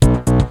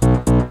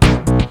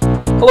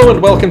Hello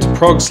and welcome to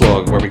Prog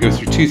Slog, where we go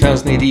through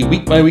 2000 AD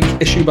week by week,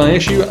 issue by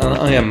issue, and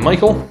I am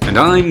Michael. And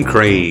I'm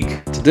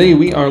Craig. Today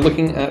we are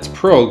looking at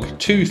Prog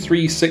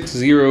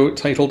 2360,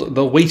 titled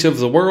The Weight of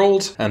the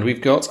World, and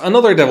we've got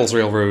another Devil's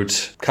Railroad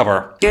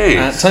cover.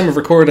 Yes. At time of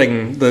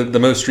recording, the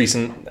most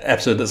recent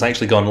episode that's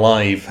actually gone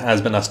live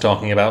has been us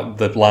talking about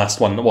the last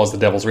one that was the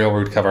Devil's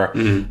Railroad cover,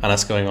 and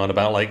us going on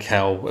about like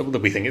how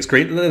we think it's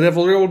great that the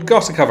Devil's Railroad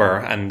got a cover,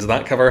 and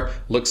that cover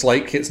looks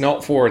like it's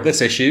not for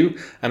this issue,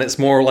 and it's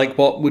more like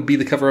what would be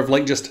the cover of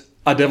like just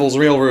a Devil's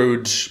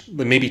Railroad,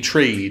 maybe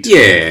trade.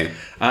 Yeah.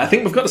 I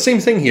think we've got the same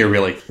thing here,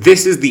 really.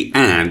 This is the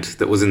ad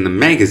that was in the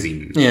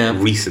magazine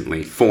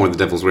recently for the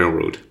Devil's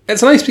Railroad.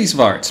 It's a nice piece of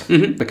art,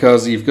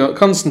 because you've got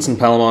Constance and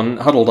Palamon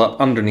huddled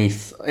up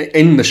underneath,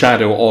 in the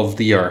shadow of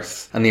the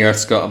Earth, and the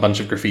Earth's got a bunch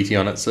of graffiti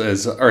on it. It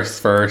says, Earth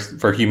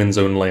for humans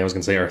only. I was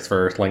going to say Earth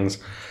for Earthlings.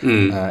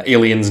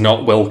 Aliens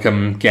not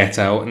welcome, get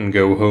out and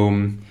go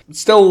home.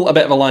 Still a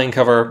bit of a line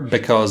cover,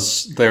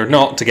 because they're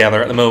not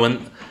together at the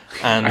moment.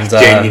 And I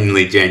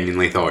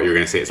genuinely thought you were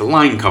going to say it's a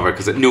line cover,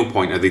 because at no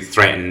point are they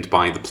threatened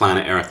by the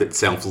planet Earth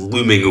itself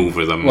looming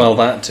over them. Well,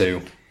 that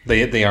too.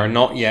 They are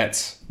not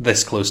yet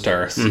this close to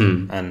Earth,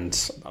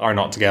 and are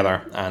not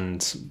together.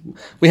 And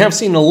we have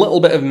seen a little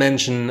bit of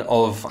mention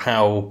of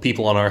how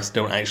people on Earth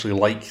don't actually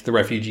like the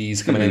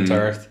refugees coming into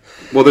Earth.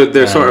 Well,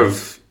 they're sort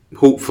of,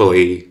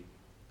 hopefully,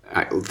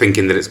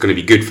 thinking that it's going to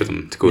be good for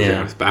them to go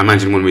to Earth. But I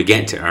imagine when we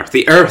get to Earth,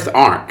 the Earth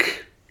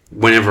arc,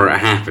 whenever it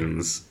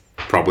happens,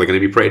 probably going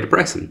to be pretty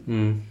depressing.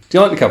 Do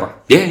you like the cover?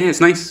 Yeah, it's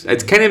nice.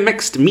 It's kind of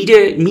mixed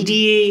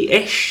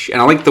media-ish,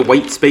 and I like the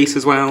white space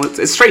as well.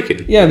 It's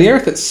striking. Yeah, the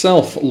Earth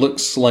itself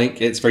looks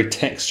like it's very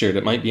textured.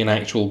 It might be an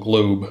actual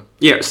globe.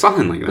 Yeah, it's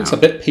something like that. It's a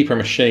bit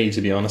paper-mache,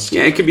 to be honest.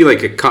 Yeah, it could be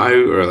like a cutout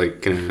or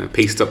like a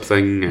paste-up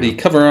thing. The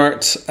cover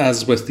art,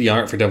 as with the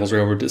art for Devil's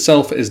Railroad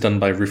itself, is done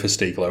by Rufus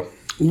Steglow.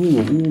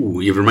 Ooh,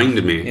 you've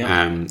reminded me.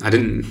 Yeah. I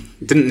didn't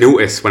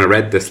notice when I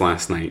read this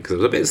last night, because I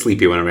was a bit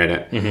sleepy when I read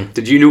it.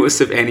 Did you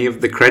notice if any of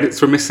the credits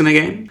were missing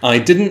again? I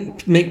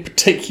didn't pay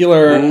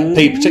particular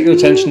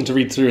attention to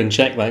read through and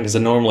check that, because I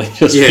normally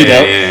just read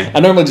out. I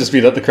normally just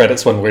read out the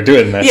credits when we're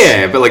doing this.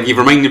 Yeah, but like you've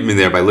reminded me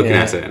there by looking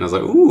at it, and I was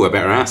like, ooh, I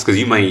better ask, because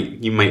you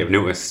might have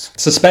noticed.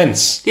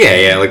 Suspense.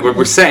 Yeah, like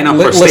we're setting up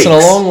for stakes. Listen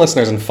along,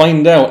 listeners, and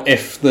find out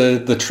if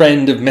the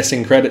trend of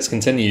missing credits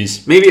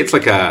continues. Maybe it's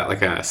like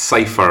a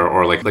cipher,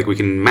 or like we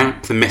can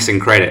map the missing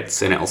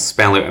credits and it'll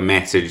spell out a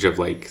message of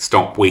like,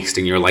 stop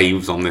wasting your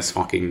lives on this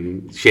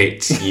fucking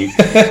shit.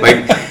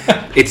 Like,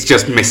 it's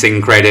just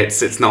missing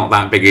credits, it's not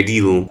that big a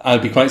deal.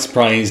 I'd be quite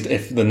surprised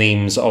if the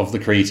names of the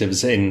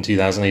creatives in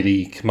 2000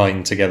 AD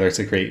combined together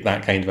to create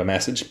that kind of a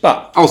message,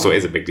 but also it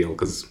is a big deal,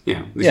 because they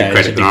should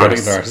credit the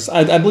artists.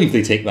 I believe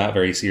they take that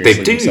very seriously.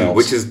 They do, themselves.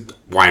 Which is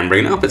why I'm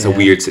bringing it up. It's a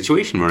weird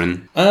situation we're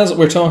in. As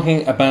we're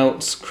talking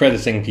about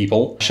crediting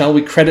people, shall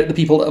we credit the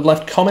people that have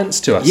left comments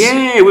to us?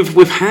 Yeah,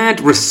 we've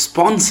had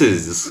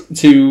responses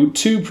to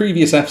two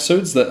previous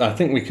episodes that I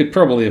think we could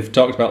probably have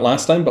talked about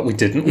last time, but we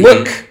didn't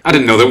look. I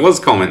didn't know there was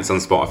comments on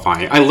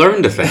Spotify. I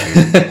learned a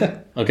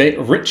thing. Okay,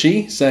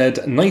 Richie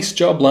said, nice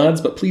job,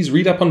 lads, but please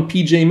read up on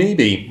PJ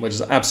Maybe, which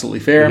is absolutely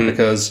fair,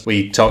 because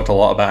we talked a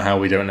lot about how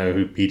we don't know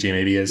who PJ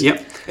Maybe is.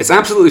 Yep, it's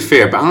absolutely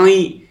fair, but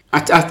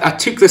I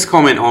took this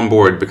comment on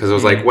board because I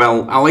was like,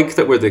 well, I like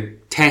that we're the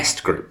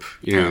test group.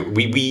 You know,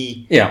 we've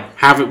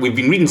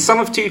been reading some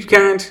of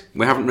Toucad,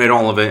 we haven't read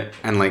all of it,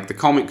 and like the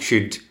comic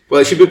should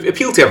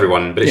appeal to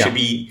everyone, but it should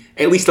be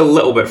at least a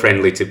little bit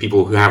friendly to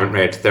people who haven't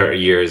read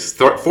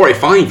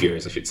 45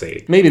 years, I should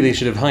say. Maybe they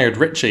should have hired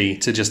Richie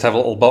to just have a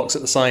little box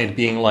at the side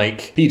being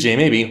like, PJ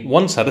Maybe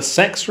once had a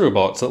sex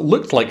robot that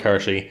looked like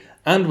Hershey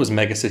and was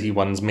Megacity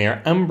 1's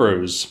Mayor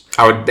Ambrose.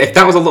 If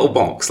that was a little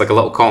box, like a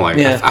little call-out,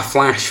 a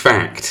flash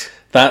fact.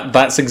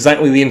 That's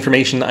exactly the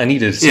information that I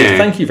needed. So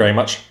thank you very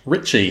much,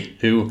 Richie,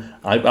 who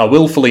I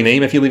will fully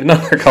name if you leave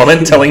another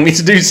comment telling me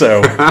to do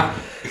so.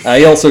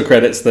 He also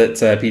credits that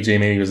PJ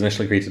Maybe was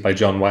initially created by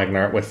John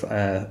Wagner with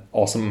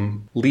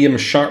awesome Liam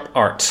Sharp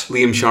art.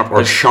 Liam Sharp,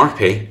 or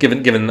Sharpie.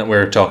 Given that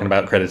we're talking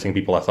about crediting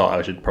people, I thought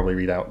I should probably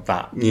read out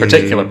that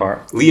particular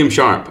part. Liam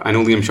Sharp. I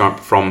know Liam Sharp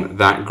from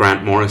that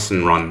Grant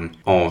Morrison run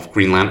of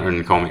Green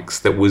Lantern comics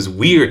that was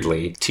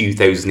weirdly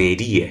 2000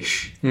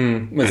 AD-ish.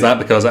 Was that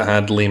because it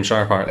had Liam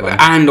Sharp art? Then?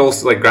 And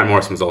also, like, Grant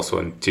Morrison was also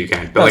in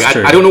Toucan. But like,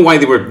 I don't know why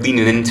they were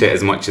leaning into it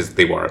as much as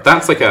they were.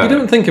 That's like a... You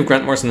don't think of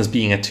Grant Morrison as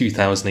being a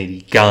 2000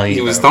 AD guy,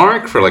 He was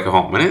dark for like a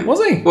hot minute.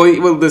 Was he?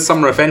 Well, the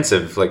Summer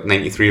Offensive, like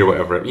 93 or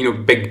whatever. You know,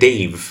 Big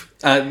Dave.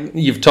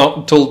 You've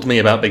told me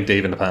about Big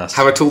Dave in the past.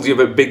 Have I told you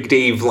about Big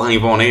Dave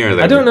live on air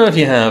then? I don't know if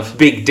you have.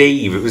 Big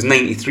Dave, it was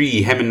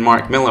 93, him and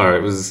Mark Miller.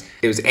 It was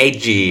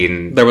edgy,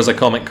 and there was a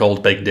comic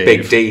called Big Dave.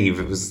 Big Dave,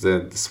 it was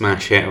the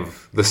smash hit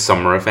of the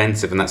Summer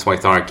Offensive, and that's why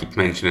Thar keeps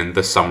mentioning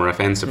the Summer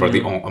Offensive or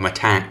the Autumn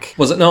Attack.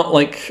 Was it not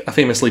like a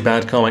famously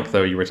bad comic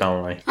though, you were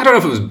telling me? I don't know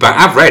if it was bad.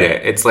 I've read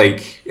it.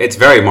 It's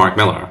very Mark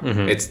Miller.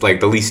 It's like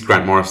the least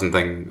Grant Morrison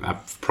thing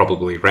I've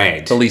probably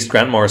read. The least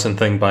Grant Morrison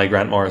thing by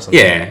Grant Morrison.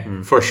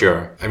 Yeah, for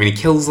sure. I mean, he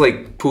kills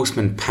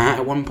Postman Pat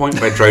at one point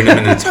by drowning him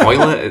in the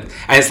toilet.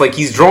 And it's like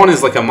he's drawn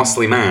as like a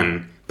muscly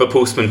man, but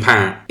Postman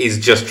Pat is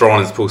just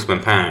drawn as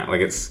Postman Pat.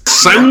 Like, it's...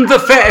 Sound the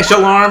fetish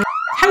alarm!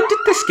 How did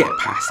this get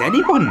past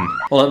anyone?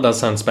 Well, that does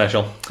sound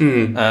special.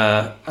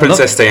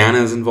 Princess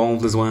Diana's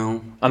involved as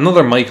well.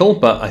 Another Michael,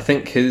 but I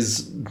think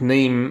his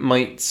name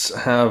might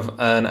have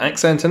an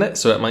accent in it,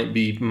 so it might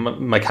be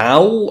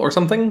Michael or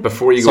something.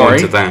 Before you go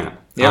into that,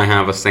 I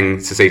have a thing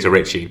to say to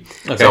Richie.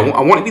 Okay. So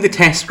I want to be the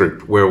test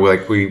group where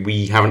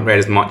we haven't read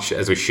as much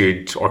as we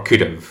should or could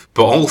have.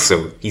 But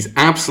also, he's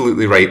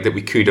absolutely right that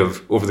we could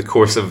have, over the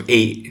course of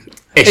 8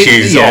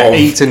 issues of...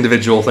 8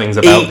 individual things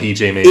about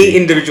PJ Maybe. 8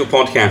 individual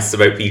podcasts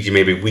about PJ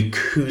Maybe we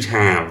could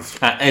have.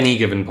 At any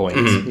given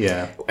point,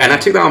 yeah. And I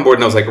took that on board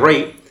and I was like,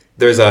 right,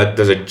 there's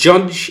a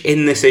judge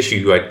in this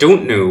issue who I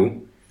don't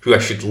know, who I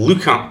should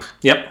look up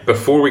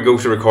before we go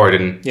to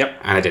recording, and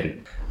I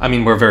didn't. I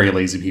mean, we're very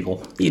lazy people.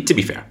 To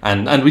be fair.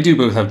 And we do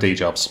both have day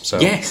jobs, so...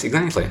 Yes,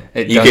 exactly.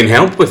 You can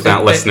help with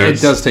that,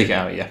 listeners. It does take it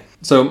out of you.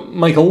 So,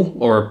 Michael,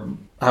 or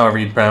however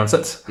you pronounce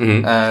it,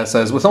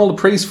 says, with all the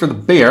praise for the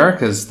bear,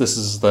 because this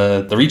is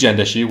the Regent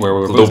issue where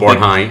we're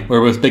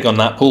both big on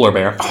that polar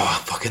bear. Oh,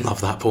 I fucking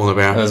love that polar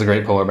bear. That was a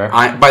great polar bear.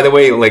 By the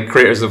way, like,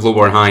 creators of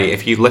Lowborn High,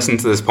 if you listen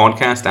to this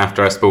podcast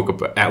after I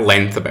spoke at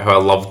length about how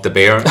I loved the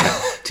bear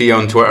to you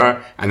on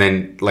Twitter, and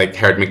then, like,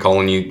 heard me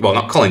calling you, well,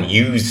 not calling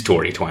yous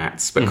Tory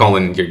twats, but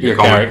calling your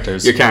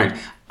characters. Your character.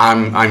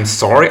 I'm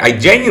sorry. I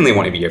genuinely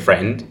want to be your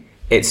friend.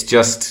 It's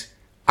just...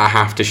 I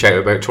have to shout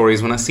about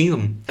Tories when I see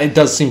them. It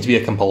does seem to be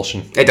a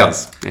compulsion. It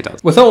does.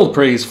 With all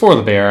praise for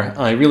the bear,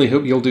 I really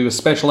hope you'll do a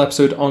special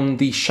episode on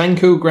the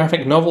Shanko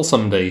graphic novel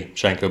someday.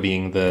 Shanko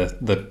being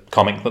the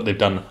comic that they've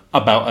done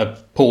about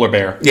a polar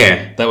bear.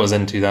 Yeah. That was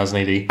in 2000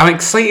 AD. I'm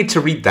excited to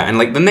read that. And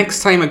like the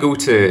next time I go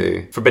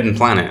to Forbidden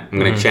Planet, I'm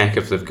going to check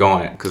if they've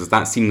got it, because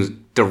that seems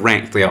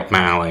directly up my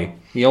alley.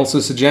 He also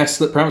suggests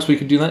that perhaps we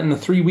could do that in a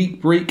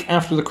 3-week break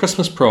after the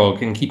Christmas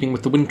prog, in keeping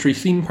with the wintry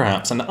theme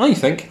perhaps, and I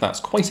think that's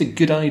quite a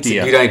good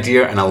idea. It's a good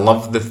idea, and I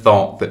love the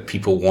thought that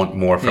people want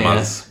more from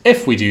us.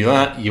 If we do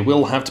that, you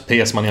will have to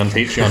pay us money on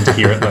Patreon to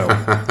hear it, though.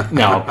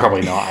 No,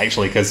 probably not,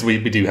 actually, because we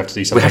do have to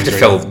do something. We have to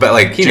fill, but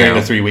like, during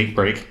the 3-week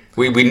break.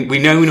 We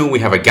now know we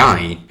have a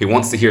guy who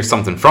wants to hear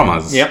something from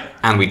us. Yep.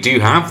 And we do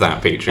have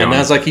that Patreon. And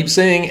as I keep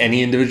saying,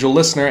 any individual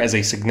listener is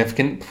a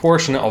significant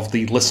portion of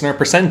the listener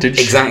percentage.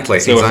 Exactly.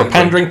 So if we're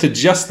pandering to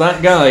just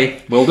that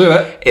guy, we'll do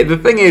it. The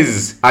thing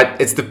is,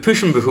 it's the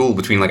push and behold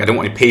between, like, I don't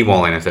want to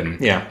paywall anything.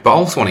 Yeah. But I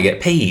also want to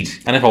get paid.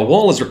 And if a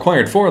wall is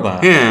required for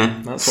that,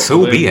 that's what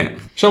so be it.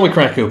 Shall we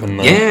crack open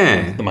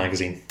the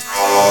magazine?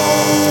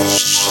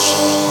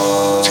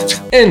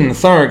 In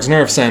Tharg's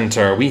Nerve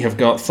Centre, we have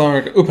got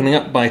Tharg opening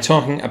up by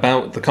talking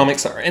about the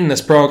comics that are in this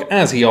prog,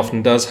 as he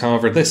often does.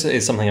 However, this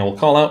is something I will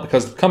call out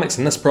because the comics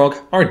in this prog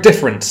are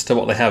different to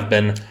what they have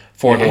been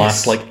for the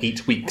last,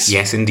 8 weeks.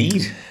 Yes,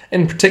 indeed.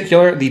 In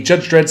particular, the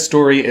Judge Dredd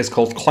story is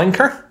called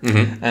Clanker,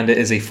 and it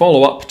is a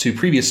follow-up to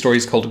previous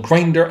stories called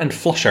Grinder and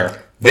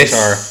Flusher, which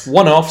are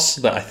one-offs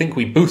that I think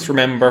we both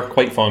remember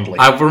quite fondly.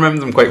 I remember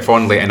them quite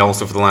fondly, and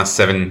also for the last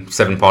seven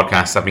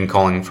podcasts I've been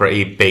calling for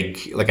a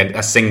big, like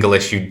a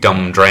single-issue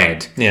Dumb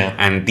Dread. Yeah.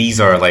 And these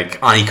are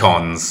like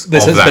icons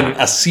This of has been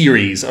a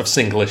series of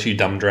single-issue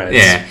Dumb Dreads.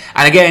 Yeah.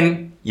 And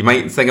again... You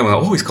might think,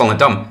 he's calling it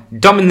dumb.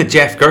 Dumb in the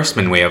Jeff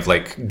Gerstmann way of,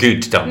 like,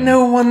 good dumb.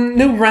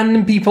 No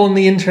random people on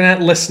the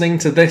internet listening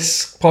to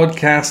this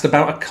podcast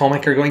about a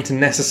comic are going to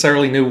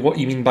necessarily know what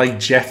you mean by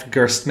Jeff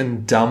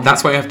Gerstmann dumb.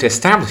 That's why we have to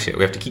establish it.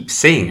 We have to keep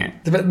saying it.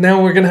 But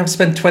now we're going to have to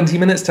spend 20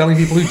 minutes telling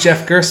people who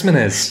Jeff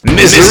Gerstmann is.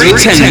 Misery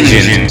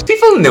Tangent!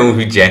 People know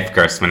who Jeff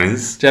Gerstmann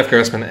is. Jeff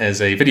Gerstmann is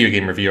a video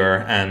game reviewer,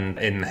 and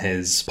in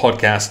his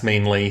podcast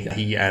mainly,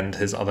 he and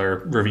his other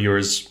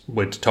reviewers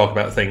would talk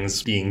about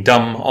things being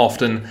dumb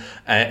often,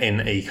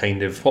 in a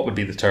kind of, what would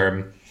be the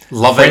term?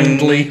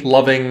 Friendly,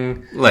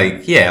 loving...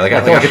 Like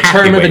a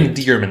term of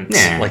endearment.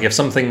 Yeah. Like if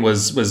something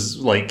was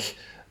like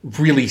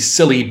really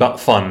silly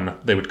but fun,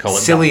 they would call it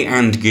silly dumb.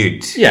 And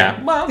good.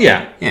 Yeah, well,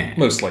 yeah.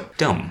 Mostly.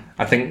 Dumb.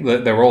 I think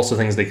that there were also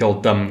things they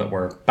called dumb that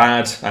were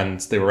bad, and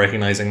they were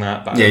recognising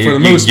that. But for the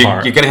most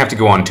part... You're going to have to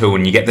go on tour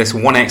and you get this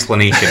one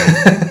explanation,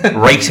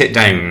 write it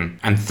down,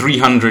 and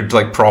 300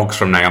 progs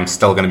from now I'm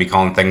still going to be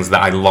calling things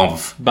that I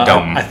love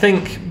dumb. I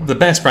think the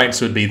best practice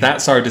would be,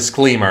 that's our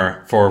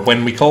disclaimer for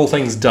when we call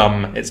things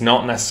dumb, it's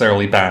not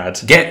necessarily bad.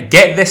 Get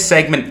this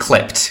segment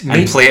clipped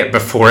and play it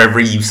before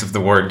every use of the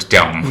word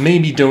dumb.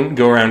 Maybe don't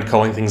go around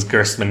calling things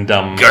Gerstmann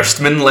dumb.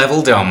 Gerstmann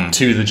level dumb.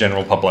 To the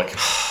general public.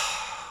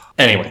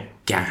 Anyway.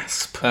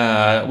 Gasp.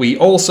 We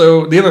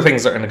also, the other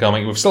things that are in the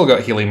comic, we've still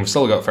got Helium, we've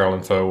still got Feral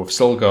and Foe, we've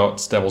still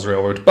got Devil's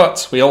Railroad,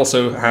 but we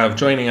also have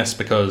joining us,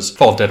 because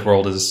Fall of Dead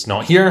World is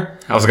not here.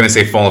 I was going to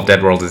say Fall of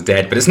Dead World is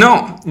dead, but it's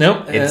not.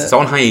 No. It's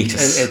on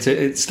hiatus.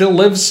 It still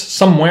lives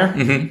somewhere.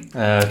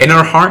 In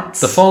our hearts.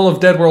 The Fall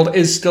of Dead World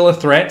is still a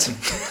threat.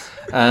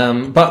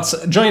 But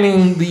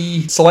joining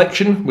the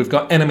selection, we've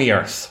got Enemy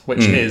Earth,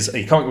 which is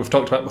a comic we've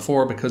talked about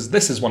before because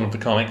this is one of the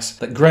comics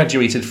that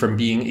graduated from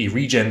being a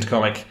Regent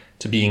comic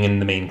to being in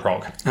the main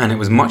Prog. And it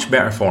was much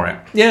better for it.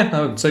 Yeah,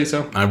 I would say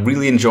so. I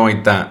really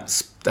enjoyed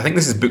that. I think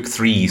this is book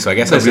 3, so I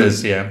guess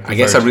I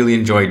guess I really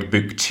enjoyed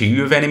book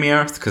 2 of Enemy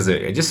Earth because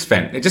it just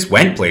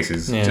went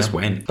places. It just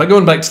went. But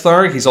going back to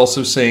Thar, he's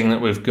also saying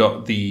that we've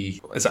got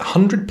is it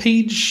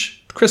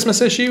 100-page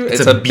Christmas issue?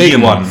 It's a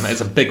big one. It's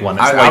a big one.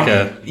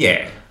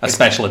 It's a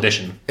special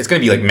edition. It's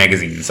going to be like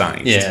magazine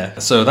sized. Yeah,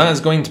 so that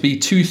is going to be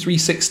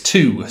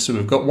 2362. So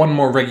we've got one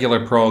more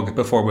regular Prog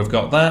before we've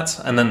got that,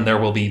 and then there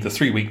will be the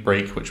 3-week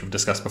break, which we've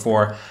discussed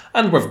before,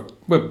 and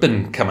we've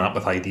been coming up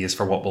with ideas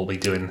for what we'll be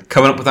doing.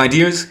 Coming up with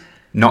ideas?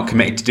 Not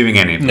committed to doing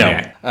any of them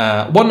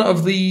yet. One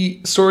of the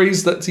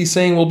stories that he's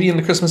saying will be in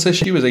the Christmas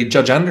issue is a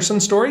Judge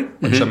Anderson story,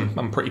 which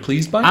I'm pretty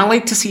pleased by. I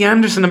like to see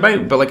Anderson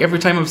about, but like every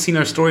time I've seen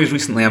our stories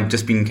recently, I've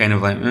just been kind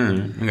of like,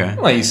 okay.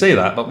 Well, you say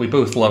that, but we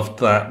both loved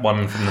that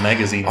one from the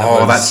magazine.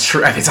 That's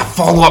true. If it's a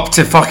follow-up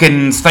to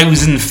fucking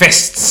Thousand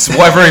Fists,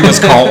 whatever it was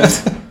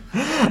called.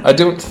 I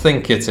don't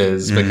think it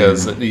is,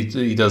 because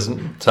he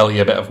doesn't tell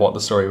you a bit of what the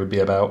story would be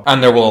about.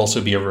 And there will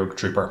also be a Rogue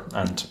Trooper,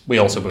 and we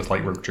also both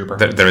like Rogue Trooper.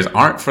 There is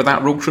art for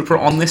that Rogue Trooper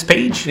on this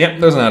page? Yep,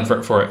 there's an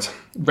advert for it.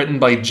 Written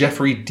by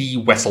Jeffrey D.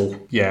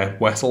 Wessel. Yeah,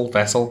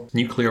 Vessel.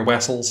 Nuclear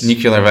Vessels.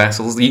 Nuclear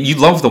Vessels. You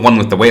love the one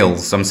with the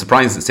whales, so I'm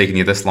surprised it's taken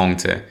you this long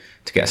to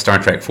get a Star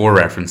Trek 4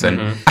 reference in.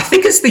 I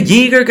think it's the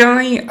Jaeger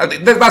guy.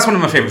 That's one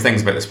of my favourite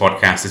things about this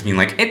podcast, is being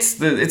like, it's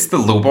the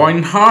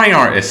Lowborn High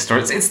artist, or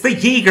it's the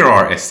Jaeger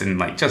artist, and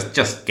like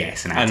just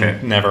guessing at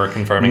it. Never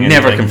confirming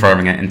anything. Never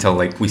confirming it until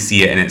like we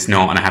see it and it's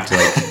not, and I have to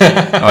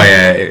like, oh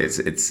yeah,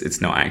 it's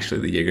not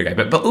actually the Jaeger guy.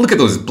 But look at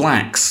those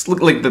blacks.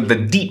 Look like the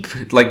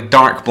deep, like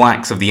dark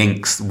blacks of the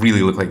inks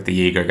really look like the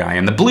Jaeger guy.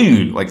 And the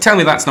blue, like tell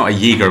me that's not a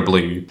Jaeger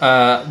blue.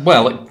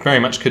 Well, it very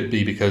much could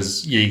be,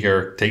 because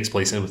Jaeger takes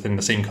place within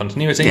the same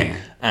continuity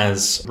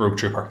as Rogue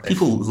Trooper.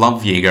 People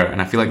love Jaeger, and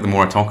I feel like the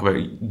more I talk about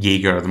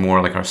Jaeger, the more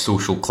like our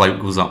social clout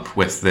goes up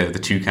with the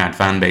 2CAD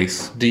fan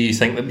base. Do you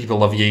think that people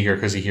love Jaeger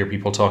because you hear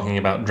people talking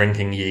about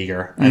drinking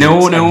Jaeger?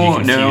 No,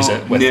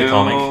 the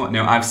comic?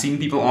 No, I've seen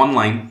people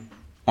online,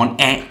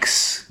 on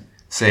X,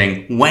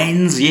 saying,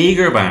 when's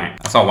Jaeger back?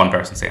 I saw one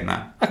person saying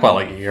that. I quite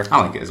like Jaeger.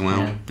 I like it as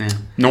well. Yeah.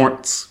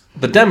 Norts.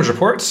 The Damage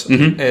Report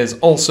is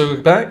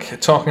also back,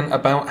 talking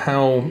about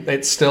how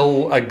it's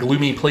still a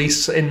gloomy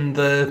place in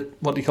the,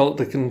 what do you call it,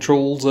 the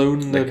control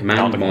zone? The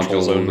command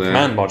module. The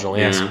command module,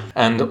 yes.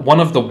 And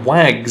one of the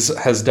WAGs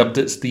has dubbed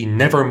it the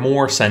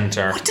Nevermore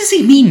Center. What does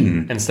he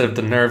mean? Instead of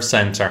the Nerve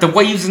Center. The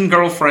wives and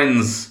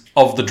girlfriends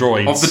of the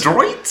droids. Of the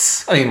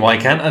droids? I mean, why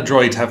can't a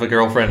droid have a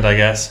girlfriend, I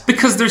guess?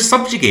 Because they're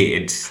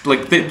subjugated.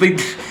 Like,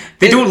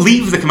 they don't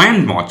leave the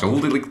command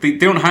module. They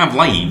don't have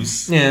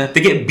lives. Yeah.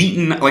 They get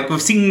beaten. Like,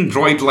 we've seen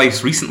droid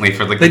lives recently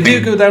for like. They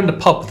do go down to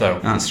pub, though.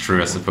 That's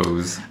true, I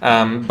suppose.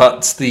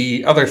 But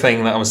the other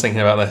thing that I was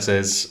thinking about this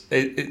is,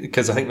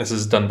 because I think this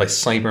is done by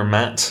Cyber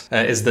Matt,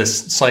 is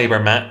this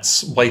Cyber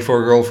Matt's wife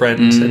or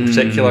girlfriend in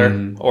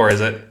particular? Or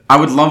is it? I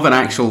would love an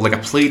actual, like a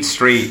played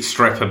straight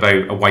strip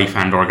about a wife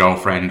and or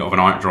girlfriend of an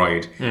art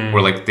droid,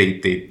 where like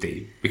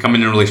they become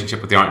in a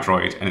relationship with the art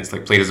droid, and it's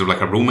like played as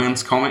like a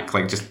romance comic,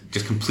 like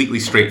just completely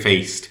straight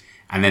faced,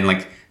 and then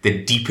like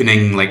the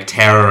deepening like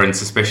terror and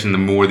suspicion the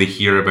more they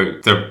hear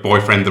about their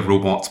boyfriend, the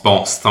robot's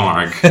boss,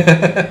 Tharg,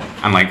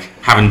 and like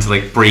having to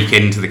like break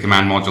into the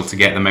command module to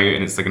get them out,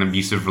 and it's like an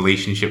abusive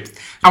relationship.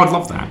 I would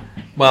love that.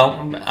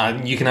 Well,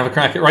 you can have a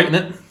crack at writing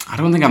it. I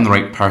don't think I'm the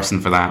right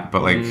person for that,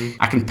 but like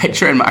I can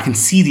picture it and I can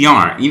see the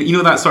art. You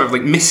know that sort of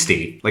like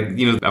Misty, like I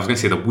was going to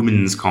say the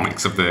women's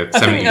comics of the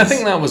 70s. I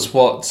think that was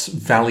what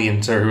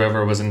Valiant or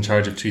whoever was in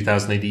charge of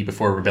 2000 AD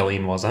before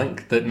Rebellion was. I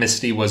think that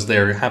Misty was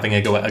there having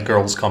a go at a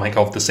girls' comic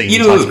of the same type. You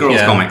know those girls'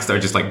 comics that are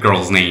just like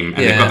girls' name, and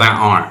they've got that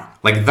art.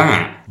 Like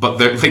that, but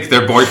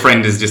their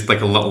boyfriend is just like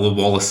a little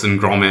Wallace and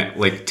Gromit,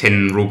 like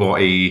tin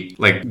robot-y,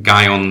 like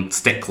guy on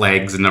stick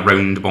legs and a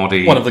round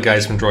body. One of the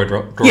guys from Droid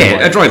Life.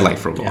 A Droid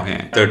Life robot,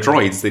 yeah. They're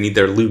droids, they need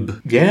their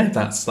lube. Yeah,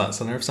 that's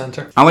the Nerve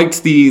Center. I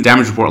liked the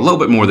Damage Report a little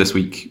bit more this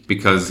week,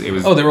 because it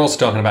was... Oh, they were also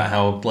talking about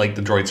how like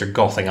the droids are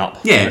gothing up.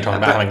 Yeah. They're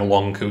talking about having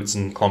long coats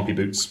and clumpy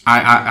boots.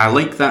 I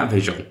like that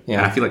visual. Yeah.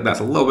 And I feel like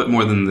that's a little bit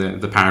more than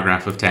the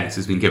paragraph of text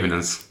has been given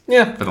us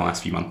for the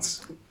last few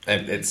months.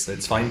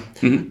 It's fine.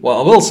 What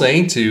I will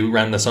say to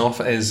round this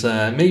off is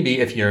maybe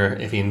if you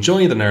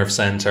enjoy the Nerve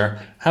Center,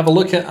 have a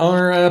look at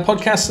our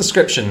podcast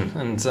description,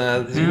 and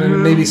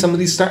maybe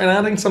somebody's started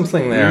adding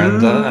something there,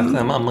 and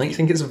I might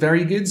think it's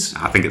very good.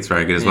 I think it's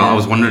very good as well. I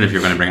was wondering if you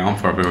were going to bring it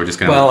up, or we were just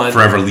going to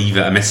forever leave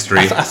it a mystery.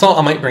 I thought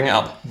I might bring it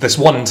up this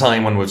one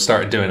time when we've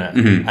started doing it,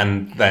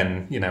 and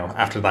then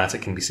after that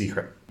it can be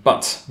secret.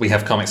 But we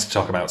have comics to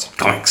talk about.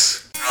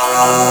 Comics.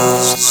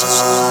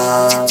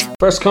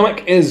 First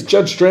comic is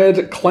Judge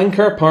Dredd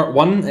Clanker Part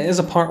 1. It is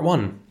a Part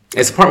 1.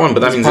 It's a Part 1, but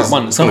that means Part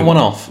 1. It's not a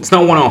one-off. It's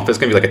not a one-off. It's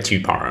going to be like a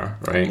two-parter,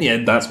 right?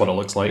 Yeah, that's what it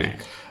looks like.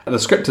 Yeah. The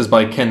script is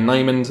by Ken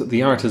Nyman,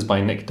 the art is by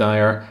Nick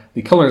Dyer,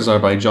 the colours are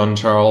by John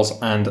Charles,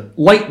 and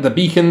Light the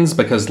Beacons,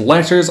 because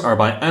letters are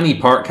by Annie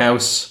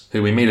Parkhouse,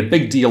 who we made a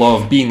big deal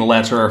of being the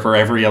letterer for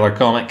every other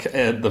comic,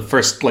 the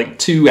first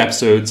 2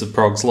 episodes of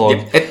Prog's Log,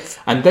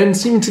 and then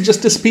seemed to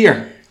just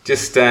disappear.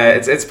 Just,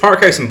 it's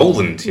Parkhouse and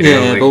Boland, you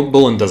know. Yeah,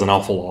 Boland does an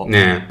awful lot.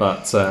 Yeah.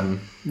 But,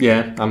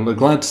 I'm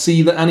glad to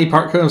see that Annie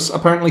Parkhouse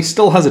apparently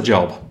still has a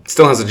job.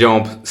 Still has a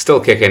job, still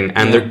kicking,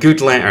 and they're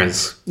good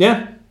letters.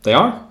 Yeah, they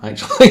are,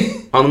 actually.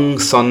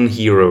 Unsung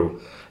hero.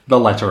 The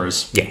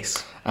letters.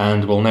 Yes.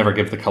 And we'll never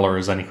give the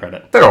colours any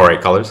credit. They're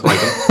alright colours, I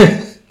like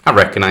them. I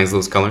recognise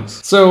those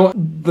colours. So,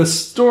 the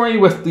story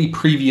with the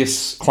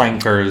previous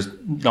Clankers,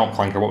 not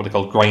Clanker, what would they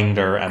call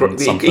Grinder and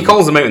something. He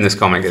calls them out in this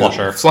comic.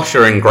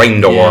 Flusher and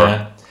Grindor.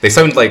 Yeah. They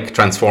sound like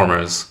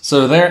Transformers.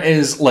 So there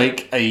is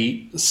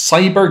a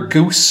cyber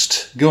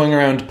ghost going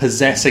around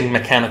possessing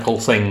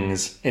mechanical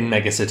things in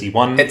Mega City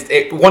 1.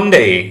 One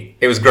day,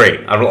 it was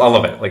great. I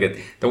love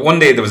it. The one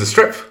day there was a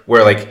strip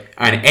where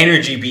an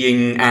energy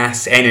being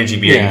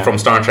from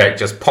Star Trek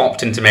just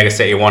popped into Mega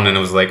City 1 and it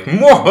was like,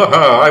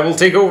 I will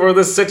take over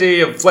the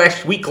city of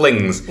flesh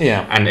weaklings.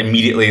 Yeah. And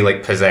immediately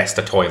possessed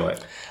a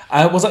toilet.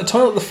 Was it a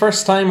toilet the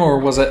first time, or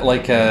was it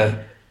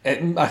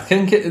I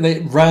think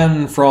it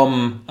ran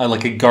from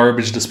a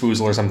garbage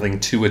disposal or something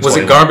to a toilet. Was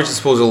it garbage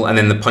disposal, and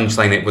then the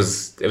punchline it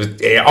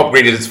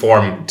upgraded its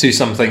form to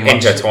something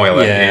into a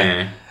toilet?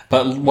 Yeah.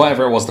 But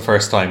whatever it was the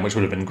first time, which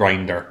would have been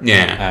Grindr.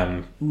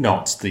 Yeah.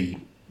 Not the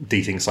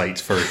dating site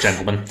for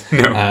gentlemen.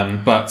 No.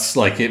 But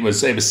it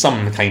was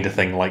some kind of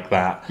thing like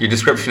that. Your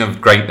description of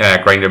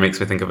Grindr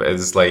makes me think of it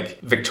as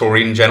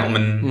Victorian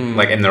gentlemen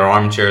in their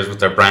armchairs with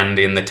their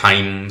brandy and the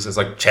Times. It's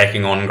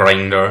checking on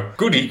Grindr.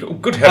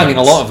 Good heavens. I mean,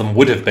 a lot of them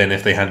would have been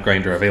if they had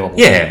Grindr available.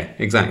 Yeah,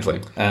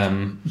 exactly.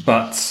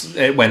 But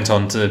it went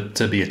on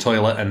to be a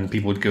toilet, and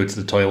people would go to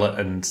the toilet,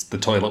 and the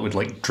toilet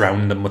would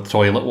drown them with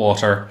toilet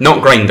water.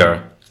 Not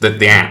Grindr.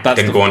 The app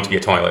didn't go on to be a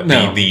toilet.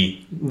 No,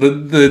 the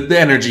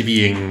energy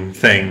being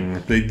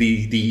thing,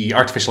 the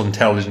artificial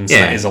intelligence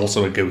that is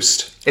also a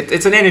ghost.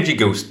 It's an energy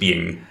ghost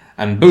being.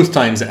 And both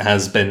times it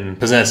has been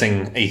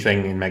possessing a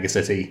thing in Mega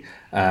City.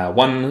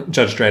 One,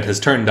 Judge Dredd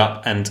has turned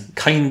up and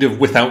kind of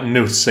without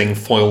noticing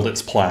foiled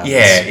its plans.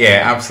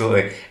 Yeah,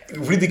 absolutely.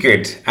 Really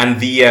good.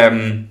 And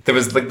there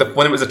was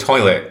when it was a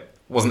toilet,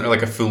 wasn't there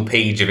a full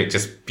page of it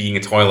just being a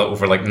toilet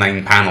over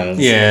 9 panels?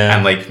 Yeah.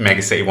 And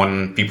Mega City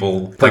 1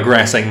 people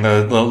progressing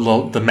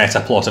the meta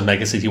plot of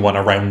Mega City 1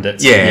 around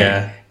it.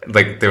 Yeah.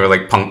 There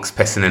were punks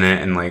pissing in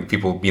it and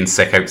people being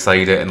sick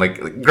outside it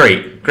and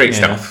great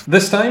stuff.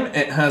 This time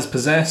it has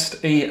possessed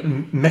a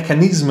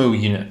Mechanismo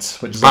unit,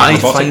 which is a I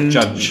robotic find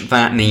judge.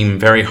 that name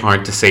very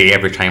hard to say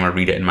every time I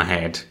read it in my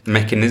head.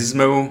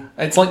 Mechanismo?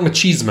 It's like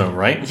machismo,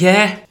 right?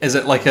 Yeah. Is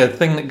it a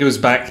thing that goes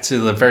back to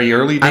the very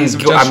early days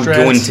of Judge Dredd?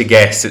 I'm going to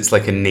guess it's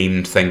a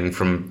named thing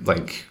from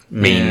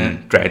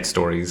main Dredd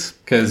stories.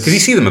 Because you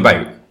see them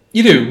about.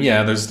 You do,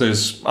 yeah.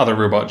 There's other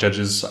robot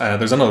judges.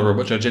 There's another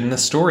robot judge in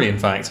this story, in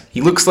fact. He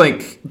looks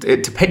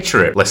to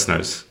picture it,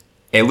 listeners,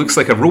 it looks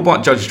like a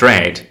robot Judge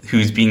Dredd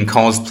who's being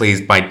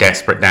cosplayed by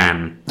Desperate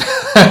Dan.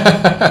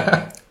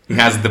 He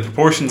has the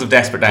proportions of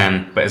Desperate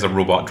Dan, but is a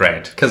robot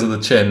Dredd. Because of the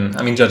chin.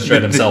 I mean, Judge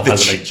Dredd himself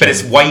has a big chin. But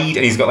it's wide,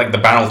 and he's got the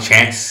barrel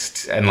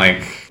chest, and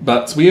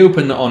But we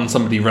open on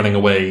somebody running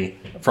away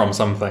from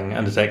something,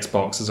 and the text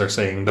boxes are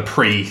saying the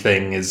prey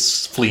thing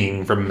is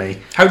fleeing from me.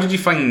 How did you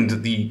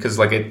find because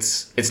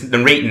it's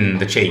narrating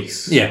the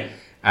chase? Yeah.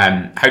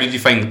 How did you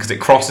find, because it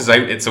crosses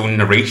out its own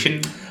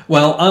narration?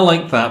 Well, I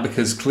like that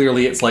because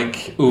clearly it's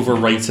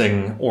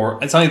overwriting, or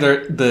it's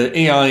either the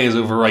AI is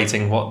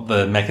overwriting what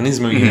the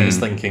Mechanismo unit is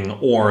thinking,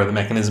 or the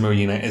Mechanismo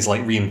unit is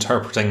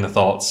reinterpreting the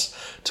thoughts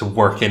to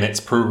work in its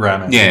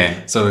programming.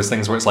 Yeah. So there's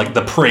things where it's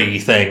the prey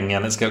thing,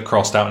 and it's got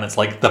crossed out, and it's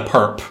the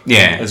perp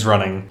is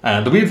running.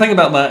 The weird thing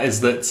about that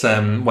is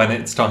that when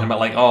it's talking about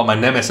oh, my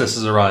nemesis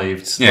has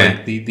arrived,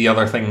 the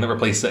other thing that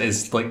replaced it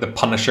is the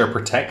Punisher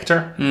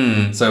Protector.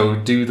 So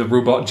do the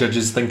robot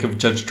judges think of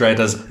Judge Dredd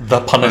as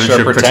the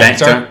Punisher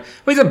Protector?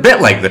 Well, he's a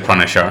bit like the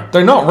Punisher.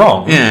 They're not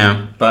wrong.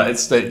 Yeah. But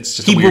it's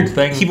just a weird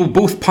thing. He will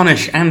both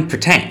punish and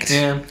protect.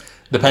 Yeah.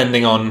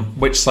 Depending on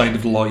which side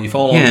of the law you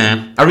fall on.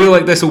 Yeah. I really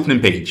like this opening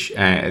page.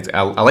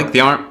 I like the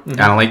art, and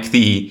I like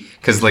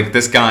because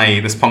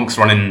this punk's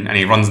running, and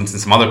he runs into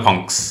some other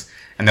punks,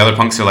 and the other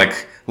punks are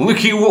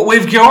look at what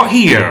we've got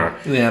here.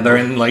 Yeah, they're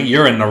in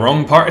you're in the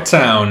wrong part of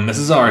town. This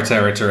is our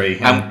territory.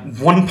 And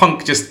one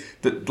punk just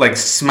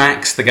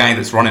smacks the guy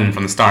that's running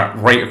from the start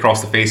right across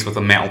the face with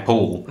a metal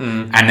pole.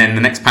 And then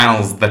the next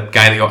panel's the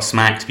guy that got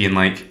smacked being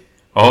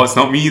oh, it's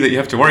not me that you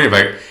have to worry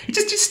about. He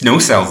just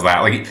no-sells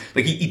that.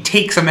 He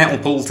takes a metal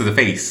pole to the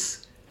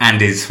face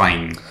and is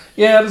fine.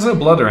 Yeah, there's no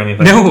blood or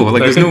anything. No,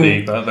 there's no...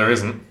 be, but there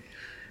isn't.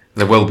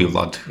 There will be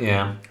blood.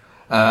 Yeah.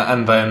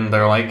 And then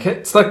they're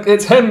it's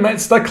him,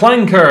 it's the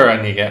Clanker,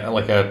 and you get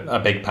a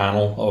big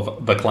panel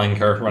of the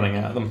Clanker running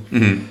at them.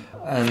 Mm-hmm.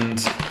 And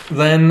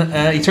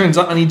then he turns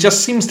up and he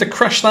just seems to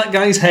crush that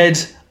guy's head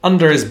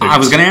under his boot. I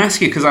was going to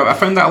ask you, because I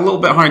found that a little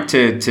bit hard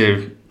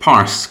to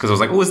parse, because I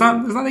was oh, is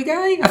that a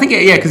guy? I think,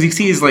 yeah, because you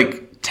see his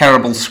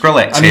terrible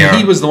Skrillex I mean,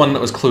 he was the one that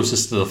was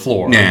closest to the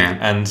floor. Yeah.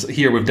 And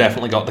here we've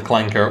definitely got the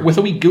clanker with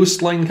a wee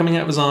ghost line coming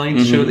out of his eye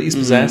to show that he's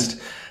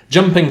possessed.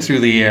 Jumping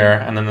through the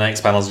air, and then the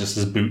next panel is just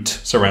his boot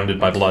surrounded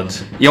by blood.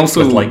 He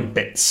also, with like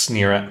bits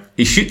near it.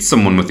 He shoots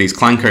someone with his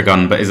clanker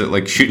gun, but is it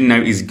like shooting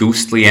out his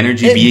ghostly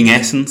energy being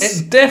essence?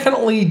 It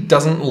definitely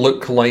doesn't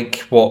look like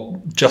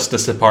what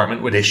Justice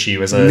Department would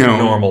issue as a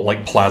normal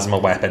like plasma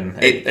weapon.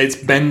 It's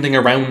bending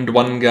around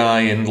one guy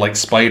and like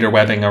spider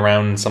webbing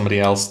around somebody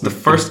else. The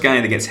first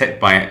guy that gets hit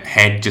by it,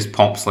 head just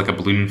pops like a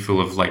balloon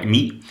full of like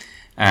meat.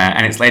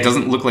 And it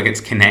doesn't look like it's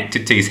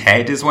connected to his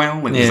head as well.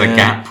 Like there's a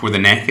gap where the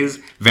neck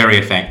is. Very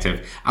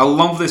effective. I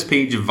love this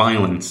page of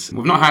violence.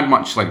 We've not had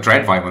much like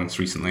dread violence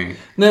recently.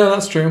 No,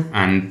 that's true.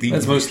 And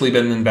it's mostly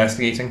been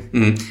investigating.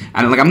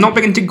 And like I'm not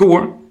big into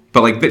gore,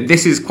 but like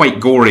this is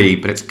quite gory,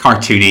 but it's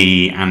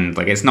cartoony and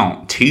like it's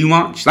not too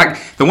much. Like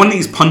the one that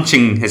he's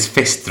punching his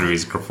fist through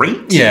is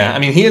great. Yeah, I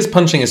mean he is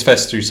punching his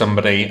fist through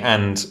somebody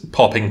and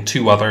popping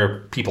 2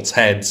 other people's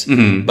heads.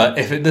 But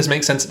if this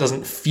makes sense, it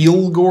doesn't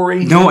feel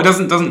gory. No, it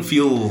doesn't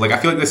feel like. I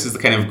feel like this is the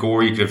kind of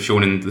gore you could have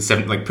shown in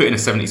the like put in a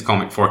 70s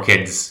comic for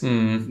kids.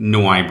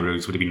 No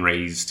eyebrows would have been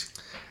raised.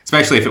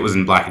 Especially if it was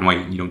in black and white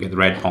and you don't get the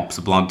red pops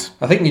of blood.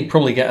 I think you'd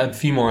probably get a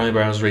few more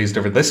eyebrows raised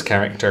over this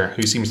character,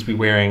 who seems to be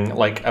wearing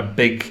like a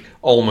big,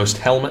 almost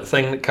helmet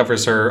thing that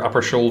covers her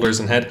upper shoulders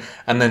and head,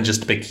 and then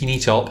just a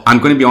bikini top. I'm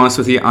going to be honest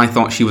with you, I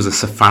thought she was a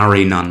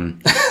safari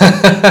nun.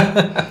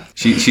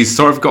 She's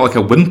sort of got like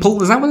a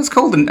wimple, is that what it's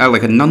called?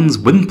 Like a nun's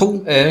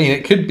wimple? I mean,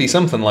 it could be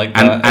something like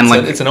that. And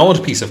it's an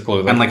odd piece of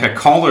clothing. And like a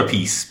collar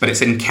piece, but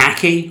it's in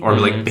khaki or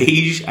like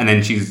beige, and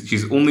then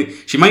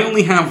she might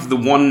only have the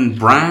one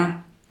bra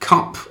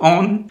cup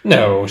on?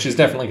 No, she's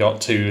definitely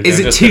got 2.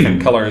 Is it 2?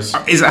 Different colours.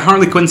 Is it a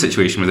Harley Quinn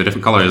situation where they're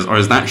different colours, or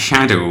is that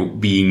shadow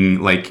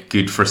being like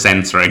good for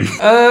censoring?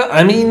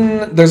 I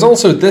mean, there's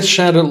also this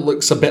shadow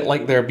looks a bit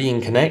like they're being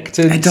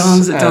connected. It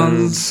does.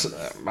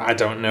 I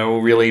don't know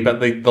really, but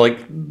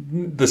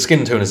the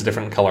skin tone is a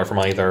different colour from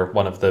either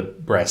one of the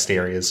breast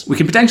areas. We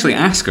could potentially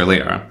ask her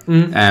later,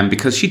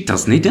 because she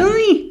doesn't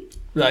die.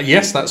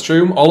 Yes, that's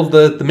true. All of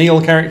the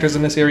male characters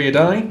in this area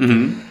die.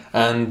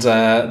 And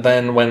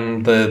then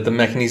when the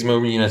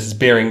Mechanismo unit is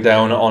bearing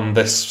down on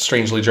this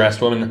strangely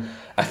dressed woman,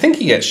 I think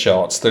he gets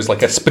shot. There's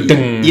like a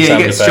spading sound he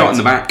gets effect. shot in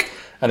the back.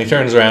 And he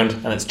turns around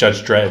and it's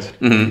Judge Dredd.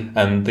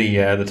 And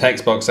the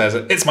text box says,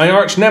 "It's my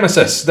arch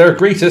nemesis, their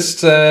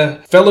greatest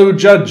fellow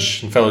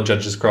judge." And fellow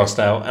judge is crossed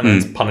out, and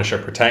it's Punisher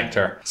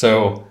Protector.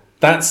 So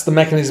that's the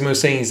Mechanismo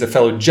saying he's a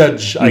fellow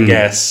judge, I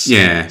guess.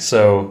 Yeah.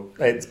 So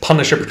it's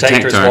Punisher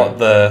Protector is what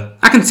the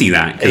I can see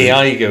that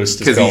AI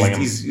ghost is calling him.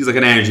 He's like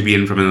an energy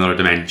being from another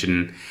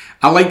dimension.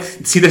 I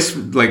see this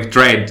like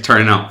Dredd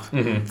turning up.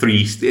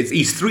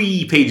 He's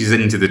 3 pages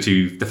into the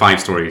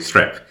 5-story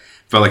strip,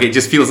 but like it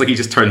just feels like he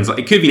just turns.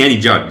 It could have been any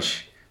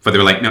judge. But they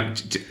were like, no,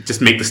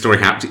 just make the story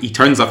happen. He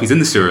turns up, he's in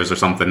the sewers or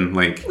something.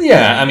 Like,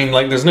 yeah, I mean,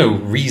 like, there's no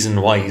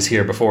reason why he's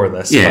here before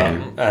this.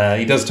 Yeah. But,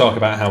 he does talk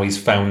about how he's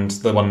found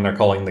the one they're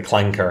calling the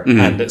Clanker,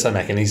 and it's a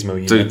Mechanismo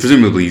unit. So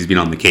presumably he's been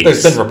on the case.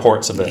 There's been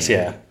reports of this,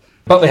 yeah.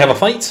 But they have a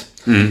fight,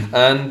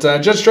 and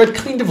Judge Dredd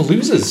kind of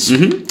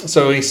loses.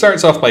 So he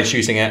starts off by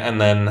shooting it, and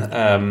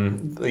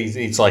then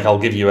he's like, I'll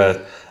give you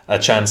a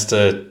chance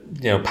to,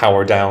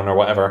 power down or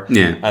whatever.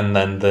 Yeah. And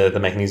then the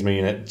Mechanismo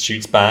unit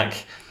shoots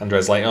back, and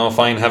Dredd's like, oh,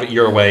 fine, have it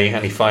your way.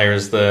 And he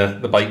fires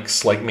the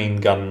bike's like main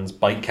guns,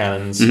 bike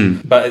cannons.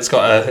 But it's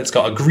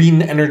got a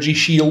green energy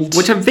shield.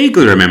 Which I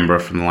vaguely remember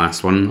from the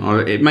last one.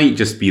 Or it might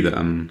just be that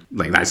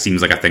that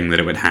seems like a thing that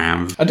it would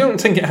have. I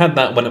don't think it had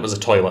that when it was a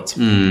toilet.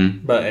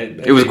 But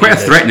it was quite a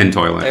threatening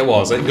toilet. It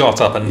was. It got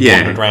up and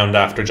wandered around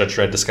after Judge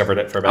Dredd discovered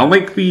it for a bit. I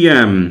like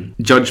the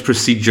judge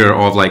procedure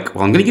of like,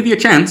 well, I'm going to give you a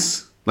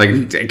chance.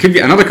 Like, it could be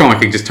another comic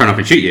could just turn up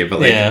and shoot you,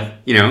 but like,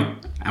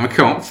 I'm a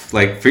cop.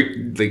 Like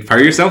fire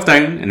yourself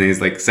down, and then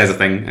he's like says a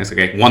thing. And it's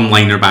okay,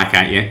 one-liner back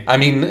at you. I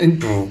mean,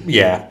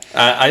 yeah.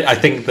 I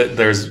think that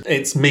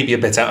it's maybe a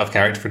bit out of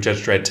character for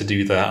Judge Dredd to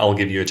do that. I'll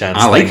give you a chance.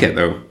 I like it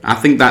though. I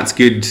think that's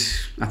good.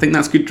 I think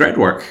that's good Dredd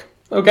work.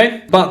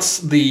 Okay, but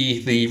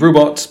the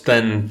robot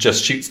then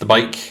just shoots the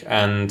bike,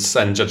 and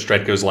Judge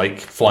Dredd goes like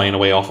flying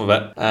away off of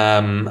it.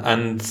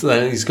 And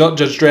then he's got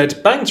Judge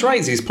Dredd bang to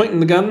rights. He's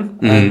pointing the gun,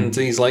 and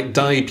he's like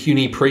die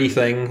puny prey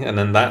thing, and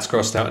then that's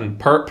crossed out in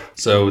perp.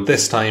 So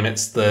this time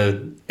it's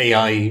the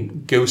AI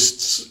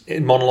ghosts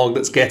monologue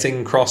that's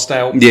getting crossed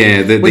out.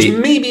 Yeah, which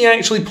maybe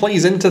actually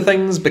plays into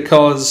things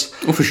because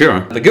for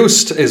sure the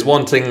ghost is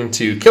wanting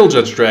to kill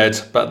Judge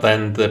Dredd, but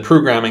then the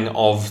programming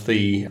of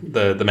the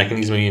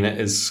Mechanismo unit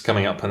is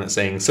coming up and it's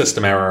saying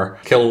system error,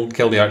 kill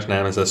the arch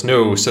nemesis,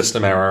 no,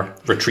 system error,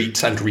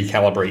 retreat and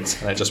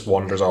recalibrate, and it just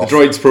wanders off. The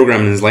droid's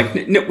programming is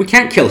like, no, we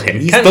can't kill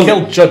him. Can't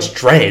kill Judge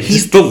Dredd.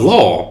 He's the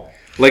law.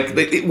 Like,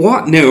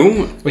 what?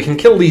 No. We can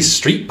kill these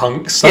street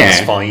punks,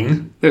 that's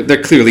fine.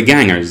 They're clearly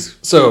gangers.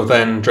 So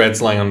then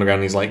Dredd's lying on the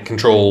ground, he's like,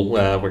 Control,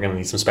 we're going to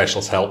need some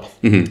specialist help.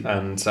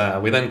 And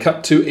we then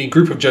cut to a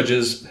group of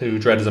judges who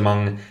Dredd is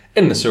among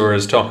in the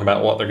sewers talking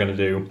about what they're going to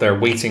do. They're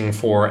waiting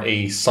for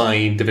a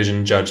Psi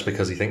division judge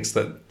because he thinks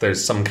that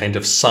there's some kind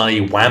of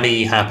Psi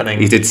whammy happening.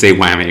 He did say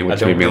whammy,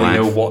 which made me laugh. I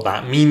don't really know what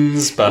that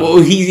means, but... Well,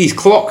 he's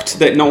clocked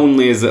that not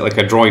only is it like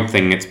a droid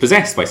thing, it's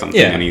possessed by something,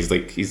 and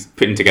he's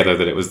putting together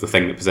that it was the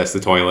thing that possessed the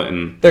toilet,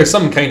 and... There's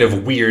some kind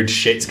of weird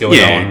shit going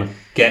on.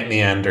 Get me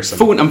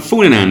Anderson. I'm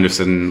phoning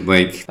Anderson,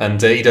 like...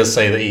 And he does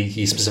say that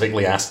he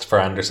specifically asked for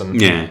Anderson.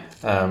 Yeah.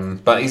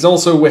 But he's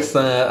also with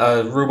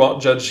a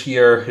robot judge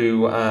here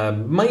who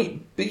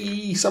might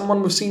be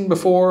someone we've seen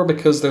before,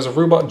 because there's a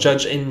robot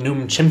judge in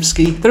Noam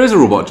Chomsky. There is a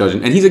robot judge,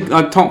 and he's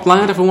a top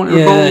lad, if I want to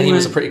recall. Yeah, he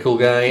was a pretty cool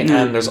guy.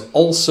 Yeah. And there's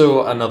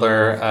also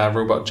another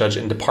robot judge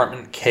in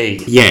Department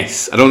K.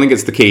 Yes, I don't think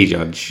it's the K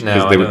judge.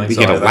 No, I don't think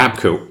so he had a lab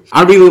coat.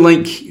 I really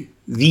like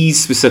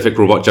these specific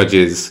robot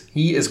judges.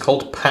 He is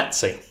called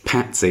Patsy.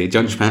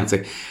 Judge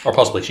Patsy. Or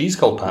possibly she's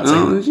called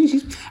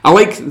Patsy. I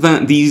like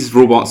that these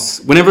robots,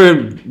 whenever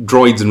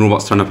droids and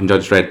robots turn up in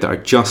Judge Dredd, that are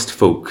just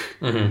folk.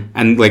 Mm-hmm.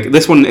 And like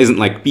this one isn't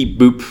like beep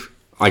boop.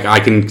 Like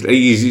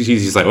he's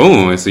just like,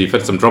 oh, so you've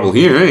had some trouble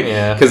here, right?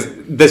 Yeah. Because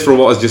this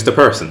robot is just a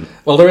person.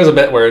 Well, there is a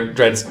bit where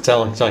Dredd's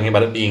talking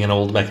about it being an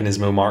old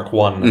Mechanismo Mark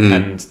 1,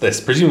 and this,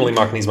 presumably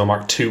Mechanismo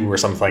Mark 2 or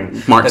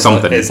something. Mark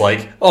something. Is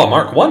like, oh,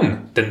 Mark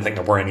 1, didn't think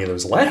there were any of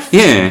those left.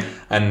 Yeah.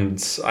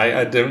 And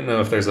I don't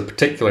know if there's a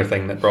particular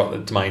thing that brought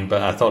it to mind,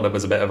 but I thought it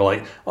was a bit of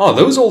like, oh,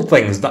 those old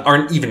things that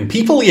aren't even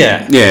people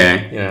yet.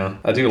 Yeah. You know,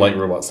 I do like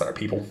robots that are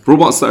people.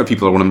 Robots that are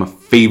people are one of my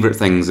favourite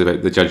things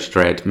about the Judge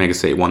Dredd Mega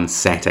City 1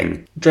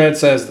 setting. Dredd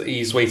says that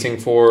he's waiting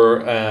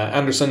for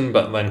Anderson,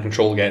 but then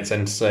Control gets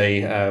in to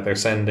say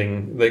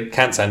they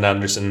can't send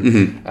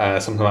Anderson.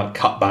 Something about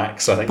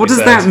cutbacks, I think. What does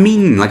that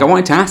mean? Like, I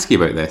wanted to ask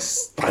you about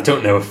this. I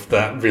don't know if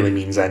that really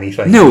means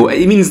anything. No,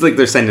 it means like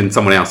they're sending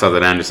someone else other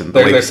than Anderson.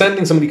 They're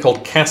sending somebody called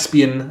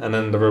Caspian, and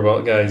then the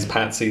robot guy's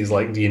Patsy's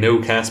like, do you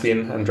know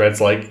Caspian? And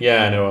Dredd's like,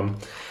 yeah, I know him.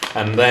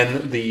 And then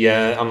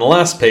on the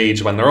last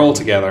page, when they're all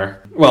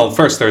together, well,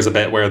 first there's a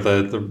bit where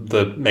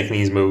the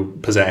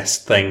Mechanismo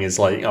possessed thing is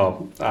like,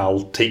 oh,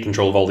 I'll take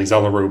control of all these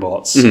other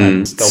robots.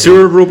 And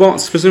sewer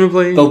robots,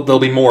 presumably? There'll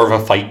be more of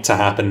a fight to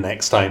happen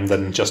next time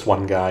than just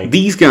one guy.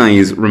 These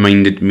guys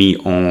reminded me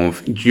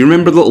of, do you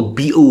remember the little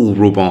beetle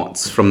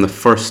robots from the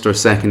first or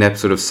second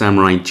episode of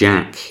Samurai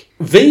Jack?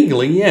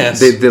 Vaguely, yes.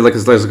 They're like,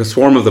 there's like a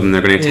swarm of them, and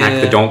they're going to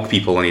attack the dog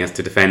people, and he has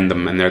to defend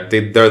them. And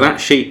they're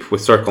that shape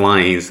with circle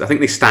eyes. I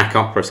think they stack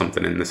up or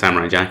something in the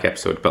Samurai Jack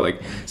episode, but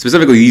like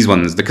specifically these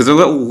ones, because they're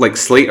little like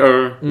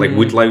Slater, like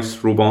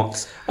woodlouse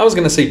robots. I was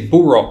going to say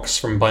Borox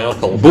from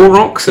Biocle.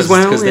 Borox as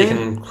well, because they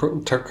can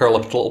curl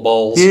up little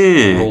balls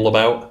and roll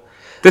about.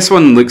 This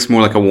one looks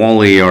more like a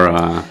Wally or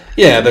a...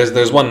 Yeah,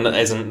 there's one that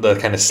isn't the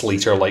kind of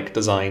Slater-like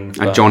design.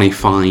 A Johnny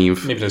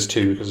 5. Maybe there's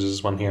two, because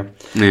there's one here.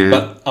 Yeah.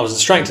 But I was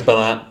distracted by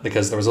that,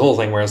 because there was a whole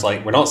thing where it's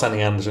like, we're not sending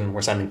Anderson,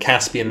 we're sending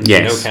Caspian.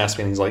 Yes. You know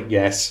Caspian? He's like,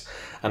 yes.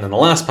 And then the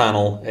last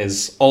panel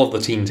is all of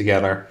the team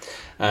together,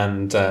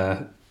 and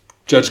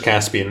Judge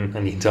Caspian,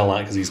 and you can tell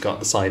that because he's got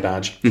the Psi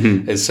badge,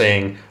 is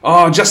saying,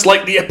 oh, just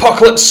like the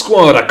Apocalypse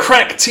Squad, a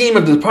crack team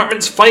of the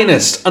department's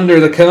finest, under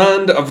the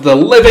command of the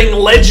living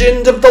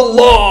legend of the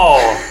law.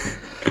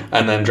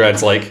 And then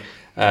Dredd's like,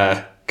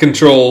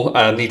 Control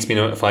needs to be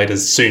notified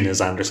as soon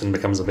as Anderson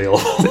becomes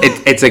available.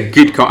 It's a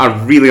good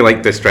I really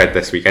liked this Dredd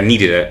this week. I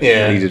needed it.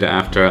 Yeah. I needed it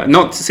after.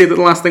 Not to say that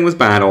the last thing was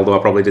bad, although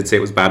I probably did say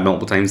it was bad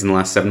multiple times in the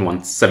last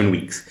 7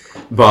 weeks.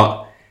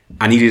 But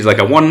I needed like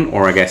a 1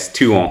 or I guess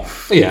 2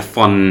 off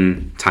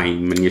fun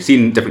time, and you're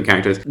seeing different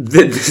characters.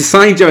 The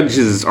side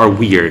judges are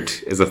weird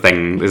is a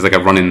thing. There's like a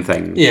running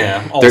thing.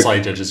 Yeah, all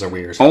side judges are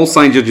weird. All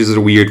side judges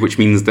are weird, which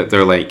means that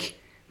they're like,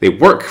 they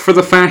work for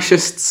the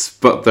fascists,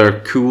 but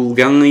they're cool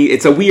guy.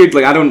 It's a weird,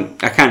 like,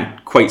 I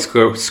can't quite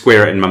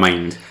square it in my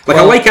mind. Like,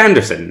 I like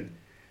Anderson,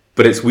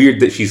 but it's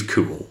weird that she's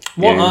cool.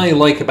 What I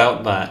like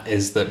about that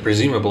is that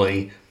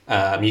presumably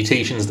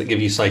mutations that give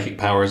you psychic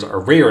powers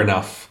are rare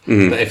enough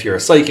that if you're a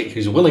psychic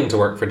who's willing to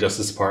work for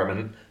Justice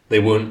Department, they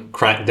won't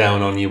crack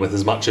down on you with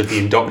as much of the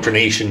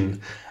indoctrination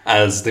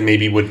as they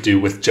maybe would do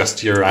with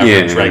just your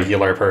average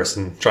regular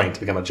person trying to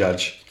become a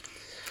judge.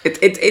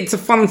 It's a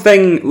fun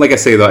thing. Like I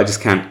say, though, I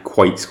just can't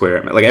quite square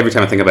it. Like, every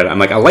time I think about it, I'm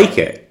like, I like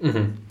it,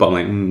 but I'm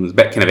like, it's a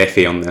bit kind of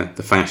iffy on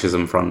the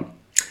fascism front.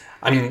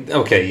 I mean,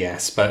 okay,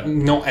 yes, but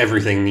not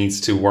everything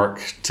needs to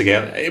work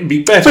together. It'd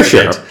be better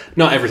if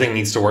not everything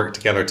needs to work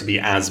together to be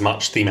as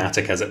much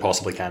thematic as it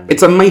possibly can be.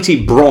 It's a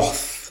mighty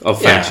broth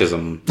of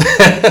fascism.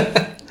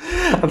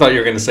 I thought you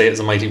were going to say it's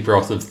a mighty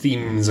broth of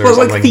themes or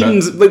something. Well, like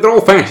themes, like they're all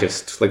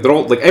fascist. Like they're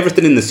all like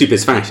everything in the soup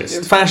is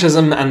fascist.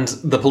 Fascism and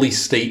the police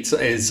state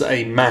is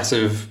a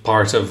massive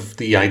part of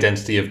the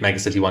identity of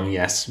Megacity 1,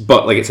 yes.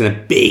 But like it's in a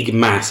big,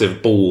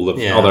 massive bowl of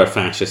other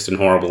fascist and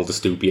horrible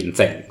dystopian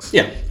things.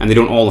 Yeah. And they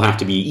don't all have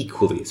to be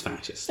equally as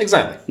fascist.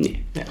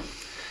 Exactly.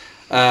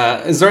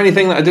 Yeah. Is there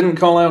anything that I didn't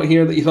call out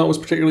here that you thought was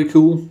particularly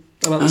cool?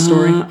 about the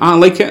story? I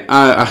like it.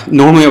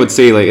 Normally I would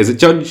say, like, is it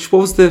Judge... What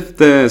was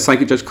the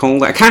psychic judge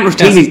called? I can't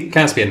retain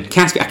Caspian. I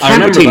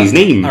can't retain his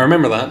name. I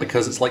remember that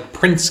because it's like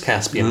Prince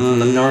Caspian from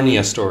the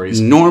Narnia stories.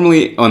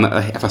 Normally,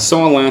 if I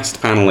saw a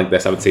last panel like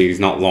this, I would say he's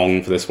not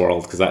long for this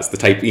world, because that's the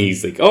type...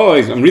 He's like,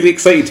 I'm really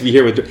excited to be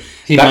here with...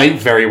 He might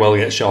very well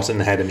get shot in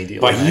the head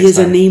immediately. But he is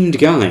a named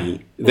guy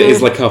that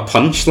is like a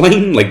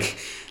punchline.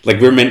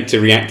 Like we're meant to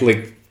react...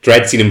 Like,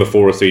 Dread's seen him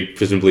before, so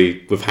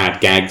presumably we've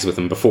had gags with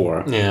him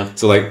before. Yeah.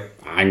 So, like...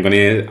 I'm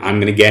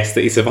gonna guess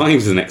that he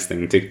survives the next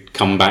thing to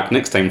come back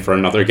next time for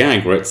another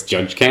gag where it's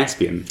Judge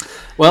Caspian.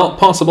 Well,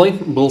 possibly.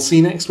 We'll see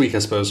next week, I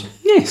suppose.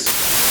 Yes.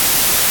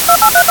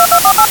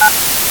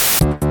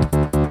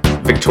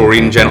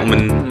 Victorian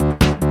gentlemen,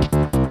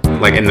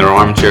 like in their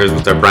armchairs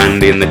with their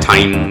brandy and the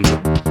Times.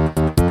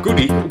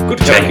 Good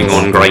checking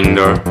on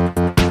Grindr.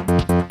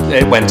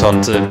 It went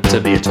on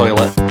to be a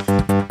toilet.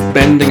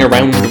 Bending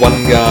around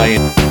one guy,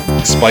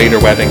 spider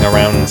webbing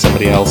around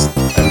somebody else,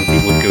 and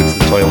people would go to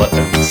the toilet,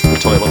 and the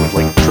toilet would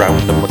like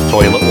drown them with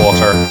toilet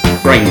water.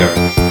 Grindr.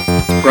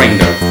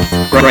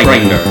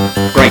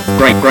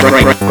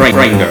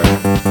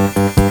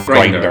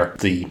 Grindr,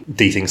 the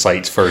dating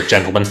site for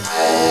gentlemen.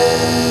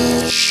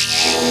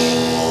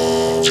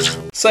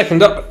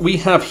 Second up, we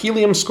have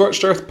Helium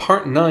Scorched Earth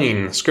Part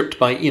 9, script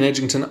by Ian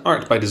Edgington,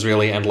 art by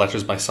Disraeli, and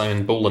letters by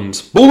Simon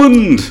Boland.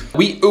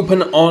 We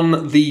open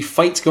on the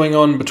fight going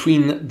on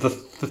between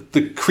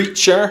the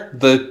creature,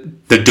 the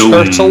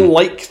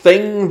turtle-like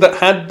thing that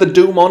had the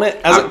dome on it,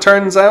 as it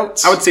turns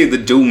out. I would say the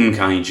dome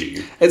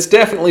kaiju. It's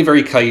definitely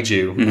very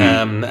kaiju,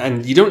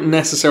 and you don't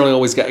necessarily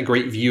always get a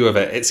great view of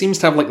it. It seems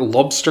to have like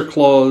lobster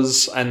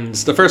claws, and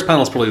the first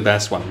panel is probably the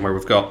best one, where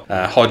we've got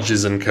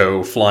Hodges and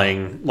co.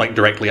 flying like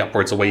directly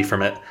upwards away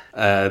from it.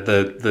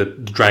 The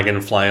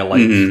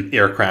dragonfly-like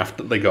aircraft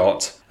that they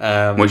got.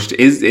 Which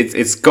is,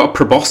 it's got a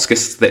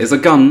proboscis that is a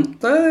gun.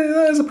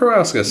 That is a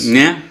proboscis.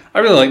 Yeah. I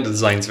really like the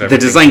designs of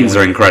everything. The designs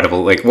are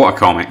incredible. Like, what a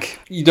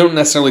comic. You don't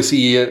necessarily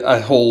see a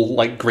whole,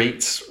 like,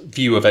 great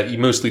view of it. You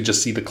mostly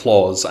just see the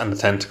claws and the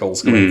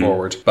tentacles going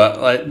forward.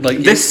 But, like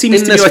this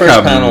seems to be like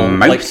a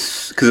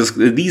mouse. Because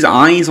these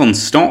eyes on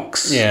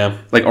stalks. Yeah.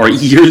 Like, or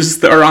ears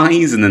that are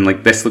eyes. And then,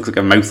 like, this looks like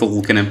a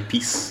mouthful kind of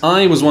piece.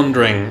 I was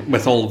wondering,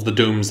 with all of the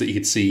domes that you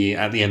could see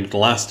at the end of the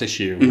last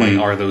issue, like,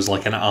 are those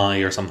like an eye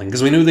or something?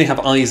 Because we know they have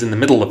eyes in the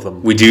middle of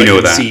them. We do know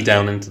that. See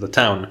down into the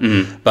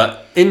town.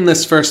 But in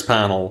this first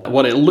panel,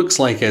 what it looks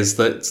like is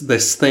that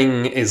this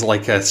thing is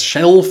like a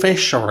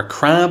shellfish or a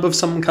crab of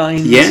some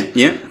kind.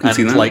 Yeah, I can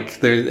see that.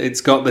 Like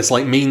it's got this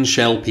like main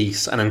shell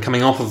piece, and then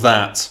coming off of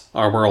that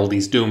are where all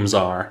these domes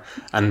are.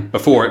 And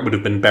before it would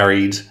have been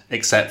buried,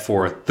 except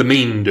for the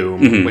main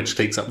dome, which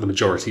takes up the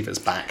majority of its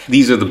back.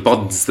 These are the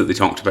buds that they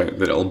talked about,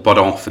 that it'll bud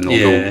off and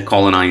they'll go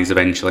colonise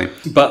eventually.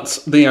 But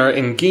they are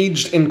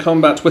engaged in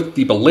combat with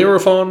the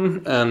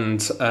Bellerophon,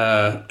 and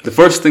the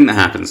first thing that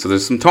happens, so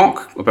there's some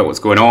talk about what's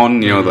going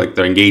on, you know, like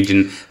they're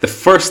engaging. The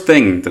first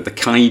thing that the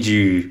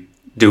kaiju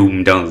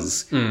dome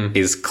does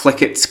is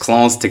click its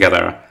claws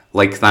together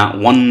like that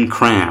one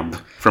crab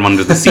from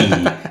under the sea,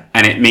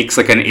 and it makes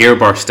like an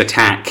airburst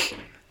attack.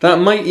 That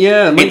might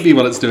be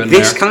what it's doing.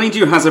 This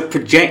kaiju has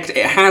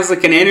it has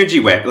like an energy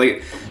web,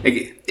 like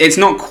it's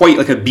not quite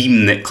like a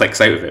beam that clicks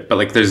out of it, but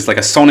like there's like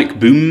a sonic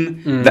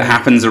boom that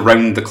happens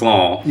around the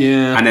claw,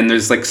 and then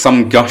there's like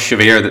some gush of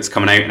air that's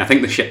coming out, and I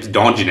think the ship's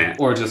dodging it.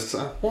 Or just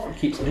what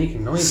keeps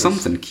making noises?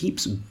 Something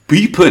keeps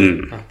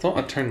beeping. I thought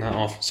I'd turn that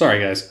off. Sorry,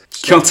 guys.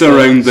 Cut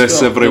around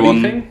this,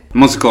 everyone.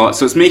 Musical.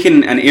 So it's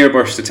making an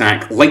airburst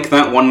attack like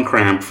that one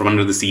crab from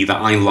under the sea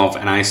that I love,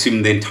 and I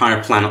assume the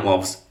entire planet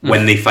loves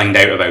when they find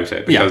out about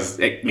it, because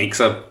it makes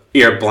a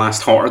air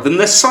blast hotter than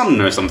the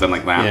sun or something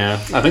like that. Yeah,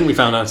 I think we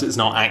found out it's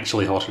not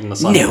actually hotter than the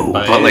sun. No,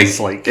 but like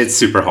it's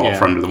super hot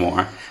for under the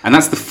water. And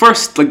that's the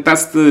first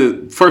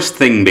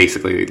thing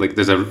basically. Like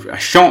there's a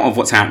shot of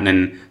what's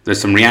happening, there's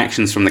some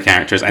reactions from the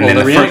characters, and then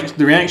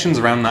the reactions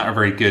around that are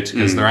very good,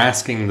 because they're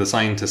asking the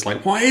scientist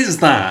like, what is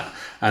that?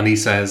 And he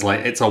says like,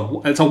 it's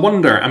a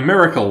wonder, a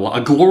miracle,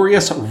 a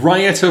glorious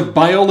riot of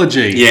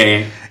biology.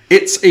 Yeah.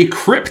 It's a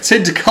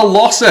cryptid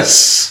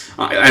colossus.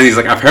 And he's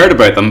like, I've heard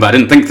about them, but I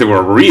didn't think they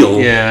were real.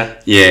 Yeah.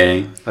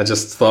 Yeah. I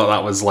just thought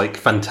that was like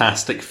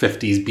fantastic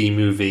 50s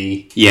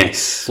B-movie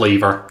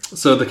flavour.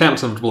 So the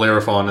captain of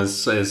Bellerophon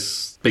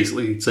is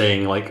basically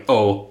saying like,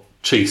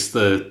 chase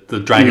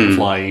the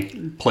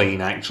dragonfly plane,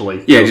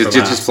 actually. Yeah,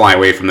 just fly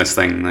away from this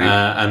thing. Like.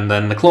 And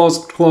then the claw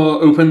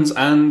opens,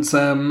 and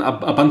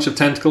a bunch of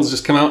tentacles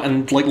just come out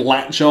and like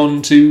latch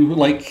on to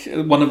like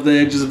one of the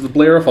edges of the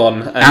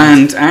Bellerophon.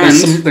 And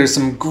there's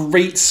some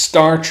great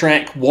Star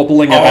Trek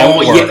wobbling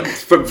about work. Yeah,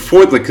 but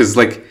before, because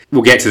like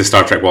we'll get to the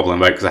Star Trek wobbling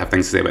about, because I have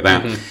things to say about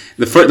that.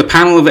 The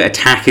panel of it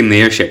attacking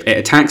the airship, it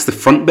attacks the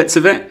front bits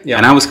of it,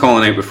 and I was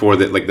calling out before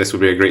that like this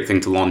would be a great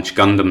thing to launch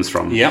Gundams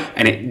from.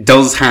 And it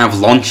does have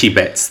launchy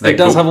bits. It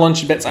does have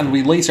launchy bits, and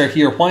we later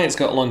hear why it's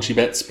got launchy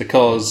bits,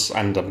 because,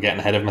 and I'm getting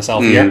ahead of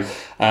myself here,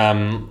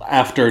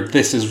 after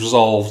this is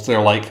resolved,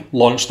 they're like,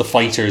 launch the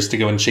fighters to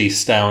go and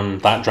chase down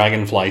that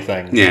dragonfly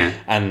thing. Yeah.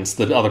 And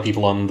the other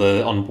people on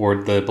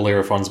board the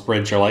Bellerophon's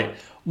bridge are like,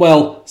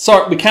 well,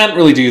 sorry, we can't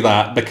really do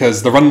that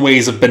because the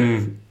runways have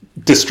been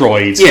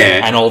destroyed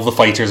and all the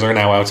fighters are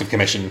now out of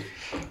commission.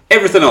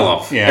 Everything I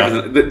love.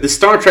 Yeah. The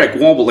Star Trek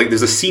wobble, like,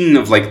 there's a scene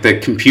of, like, the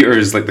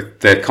computers, like,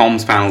 the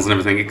comms panels and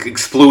everything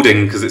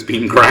exploding because it's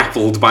being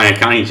grappled by a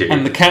kaiju.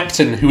 And the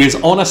captain, who is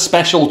on a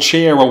special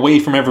chair away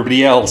from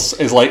everybody else,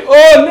 is like,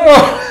 oh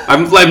no!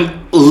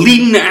 I'm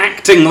lean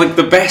acting like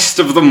the best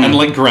of them. And,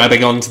 like,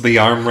 grabbing onto the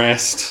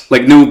armrest.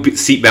 Like, no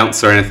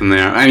seatbelts or anything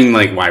there. I mean,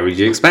 like, why would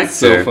you expect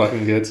so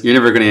fucking good. You're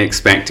never going to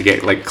expect to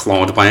get, like,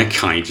 clawed by a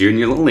kaiju in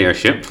your little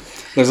airship.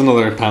 There's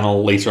another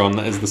panel later on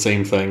that is the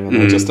same thing,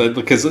 and just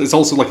because it's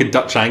also like a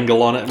Dutch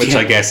angle on it, which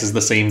I guess is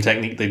the same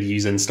technique they'd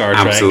use in Star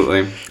Trek.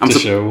 Absolutely,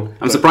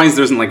 I'm surprised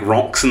there isn't like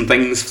rocks and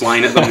things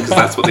flying at them because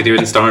that's what they do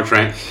in Star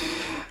Trek.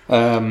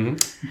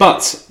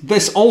 But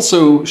this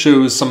also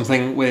shows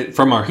something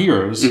from our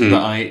heroes that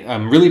I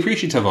am really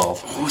appreciative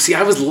of. Oh, see,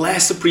 I was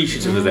less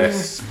appreciative of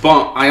this,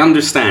 but I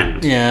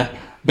understand. Yeah.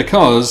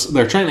 Because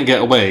they're trying to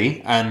get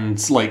away,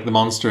 and like the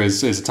monster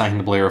is attacking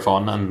the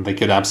Bellerophon, and they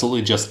could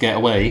absolutely just get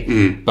away.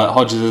 But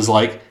Hodges is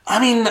like, I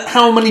mean,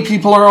 how many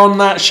people are on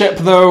that ship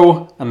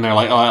though? And they're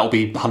like, oh, it'll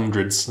be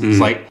hundreds. And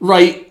it's like,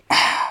 right,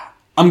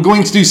 I'm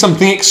going to do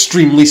something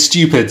extremely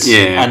stupid.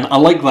 Yeah. And I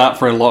like that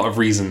for a lot of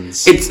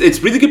reasons.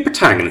 It's really good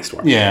protagonist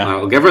work. Yeah.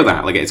 I'll give her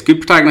that. Like, it's good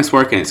protagonist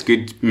work, and it's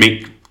good to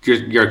make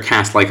your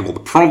cast likeable. The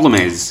problem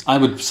is, I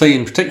would say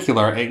in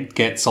particular, it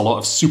gets a lot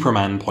of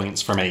Superman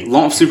points for me. A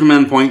lot of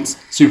Superman points.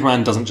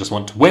 Superman doesn't just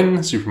want to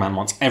win. Superman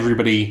wants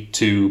everybody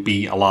to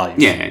be alive.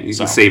 Yeah, you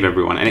can save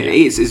everyone, and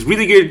it's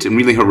really good and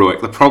really heroic.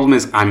 The problem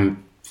is,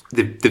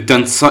 they've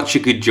done such a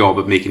good job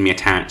of making me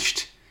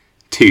attached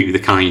to the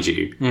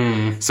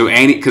kaiju. So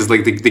because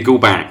like they go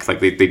back, like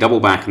they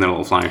double back in their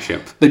little flyer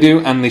ship. They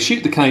do, and they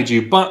shoot the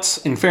kaiju, but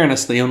in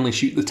fairness, they only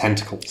shoot the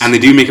tentacles. And they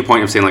do make a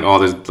point of saying like, oh,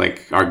 there's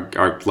like our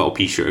little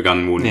pea shooter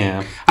gun won't.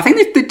 Yeah. I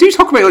think they do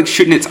talk about like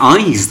shooting its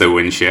eyes though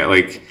and shit.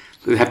 Like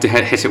they have to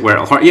hit it where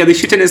it'll hurt. Yeah, they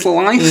shoot it in its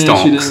little eye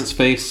stalks. Shoot it in its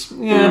face.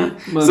 Yeah.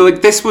 So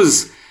like this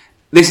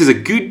is a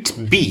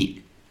good beat.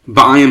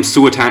 But I am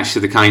so attached to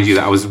the kaiju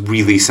that I was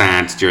really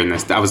sad during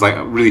this. That I was like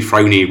really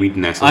frowny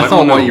reading this. I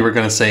thought what you were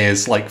going to say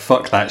is like,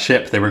 fuck that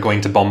ship. They were going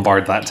to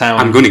bombard that town.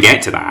 I'm going to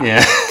get to that. Yeah.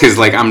 Because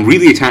like I'm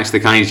really attached to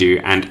the kaiju,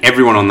 and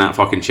everyone on that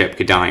fucking ship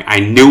could die. I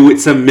know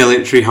it's a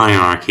military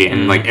hierarchy,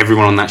 and like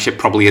everyone on that ship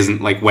probably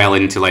isn't like well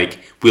into like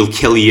we'll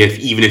kill you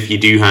even if you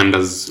do hand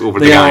us over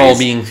the guys. They are all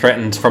being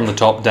threatened from the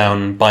top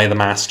down by the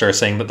master,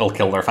 saying that they'll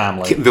kill their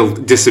family. They'll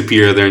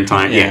disappear their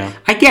entire. Yeah.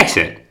 I get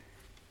it.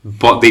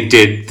 But they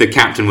did. The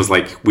captain was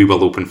like, "We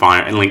will open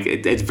fire," and like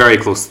it's very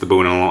close to the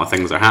bone, and a lot of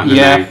things are happening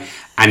now.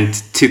 And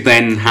to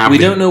then have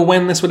don't know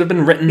when this would have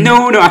been written.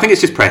 No, I think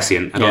it's just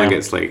prescient. I don't think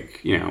it's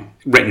like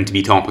written to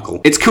be topical.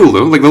 It's cool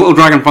though, like the little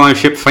dragonfly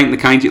ship fighting the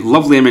kaiju,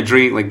 lovely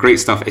imagery, like great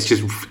stuff. It's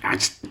just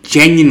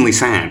genuinely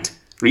sad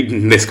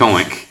reading this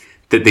comic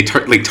that they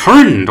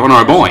turned on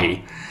our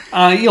boy.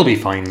 You'll be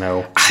fine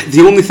though.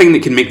 The only thing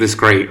that can make this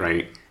great,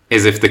 right,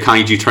 is if the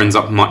kaiju turns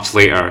up much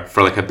later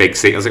for like a big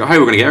scene. I was like, oh, how are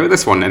we going to get out of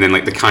this one? And then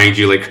like the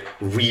kaiju like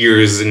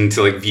rears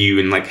into like view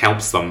and like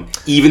helps them,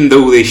 even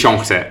though they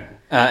shot it.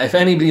 If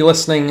anybody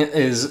listening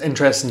is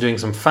interested in doing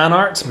some fan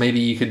art, maybe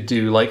you could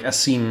do like a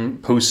scene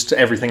post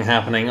everything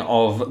happening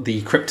of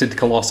the cryptid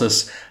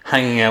colossus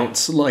hanging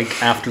out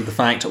like after the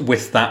fact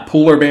with that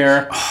polar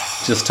bear,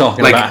 just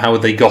talking about how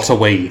they got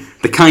away.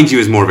 The kaiju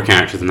is more of a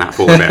character than that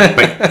polar bear.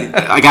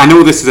 Like I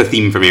know this is a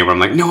theme for me where I'm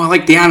like, no, I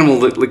like the animal.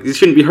 Like they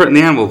shouldn't be hurting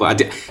the animal. But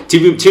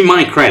to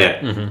my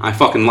credit, I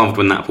fucking loved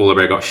when that polar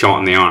bear got shot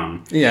in the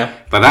arm. Yeah.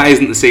 But that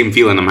isn't the same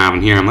feeling I'm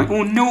having here. I'm like,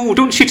 oh no,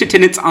 don't shoot it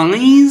in its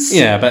eyes.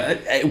 Yeah,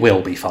 but it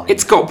will be fine.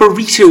 It's got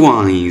burrito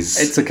eyes.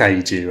 It's a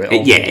kaiju.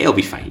 It'll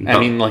be fine. I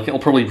mean, like, it'll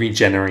probably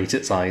regenerate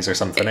its eyes or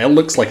something. It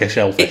looks like a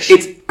shellfish.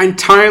 It's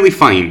entirely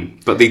fine,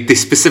 but they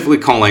specifically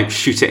call out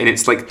shoot it in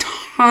its, like,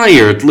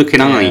 tired-looking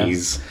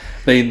eyes.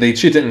 They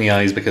shoot it in the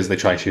eyes because they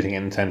try shooting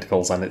it in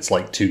tentacles and it's,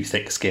 like, too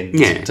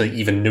thick-skinned to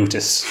even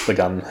notice the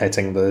gun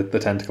hitting the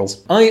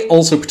tentacles. I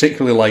also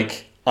particularly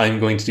like, I'm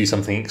going to do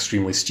something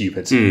extremely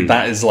stupid.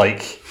 That is,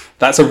 like...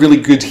 That's a really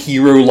good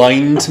hero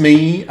line to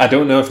me. I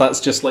don't know if that's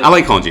just like... I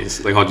like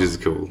Hodges. Like, Hodges is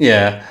cool.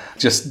 Yeah.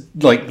 Just,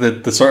 like,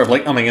 the sort of,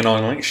 like, umming and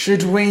on, like,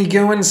 should we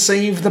go and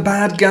save the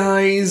bad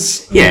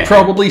guys? Yeah. We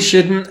probably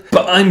shouldn't,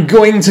 but I'm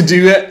going to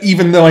do it,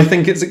 even though I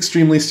think it's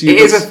extremely stupid.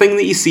 It is a thing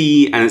that you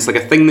see, and it's, like,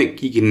 a thing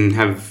that you can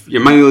have...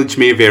 Your mileage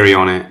may vary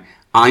on it.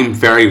 I'm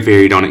very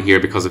varied on it here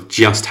because of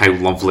just how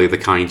lovely the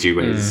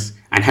kaiju is.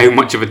 And how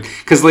much of it...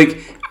 Because, like...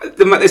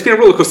 It's been a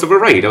rollercoaster of a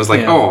ride. I was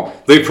like, oh,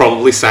 they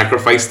probably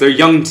sacrificed their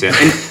young to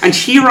it. And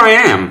here I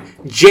am,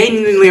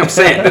 genuinely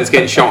upset that it's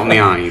getting shot in the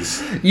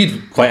eyes.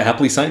 You'd quite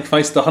happily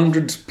sacrifice the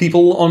 100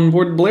 people on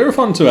board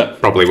Bellerophon to it.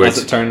 Probably would. As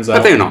it turns out.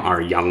 But they're not our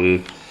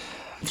young.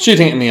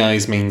 Shooting it in the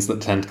eyes means that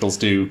the tentacles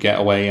do get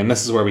away, and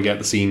this is where we get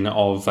the scene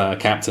of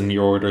Captain,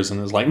 your orders, and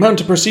it's like,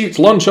 mount a pursuit,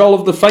 launch all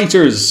of the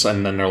fighters.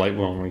 And then they're like,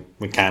 well,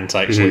 we can't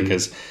actually,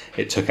 because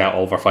it took out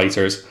all of our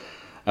fighters.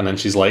 And then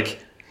she's like,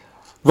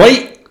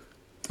 right,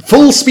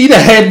 full speed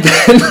ahead,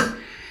 then.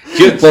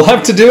 We'll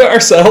have to do it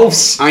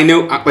ourselves. I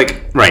know,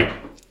 right.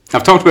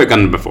 I've talked about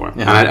Gundam before,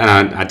 and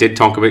I did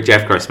talk about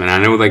Jeff Gerstmann. I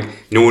know, like,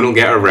 no one will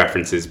get her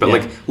references, but,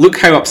 like, look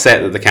how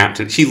upset that the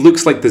captain... She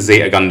looks like the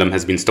Zeta Gundam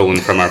has been stolen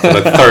from her for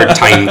the third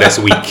time this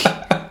week.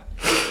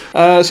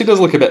 She does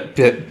look a bit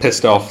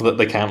pissed off that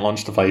they can't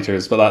launch the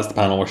fighters, but that's the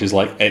panel where she's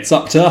like, it's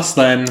up to us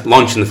then.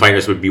 Launching the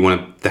fighters would be one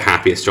of the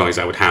happiest joys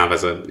I would have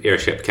as an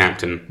airship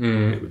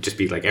captain. It would just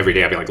be like, every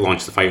day I'd be like,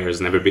 launch the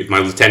fighters, and my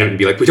lieutenant would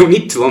be like, we don't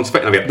need to launch the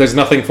fighters. Like, there's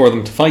nothing for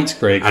them to fight,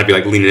 Craig. I'd be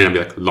like, leaning in and be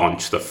like,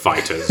 launch the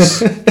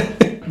fighters.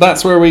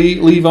 That's where we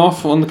leave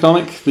off on the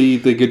comic. The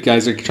good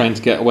guys are trying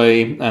to get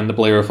away, and the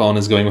Bellerophon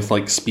is going with,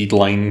 like, speed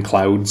line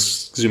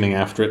clouds zooming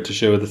after it to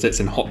show that it's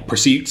in hot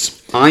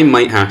pursuit. I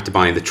might have to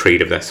buy the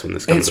trade of this when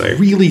this comes out. It's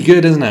really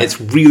good, isn't it?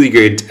 It's really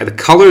good. The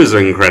colours are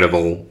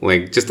incredible.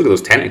 Like, just look at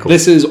those tentacles.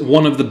 This is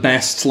one of the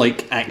best,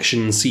 like,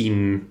 action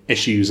scene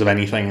issues of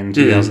anything in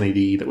 2000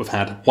 AD that we've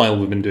had while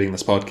we've been doing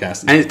this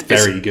podcast. It's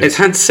very good. It's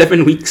had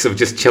 7 weeks of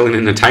just chilling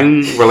in a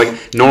town where,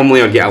 like,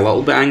 normally I'd get a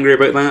little bit angry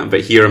about that,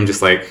 but here I'm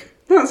just like...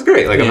 No, that's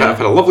great. Like, I've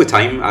had a lovely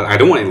time. I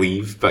don't want to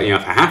leave, but,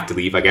 if I have to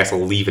leave, I guess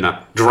I'll leave in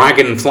a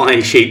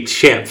dragonfly-shaped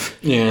ship.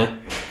 Yeah.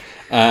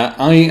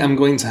 I am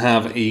going to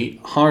have a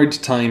hard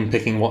time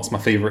picking what's my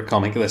favourite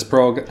comic of this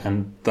prog,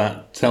 and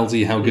that tells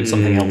you how good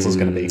something else is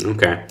going to be.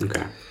 Okay.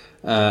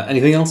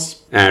 Anything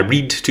else?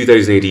 Read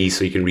 2000 AD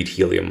so you can read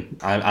Helium.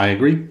 I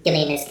agree.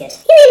 Helium is good.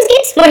 Helium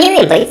is good. More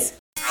helium, please.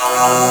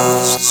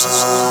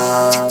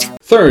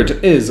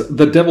 Third is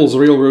The Devil's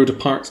Railroad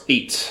Part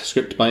 8,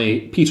 script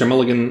by Peter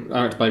Mulligan,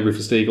 art by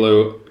Rufus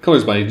Dayglow,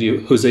 colours by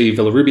Jose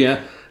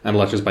Villarrubia, and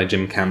letters by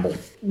Jim Campbell.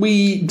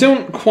 We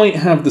don't quite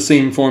have the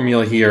same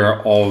formula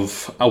here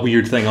of a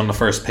weird thing on the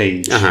first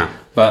page,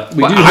 but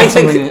we do have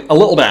something a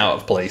little bit out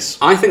of place.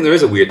 I think there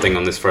is a weird thing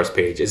on this first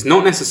page. It's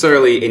not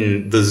necessarily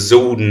in the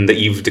zone that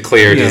you've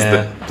declared as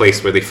the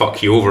place where they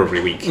fuck you over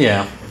every week.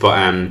 Yeah.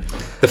 But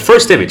the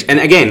first image,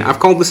 and again, I've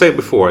called this out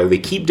before, they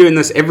keep doing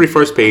this every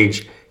first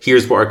page.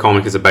 Here's what our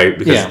comic is about,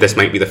 because this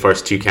might be the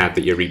first 2CAD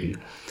that you're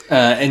reading.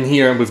 In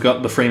here, we've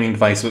got the framing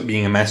device of it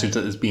being a message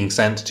that is being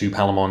sent to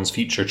Palamon's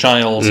future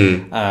child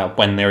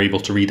when they're able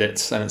to read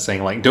it. And it's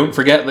saying, like, don't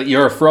forget that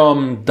you're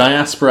from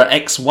Diaspora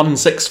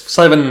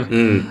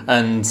X167.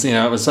 And,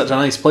 it was such a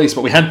nice place,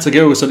 but we had to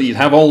go so that you'd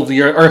have all of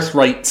your Earth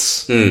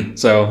rights.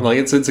 So, like,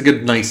 it's a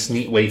good, nice,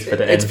 neat way to fit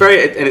it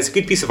in. It's a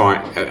good piece of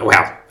art.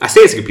 Well, I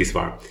say it's a good piece of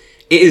art.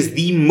 It is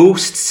the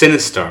most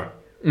sinister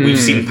we've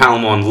seen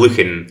Palamon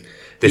looking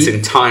this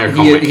entire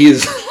comic.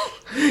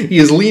 He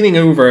is leaning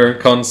over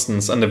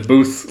Constance, and they're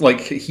both, like,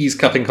 he's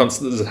cupping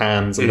Constance's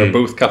hands, and they're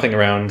both cupping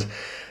around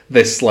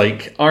this,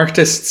 like,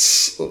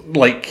 artist's,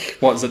 like,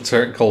 what's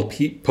it called?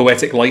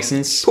 Poetic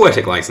license?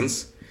 Poetic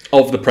license.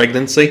 Of the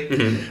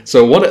pregnancy.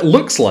 So what it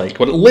looks like,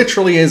 what it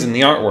literally is in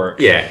the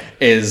artwork,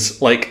 is,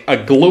 like, a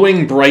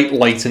glowing bright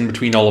light in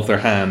between all of their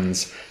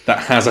hands that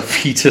has a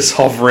fetus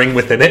hovering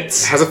within it.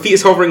 It has a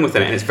fetus hovering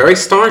within it, and it's very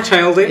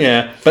Star-Childy.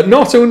 Yeah, but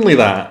not only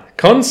that,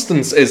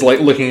 Constance is, like,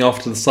 looking off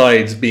to the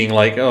sides, being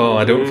like, oh,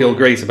 I don't feel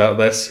great about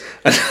this.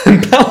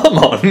 And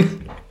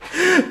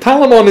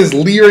Palamon is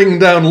leering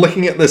down,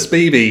 looking at this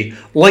baby,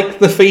 like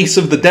the face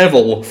of the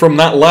devil from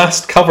that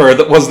last cover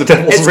that was The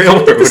Devil's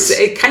Railroad.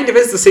 It kind of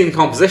is the same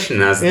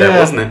composition as the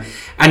devil, isn't it?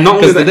 And not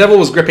only the devil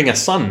was gripping a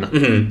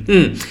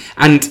sun.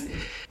 And...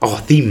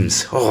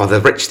 themes.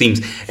 The rich themes.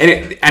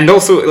 And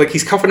also, like,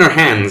 he's cupping her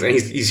hands, and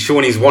he's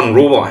showing his one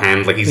robot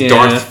hand, like he's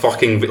Darth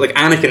fucking... Like,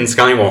 Anakin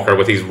Skywalker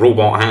with his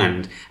robot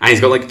hand. And he's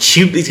got, like,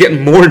 tubes... He's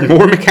getting more and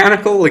more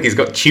mechanical. Like, he's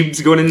got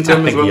tubes going into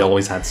him as well. I think he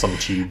always had some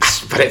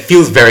tubes. But it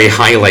feels very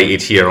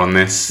highlighted here on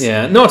this.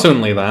 Yeah, not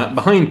only that,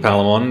 behind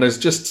Palamon, there's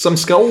just some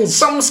skulls.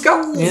 Some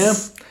skulls! Yeah.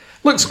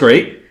 Looks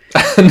great.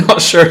 I'm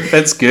not sure if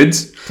it's good,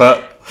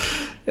 but...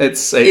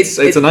 It's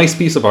a nice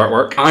piece of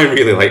artwork.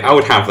 I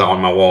would have that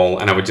on my wall,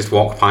 and I would just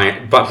walk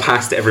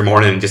past it every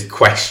morning and just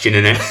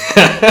questioning it.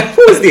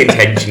 What was the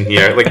intention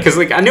here? Like, because,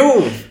 like, I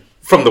know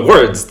from the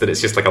words that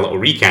it's just like a little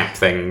recap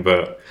thing,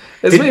 but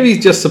it's maybe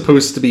just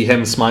supposed to be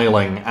him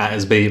smiling at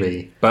his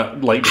baby,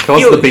 but, like,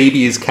 because the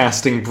baby is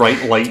casting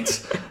bright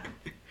light,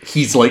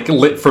 he's, like,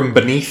 lit from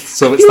beneath,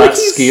 so it's that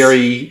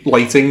scary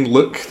lighting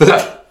look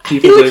that. I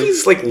feel like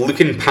he's, like,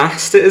 looking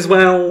past it as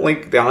well,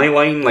 like the eye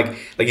line, like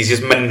he's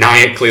just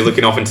maniacally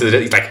looking off into the...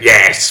 He's like,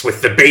 yes,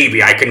 with the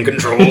baby I can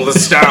control the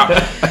star.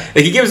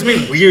 Like, he gives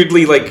me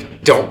weirdly,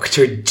 like,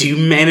 Doctor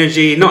Doom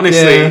energy, not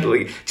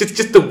necessarily, like,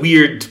 just the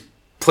weird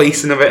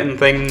placing of it and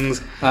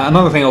things.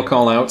 Another thing I'll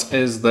call out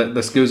is that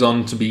this goes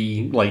on to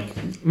be, like,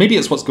 maybe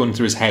it's what's going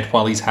through his head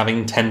while he's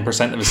having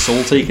 10% of his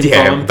soul taken from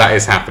him. Yeah, that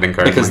is happening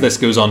currently. Because this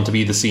goes on to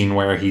be the scene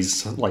where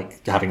he's,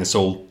 like, having his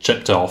soul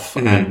chipped off,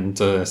 and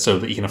so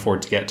that he can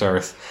afford to get to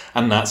Earth.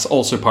 And that's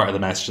also part of the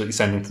message that he's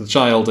sending to the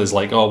child, is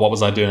like, oh, what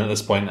was I doing at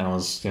this point? I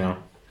was,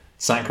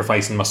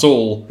 sacrificing my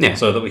soul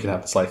so that we could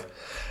have this life.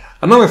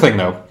 Another thing,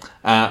 though,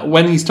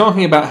 when he's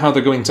talking about how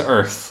they're going to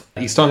Earth,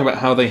 he's talking about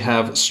how they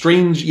have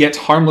strange yet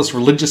harmless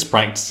religious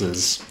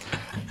practices.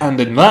 And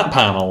in that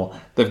panel,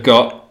 they've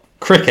got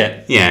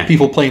cricket. Yeah.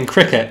 People playing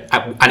cricket.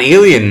 An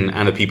alien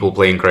and a people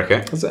playing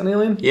cricket. Is it an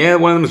alien? Yeah,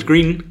 one of them is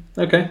green.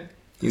 Okay.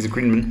 He's a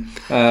green man.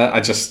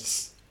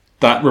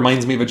 That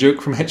reminds me of a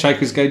joke from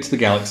Hitchhiker's Guide to the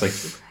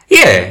Galaxy.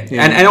 Yeah.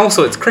 And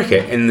also it's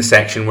cricket in the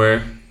section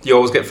where you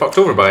always get fucked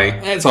over by.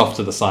 It's off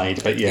to the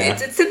side, but yeah.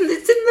 It's in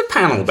the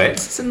panel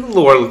bits. It's in the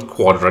lower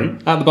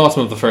quadrant. At the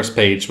bottom of the first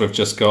page, we've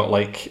just got,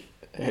 like,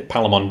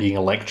 Palamon being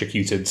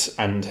electrocuted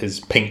and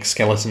his pink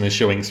skeleton is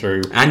showing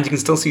through. And you can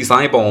still see his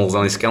eyeballs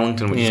on his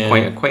skeleton, which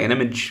is quite an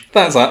image.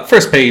 That's that.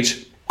 First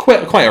page,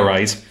 quite a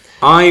ride.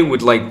 I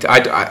would like to...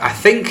 I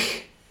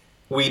think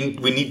we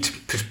need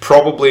to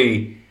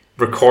probably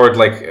record,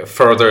 like,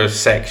 further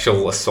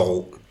sexual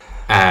assault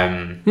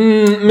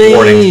maybe.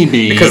 warning.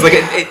 Because, like,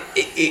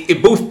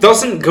 it both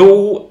doesn't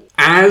go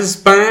as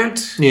bad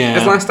as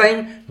last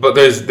time, but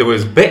there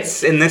was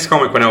bits in this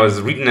comic when I was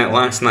reading it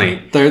last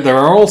night. There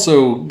are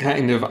also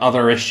kind of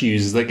other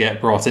issues that get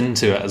brought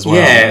into it as well.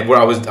 Yeah, where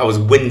I was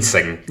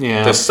wincing.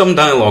 Yeah. There's some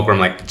dialogue where I'm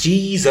like,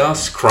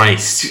 Jesus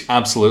Christ.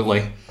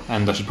 Absolutely.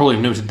 And I should probably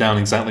have noted down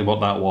exactly what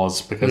that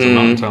was, because I'm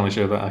not entirely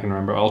sure that I can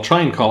remember. I'll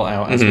try and call it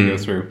out as we go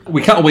through.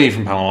 We cut away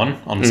from Palamon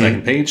on the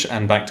second page,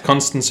 and back to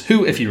Constance,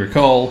 who, if you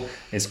recall,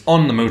 is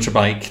on the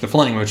motorbike, the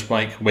flying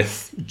motorbike,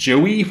 with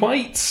Joey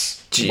White?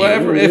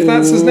 Whatever, if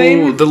that's his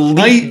name.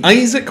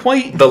 Isaac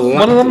White?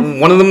 One of them?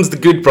 One of them's the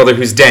good brother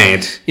who's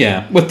dead.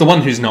 Yeah, with the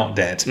one who's not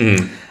dead.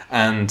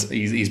 And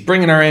he's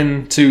bringing her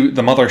in to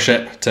the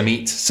mothership to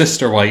meet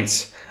Sister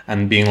White,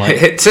 and being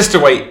like... Sister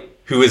White,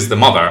 who is the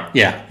mother.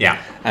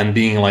 Yeah. And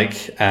being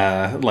like,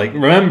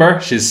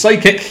 remember, she's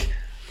psychic,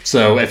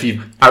 so if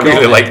you... I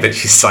really like that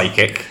she's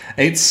psychic.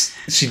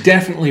 She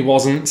definitely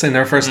wasn't in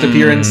her first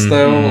appearance,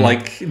 though.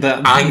 Like,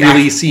 that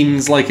really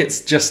seems like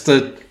it's just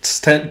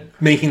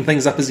making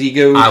things up as you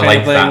go. I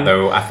like that,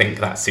 though. I think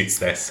that suits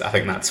this. I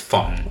think that's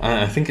fun.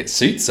 I think it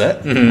suits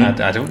it.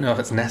 I don't know if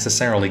it's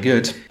necessarily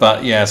good.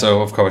 But yeah,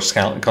 so of course,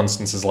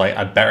 Constance is like,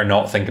 I'd better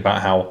not think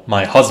about how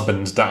my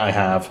husband that I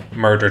have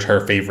murdered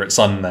her favourite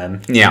son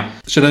then. Yeah.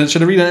 Should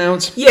I read it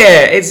out?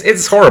 Yeah,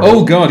 it's horrible.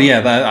 Oh god,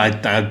 yeah.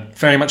 I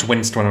very much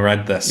winced when I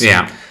read this.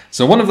 Yeah.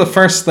 So one of the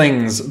first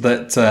things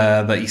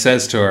that he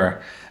says to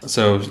her,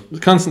 so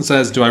Constance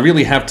says, "Do I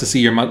really have to see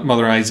your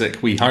mother, Isaac?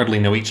 We hardly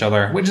know each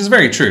other," which is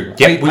very true.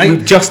 Yeah,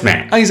 we've just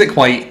met. Isaac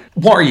White,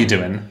 what are you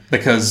doing?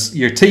 Because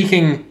you're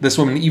taking this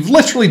woman that you've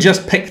literally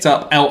just picked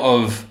up out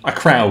of a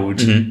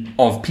crowd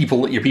of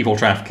people that you're people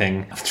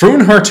trafficking,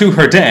 thrown her to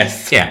her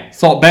death,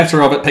 thought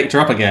better of it, picked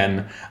her up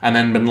again, and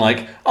then been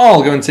like, "Oh,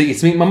 I'll go and take you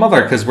to meet my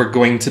mother because we're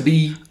going to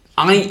be..."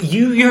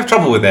 You have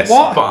trouble with this.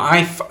 What?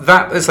 But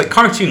that is like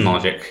cartoon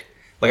logic.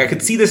 Like, I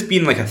could see this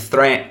being like a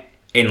threat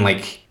in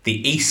like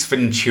the Ace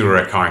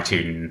Ventura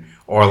cartoon,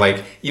 or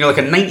like, you know, like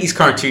a 90s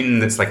cartoon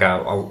that's like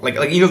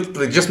like you know,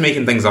 they're just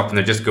making things up and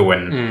they're just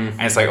going,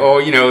 and it's like, oh,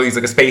 you know, he's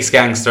like a space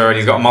gangster and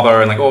he's got a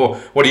mother, and like, oh,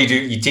 what do?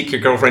 You take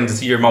your girlfriend to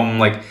see your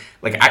mum,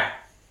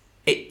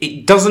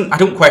 it doesn't. I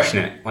don't question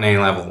it on any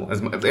level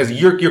as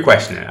you're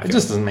questioning it. It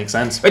just doesn't make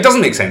sense. It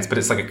doesn't make sense, but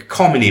it's like a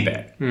comedy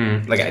bit.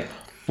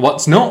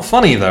 What's not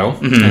funny, though,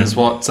 is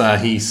what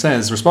he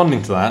says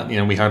responding to that. You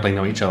know, we hardly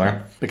know each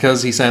other.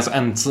 Because he says,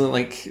 and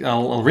like,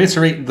 I'll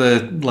reiterate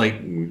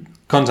the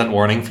content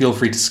warning. Feel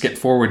free to skip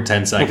forward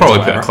 10 seconds. We'll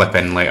probably put a clip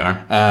in later.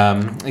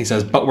 He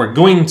says, but we're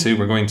going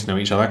to know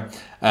each other.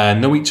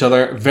 Know each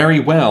other very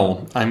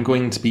well. I'm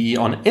going to be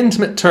on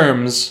intimate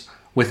terms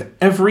with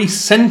every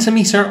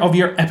centimetre of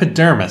your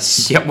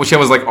epidermis. Yep, which I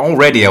was like,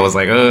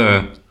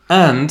 ugh.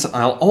 And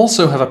I'll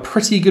also have a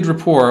pretty good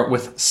rapport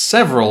with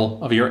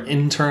several of your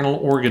internal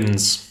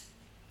organs.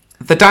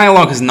 The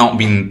dialogue has not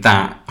been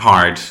that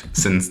hard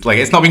since, like,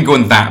 it's not been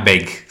going that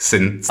big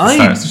since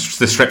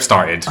the strip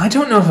started. I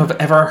don't know if I've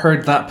ever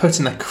heard that put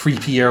in a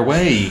creepier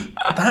way.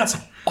 That's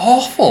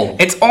awful.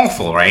 It's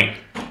awful, right?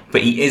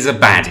 But he is a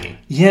baddie.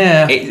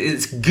 Yeah.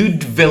 It's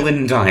good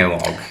villain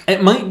dialogue.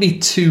 It might be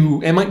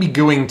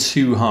going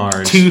too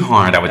hard. Too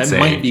hard, I would say. It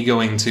might be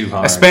going too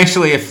hard.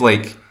 Especially if,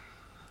 like,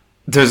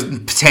 there's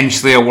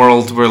potentially a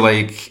world where,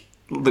 like,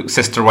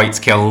 Sister White's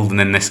killed and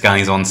then this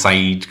guy's on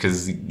side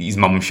because his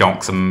mum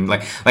shocks him.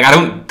 Like I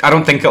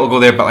don't think it'll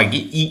go there, but like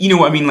you know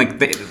what I mean. Like,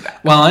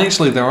 well,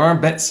 actually, there are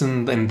bits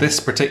in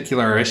this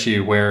particular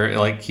issue where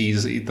like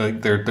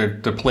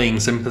they're playing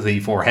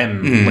sympathy for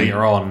him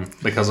later on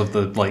because of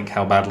the like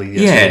how badly he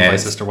is treated by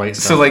Sister White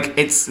stuff. So like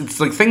it's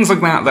like things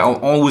like that I'll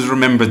always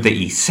remember that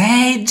he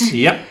said.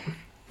 Yep.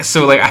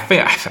 So, like,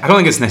 I don't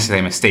think it's necessarily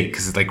a mistake,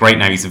 because, like, right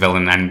now he's a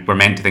villain, and we're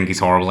meant to think he's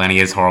horrible, and he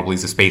is horrible.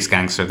 He's a space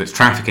gangster that's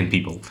trafficking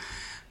people.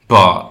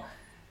 But,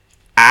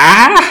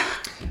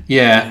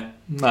 yeah,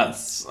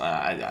 that's...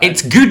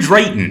 it's good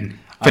writing,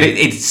 but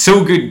it's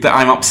so good that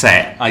I'm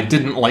upset. I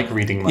didn't like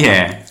reading that.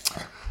 Yeah.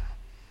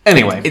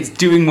 Anyway. It's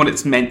doing what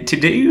it's meant to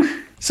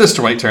do.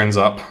 Sister White turns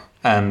up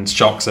and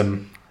shocks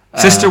him.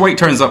 Sister White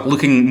turns up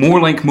looking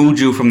more like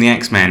Mojo from the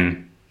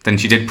X-Men than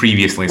she did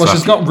previously. Well,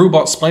 she's got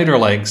robot spider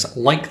legs,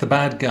 like the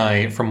bad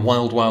guy from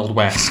Wild Wild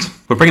West.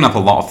 We're bringing up a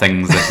lot of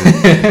things.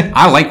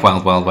 I like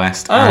Wild Wild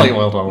West. I like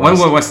Wild Wild West. Wild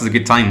Wild West is a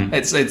good time.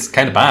 It's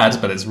kind of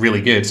bad, but it's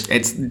really good.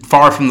 It's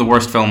far from the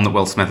worst film that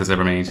Will Smith has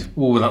ever made.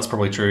 Oh, that's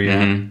probably true,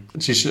 yeah.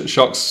 She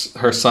shocks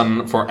her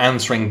son for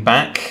answering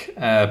back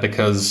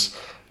because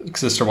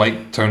Sister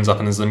White turns up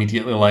and is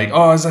immediately like,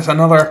 oh, is this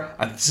another...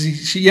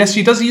 Yes,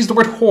 she does use the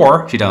word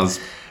whore. She does.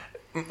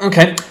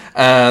 Okay.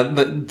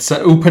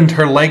 That opened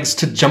her legs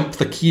to jump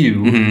the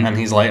queue. And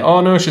he's like,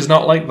 oh, no, she's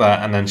not like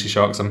that. And then she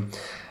shocks him.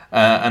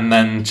 And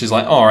then she's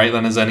like, all right,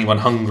 then is anyone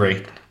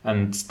hungry?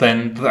 And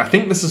then I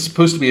think this is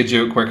supposed to be a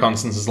joke where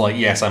Constance is like,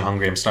 yes, I'm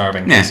hungry, I'm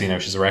starving,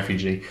 because, she's a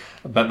refugee.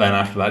 But then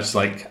after that, she's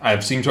like, I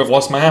seem to have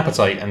lost my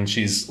appetite. And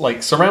she's,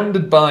 like,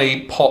 surrounded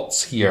by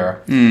pots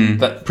here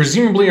that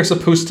presumably are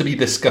supposed to be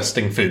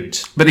disgusting food.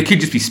 But it could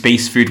just be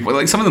space food.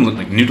 Like, some of them look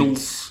like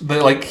noodles.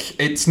 They're, like,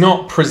 it's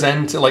not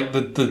presented... Like,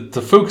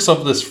 the focus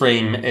of this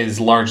frame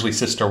is largely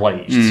Sister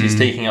White. She's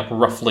taking up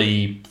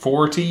roughly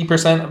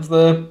 40% of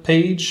the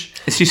page.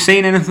 Is she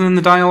saying anything in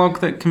the dialogue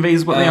that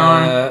conveys what they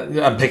are?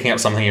 I'm picking up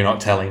something you're not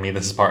telling me.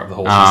 This is part of the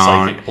whole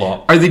psychic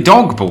plot. Are they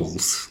dog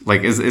bowls?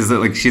 Like, is it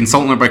like she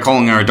insulting her by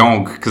calling her a dog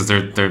because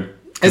they're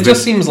it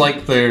just seems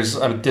like there's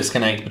a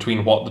disconnect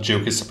between what the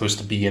joke is supposed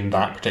to be in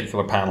that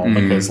particular panel,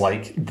 because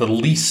like the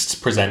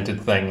least presented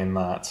thing in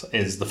that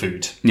is the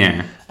food.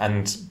 Yeah,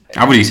 and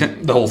I would eat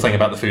it. The whole thing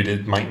about the food,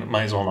 it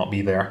might as well not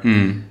be there.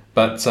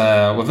 But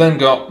we've then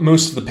got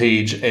most of the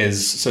page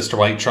is Sister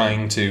White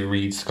trying to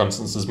read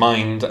Constance's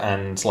mind,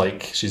 and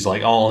like she's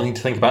like, oh, I need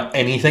to think about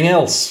anything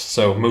else.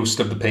 So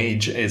most of the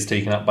page is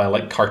taken up by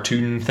like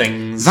cartoon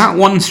things. That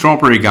one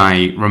strawberry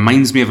guy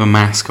reminds me of a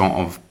mascot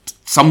of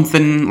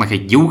something, like a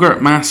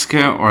yogurt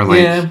mascot, or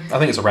like... Yeah, I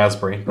think it's a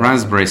raspberry.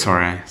 Raspberry,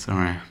 sorry.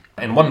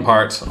 In one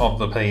part of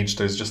the page,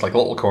 there's just like a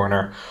little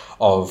corner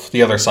of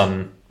the other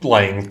son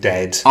lying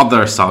dead.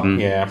 Other son.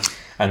 Yeah.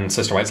 And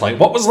Sister White's like,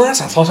 what was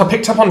this? I thought I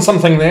picked up on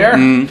something there.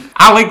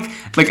 I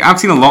like I've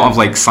seen a lot of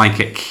like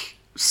psychic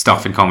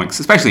stuff in comics,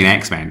 especially in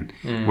X-Men,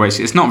 where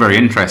it's not very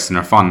interesting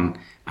or fun.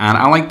 And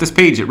I like this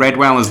page. It read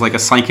well as like a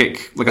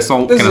psychic, like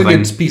assault kind of thing.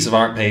 This is a good piece of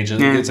art page.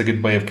 It's a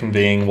good way of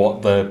conveying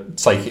what the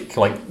psychic,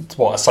 like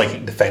what a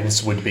psychic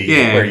defense would be,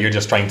 where you're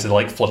just trying to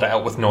like flood it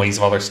out with noise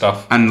of other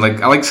stuff. And like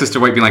I like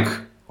Sister White being like,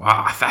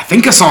 wow, I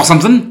think I saw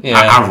something. Yeah.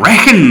 I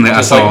reckon that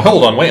just I saw. Like,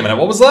 hold on, wait a minute,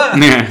 what was that?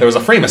 Yeah. There was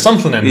a frame of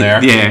something in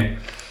there. Yeah.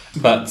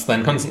 But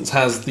then Constance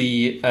has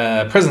the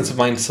presence of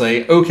mind to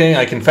say, okay,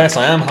 I confess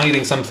I am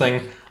hiding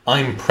something.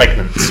 I'm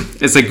pregnant.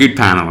 It's a good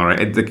panel, right?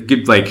 It's a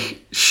good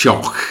like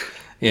shock.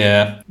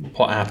 Yeah,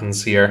 what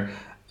happens here?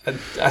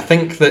 I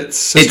think that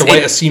Sister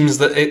White assumes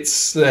that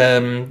it's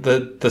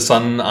the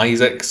son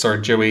Isaacs or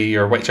Joey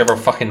or whichever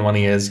fucking one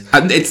he is.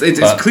 And it's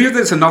clear that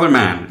it's another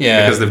man.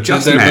 Yeah, because they've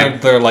just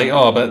met. They're like,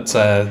 oh, but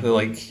they're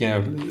like, you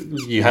know,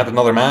 you had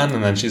another man,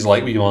 and then she's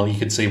like, well, you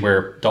could see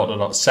we're ...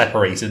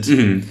 separated.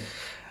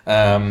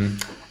 And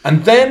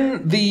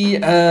then the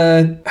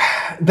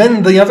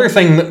other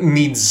thing that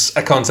needs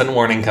a content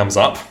warning comes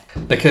up,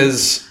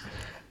 because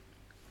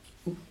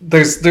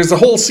there's a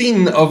whole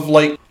scene of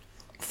like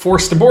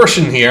forced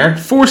abortion here.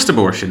 Forced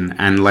abortion,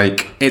 and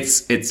like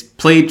it's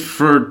played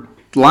for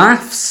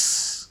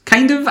laughs,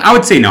 kind of. I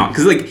would say not,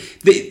 because like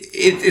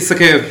it's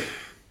like a.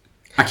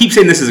 I keep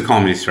saying this is a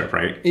comedy strip,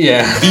 right?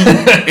 Yeah.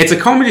 It's a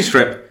comedy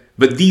strip,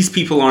 but these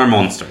people are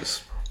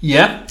monsters.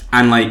 Yeah.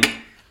 And like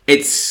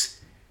it's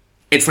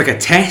like a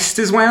test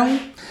as well.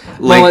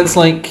 Well, it's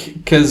like,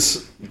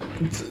 because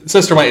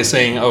Sister White is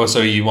saying, oh,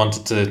 so you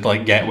wanted to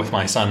like get with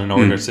my son in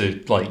order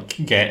to like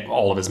get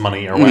all of his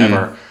money or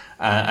whatever,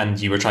 and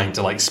you were trying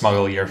to like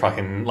smuggle your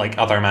fucking like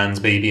other man's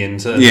baby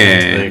into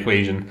the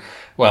equation.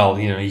 Well,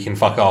 you know, you can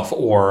fuck off,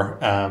 or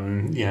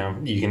you know,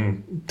 you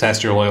can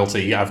test your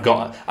loyalty. I've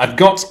got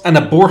an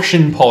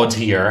abortion pod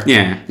here.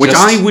 Yeah, which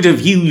I would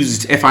have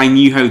used if I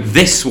knew how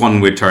this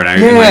one would turn out.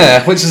 Yeah,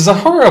 like, which is a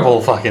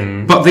horrible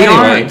fucking. But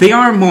they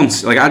are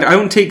monsters. Like I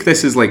don't take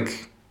this as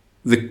like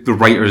the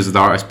writers of the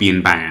artists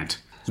being bad.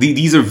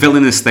 These are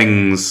villainous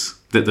things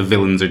that the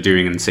villains are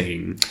doing and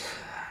saying.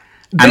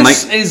 And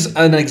this is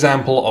an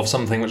example of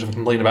something which I've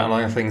complained about in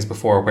other things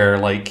before, where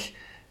like.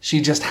 She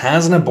just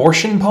has an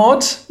abortion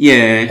pod?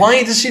 Yeah.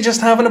 Why does she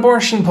just have an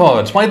abortion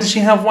pod? Why does she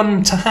have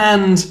one to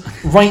hand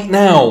right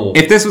now?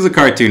 If this was a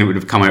cartoon, it would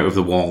have come out of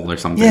the wall or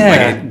something.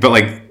 Yeah.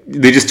 But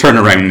they just turn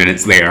around and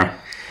it's there.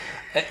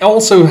 It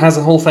also has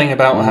a whole thing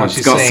about how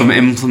she's got saying, some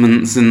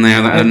implements in there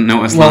that I didn't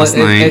notice last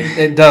night.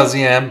 It does,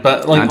 yeah.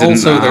 But like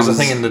also there's a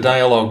thing in the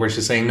dialogue where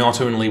she's saying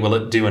not only will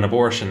it do an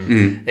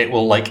abortion, it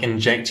will like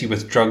inject you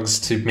with drugs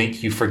to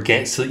make you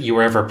forget that you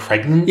were ever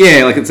pregnant.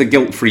 Yeah, like it's a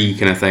guilt-free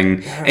kind of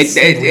thing.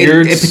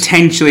 It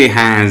potentially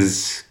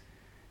has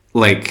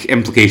like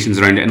implications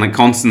around it, and like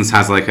Constance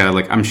has like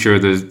I'm sure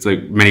there's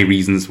like many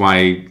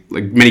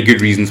good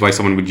reasons why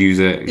someone would use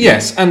it.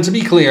 Yes, and to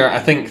be clear, I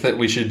think that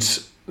we should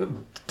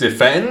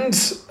defend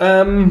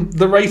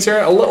the writer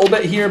a little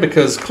bit here,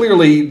 because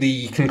clearly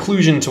the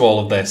conclusion to all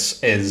of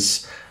this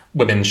is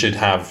women should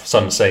have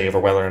some say over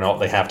whether or not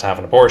they have to have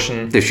an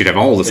abortion. They should have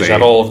all the say. They should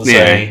have all of the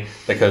say,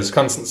 because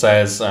Constance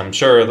says, I'm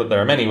sure that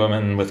there are many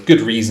women with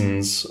good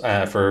reasons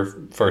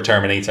for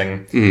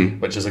terminating,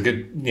 which is a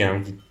good, you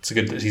know, it's a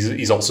good,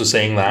 he's also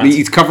saying that.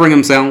 He's covering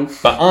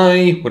himself. But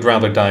I would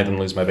rather die than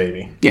lose my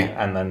baby. Yeah.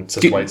 And then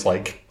Sister White's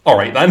like, all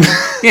right then.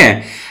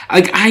 Yeah.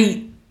 Like,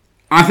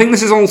 I think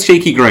this is all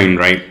shaky ground,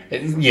 right?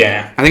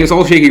 Yeah. I think it's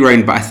all shaky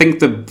ground, but I think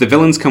the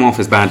villains come off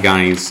as bad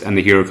guys and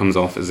the hero comes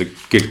off as a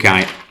good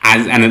guy.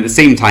 And at the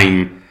same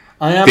time,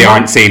 they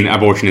aren't saying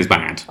abortion is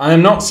bad. I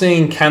am not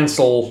saying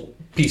cancel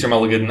Peter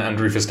Mulligan and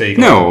Rufus Daigle.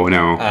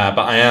 No.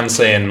 But I am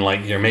saying,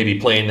 like, you're maybe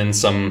playing in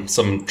some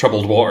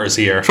troubled waters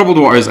here. Troubled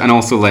waters, and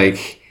also,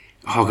 like,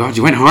 oh god,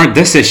 you went hard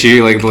this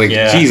issue.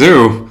 Geez,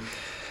 oh.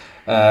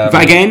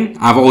 But again,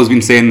 I've always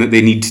been saying that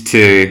they need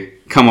to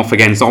come off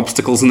against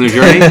obstacles in their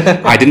journey.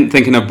 I didn't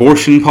think an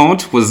abortion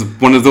pod was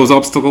one of those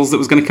obstacles that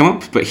was going to come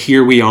up, but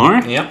here we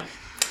are. Yep.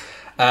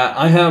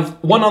 I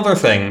have one other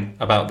thing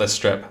about this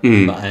strip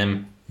that I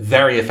am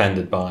very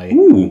offended by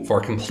for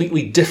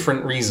completely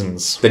different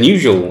reasons. Than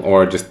usual,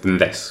 or just than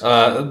this?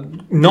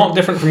 Not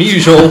different from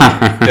usual,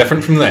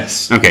 different from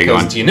this. Okay, go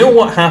on. Do you know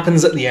what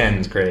happens at the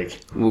end, Craig?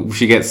 Well,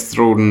 she gets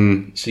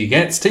thrown... She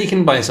gets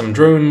taken by some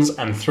drones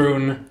and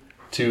thrown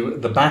to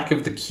the back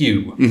of the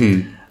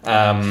queue.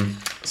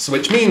 So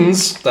which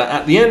means that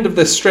at the end of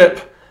this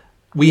strip,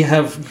 we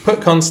have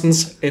put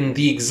Constance in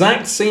the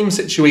exact same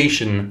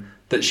situation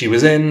that she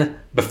was in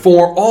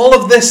before all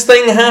of this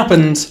thing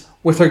happened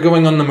with her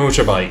going on the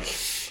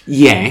motorbike.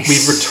 Yes.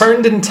 We've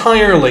returned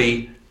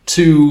entirely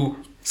to...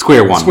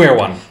 Square one. Square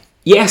one.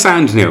 Yes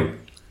and no.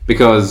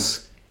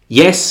 Because,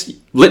 yes,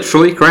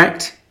 literally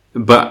correct,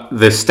 but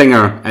the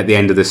stinger at the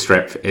end of the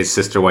strip is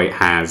Sister White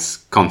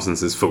has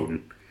Constance's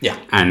phone. Yeah.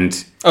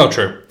 And... Oh,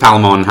 true.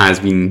 Palamon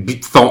has been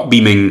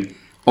thought-beaming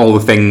all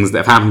the things that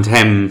have happened to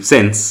him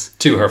since.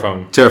 To her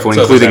phone. So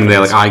including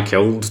the, I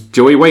killed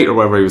Joey White, or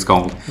whatever he was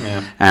called.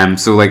 Yeah.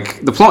 So,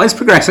 the plot is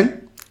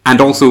progressing,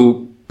 and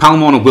also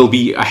Palamon will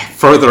be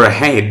further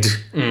ahead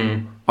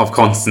of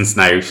Constance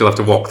now. She'll have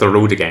to walk the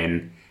road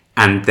again,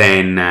 and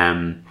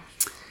then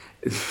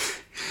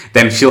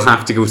she'll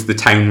have to go to the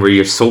town where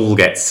your soul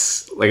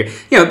gets...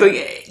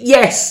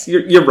 yes,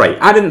 you're right.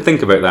 I didn't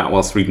think about that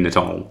whilst reading it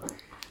all.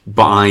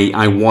 But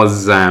I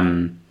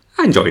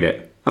enjoyed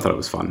it. I thought it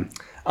was fun.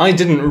 I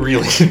didn't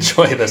really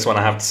enjoy this one,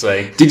 I have to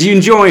say. Did you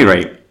enjoy,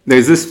 right?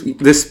 There's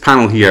this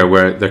panel here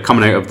where they're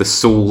coming out of the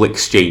soul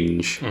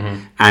exchange.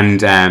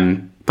 And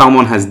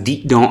Palamon has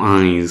deep dark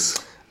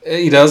eyes.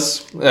 He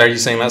does. Are you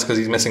saying that's because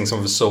he's missing some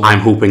of his soul? I'm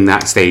hoping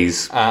that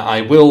stays.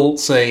 I will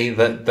say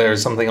that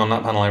there's something on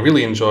that panel I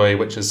really enjoy,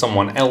 which is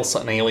someone else,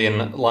 an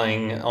alien,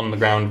 lying on the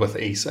ground with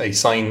a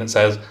sign that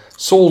says,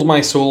 "Sold my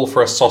soul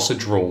for a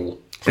sausage roll."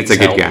 It's a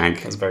good gag.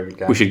 It's a very good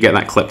gag. We should get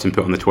that clipped and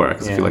put on the Twitter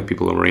because I feel like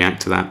people will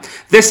react to that.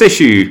 This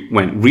issue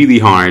went really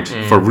hard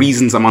for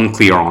reasons I'm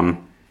unclear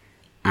on.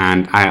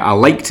 And I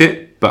liked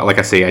it, but like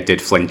I say, I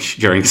did flinch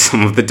during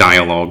some of the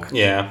dialogue.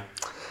 Yeah.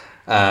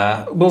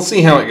 We'll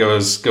see how it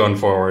goes going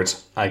forward,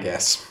 I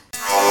guess.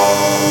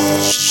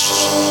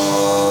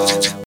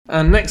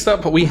 And next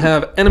up, we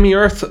have Enemy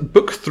Earth,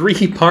 Book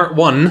 3, Part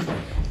 1.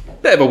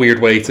 Bit of a weird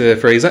way to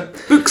phrase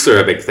it. Books are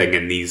a big thing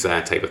in these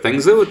type of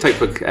things, though,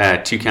 type of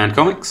two-can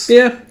comics.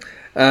 Yeah.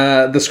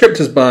 The script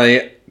is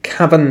by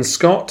Cavan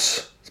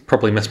Scott.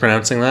 Probably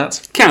mispronouncing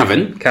that.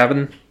 Cavan.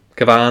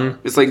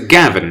 It's like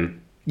Gavin.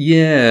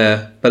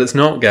 Yeah, but it's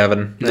not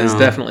Gavin. No. It's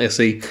definitely a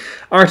C.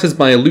 Art is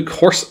by Luke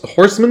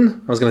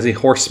Horseman. I was going to say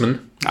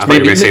Horseman. I thought you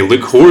were going to say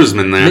Luke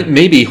Horseman there.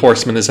 Maybe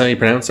Horseman is how you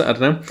pronounce it, I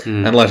don't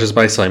know. And letters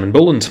by Simon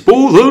Boland.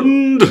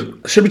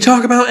 Should we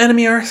talk about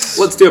Enemy Earth?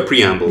 Let's do a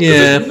preamble.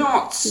 Yeah. There's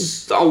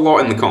not a lot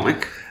in the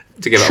comic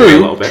to give it away a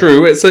little bit.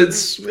 True.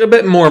 It's a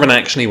bit more of an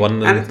actiony one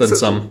than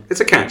some. It's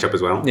a catch-up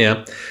as well.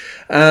 Yeah.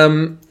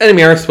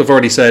 Enemy Earth, we've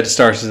already said,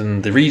 started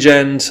in the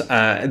Regend.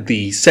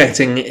 The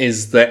setting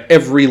is that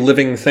every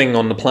living thing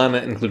on the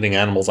planet, including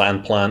animals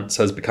and plants,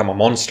 has become a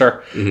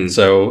monster.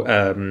 So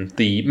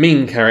the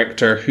main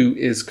character, who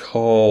is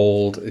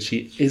called... Is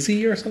she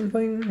Izzy or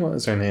something? What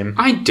is her name?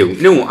 I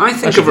don't know. I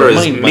think of her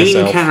as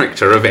main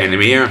character of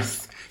Enemy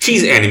Earth.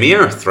 She's Enemy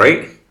Earth,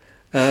 right?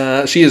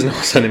 She is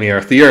not Enemy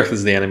Earth. The Earth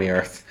is the Enemy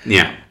Earth.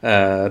 Yeah.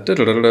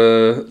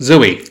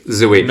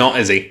 Zoe. Not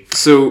Izzy.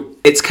 So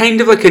it's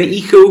kind of like an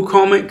eco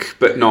comic,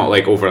 but not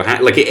like over the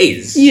hat. Like it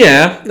is.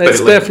 Yeah,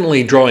 it's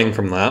definitely drawing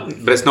from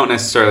that. But it's not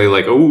necessarily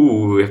like,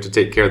 oh, we have to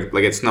take care of...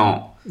 Like it's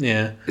not...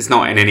 Yeah. It's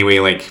not in any way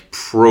like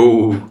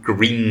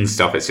pro-green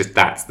stuff. It's just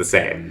that's the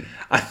setting.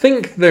 I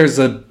think there's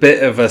a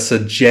bit of a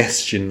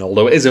suggestion,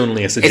 although it is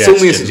only a suggestion.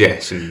 It's only a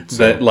suggestion.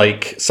 That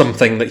like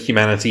something that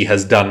humanity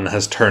has done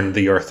has turned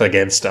the Earth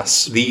against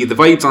us. The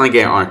vibes I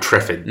get are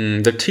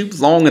Triffid. They're too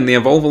long and they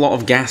involve a lot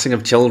of gassing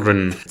of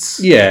children. It's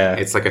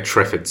like a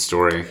Triffid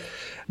story.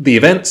 The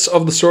events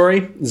of the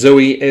story.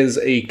 Zoe is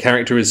a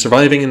character who is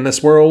surviving in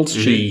this world.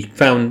 She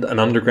found an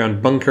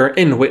underground bunker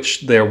in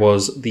which there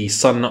was the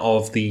son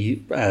of the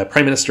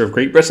Prime Minister of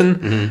Great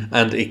Britain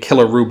and a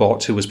killer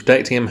robot who was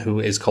protecting him,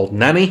 who is called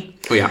Nanny.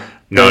 Oh yeah.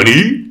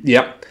 Nanny?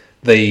 Yep.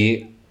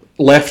 They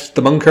left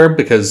the bunker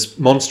because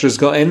monsters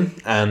got in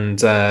and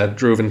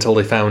drove until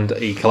they found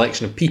a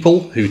collection of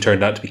people who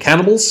turned out to be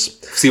cannibals.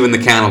 See, when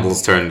the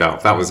cannibals turned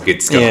up, that was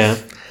good stuff. Yeah.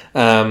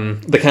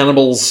 The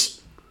cannibals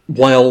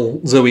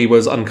while Zoe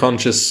was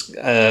unconscious,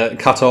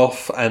 cut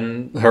off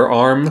and her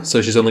arm,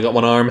 so she's only got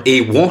one arm.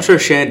 A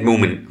watershed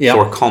moment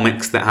for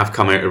comics that have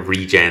come out of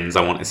regens,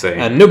 I want to say.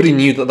 And nobody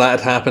knew that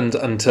had happened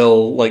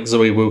until like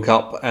Zoe woke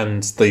up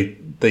and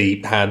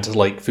they had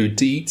like food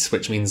to eat,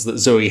 which means that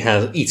Zoe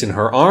has eaten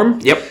her arm.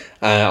 Yep.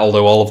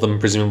 Although all of them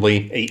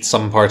presumably ate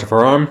some part of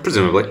her arm.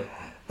 Presumably.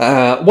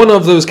 One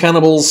of those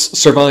cannibals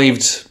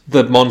survived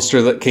the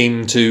monster that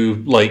came to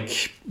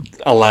like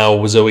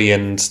allow Zoe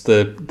and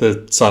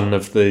the son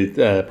of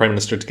the Prime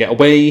Minister to get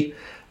away.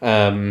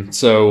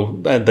 So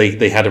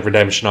they had a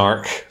redemption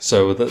arc.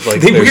 So that like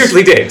they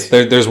weirdly did.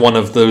 There's one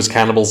of those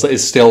cannibals that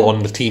is still on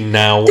the team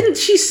now. Didn't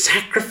she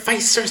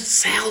sacrifice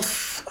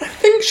herself? I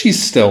think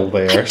she's still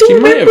there. She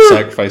might have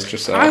sacrificed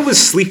herself. I was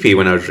sleepy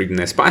when I was reading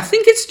this, but I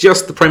think it's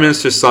just the Prime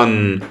Minister's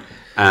son,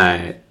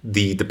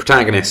 the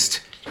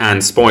protagonist.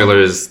 And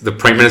spoilers, the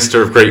Prime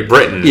Minister of Great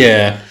Britain.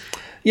 Yeah.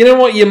 You know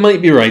what? You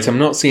might be right. I'm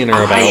not seeing her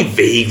about. I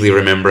vaguely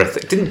remember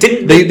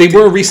didn't they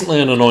were recently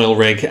on an oil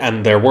rig,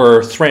 and there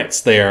were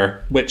threats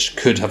there which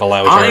could have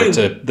allowed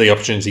her the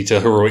opportunity to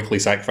heroically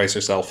sacrifice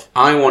herself.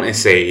 I want to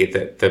say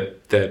that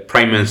the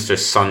Prime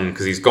Minister's son,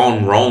 because he's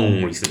gone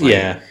wrong recently.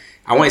 Yeah.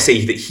 I want to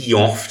say that he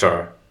offed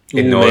her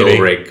in the oil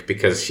rig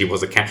because she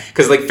was a cat.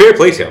 Because like fair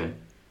play to him.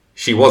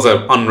 She was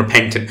a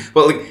unrepentant.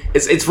 Well, like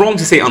it's wrong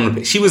to say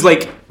unrepentant. She was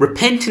like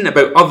repentant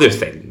about other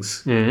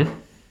things,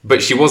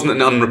 but she wasn't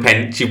an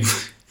unrepentant.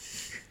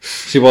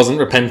 She wasn't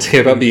repenting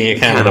about being a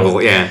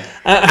cannibal. Yeah.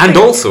 And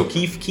also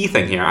key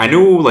thing here. I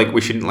know like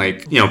we shouldn't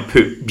like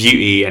put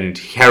beauty and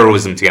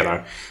heroism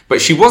together,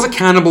 but she was a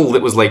cannibal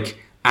that was like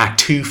a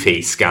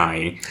two-face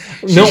guy.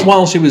 Not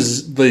while she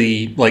was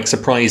the like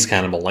surprise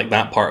cannibal, like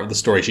that part of the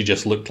story. She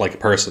just looked like a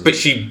person. But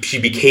she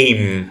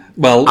became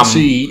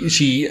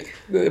she.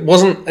 It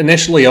wasn't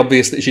initially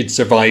obvious that she'd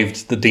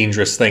survived the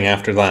dangerous thing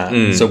after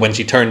that. So when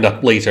she turned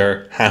up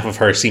later, half of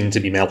her seemed to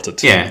be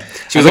melted. Yeah.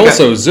 And like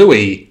also,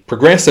 Zoe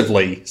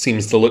progressively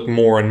seems to look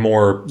more and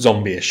more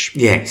zombie-ish.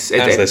 Yes.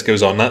 As this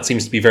goes on. That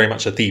seems to be very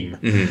much a theme.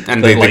 Mm-hmm.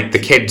 And the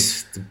kid,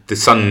 the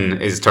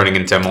son, is turning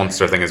into a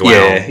monster thing as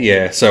well.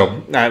 Yeah.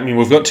 So, I mean,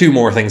 we've got two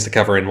more things to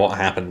cover in what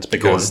happened,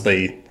 because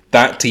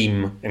that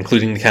team,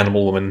 including the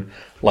cannibal woman,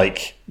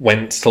 like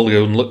went to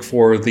go and look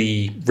for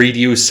the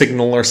radio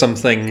signal or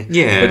something.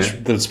 Yeah, which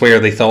was where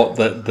they thought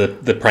that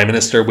the Prime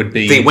Minister would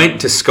be. They went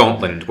to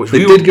Scotland, which they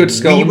did go to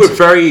Scotland. We were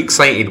very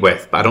excited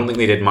with, but I don't think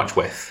they did much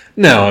with.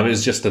 No, it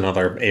was just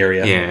another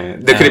area. Yeah,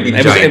 there could have been.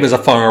 It was a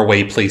far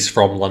away place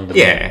from London.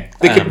 Yeah,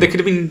 they could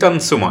have been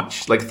done so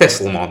much, like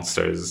thistle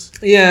monsters.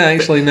 Yeah,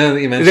 actually, now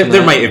that you mention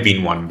there might have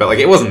been one, but like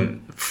it wasn't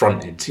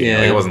fronted.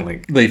 It wasn't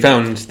like they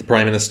found the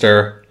Prime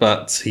Minister,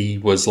 but he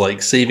was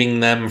like saving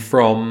them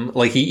from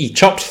like he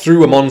chopped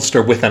through a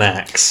monster with an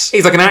axe.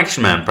 He's like an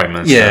action man, Prime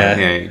Minister.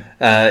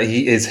 Yeah.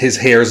 His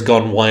hair's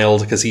gone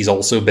wild because he's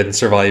also been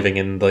surviving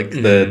in like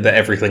the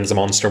everything's a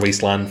monster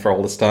wasteland for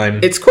all this time.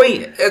 It's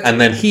quite. And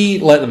then he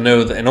let them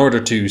know that in order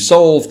to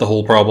solve the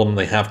whole problem,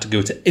 they have to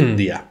go to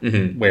India,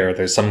 where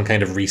there's some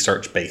kind of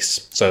research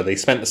base. So they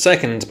spent the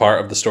second part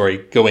of the story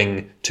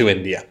going to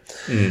India.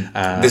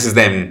 This is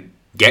them.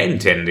 Getting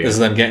to India. This is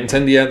them getting to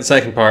India. The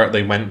second part,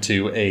 they went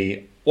to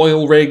a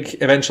oil rig.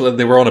 Eventually,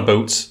 they were on a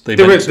boat. They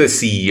were at the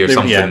sea or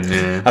something.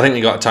 Yeah. I think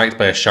they got attacked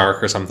by a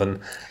shark or something.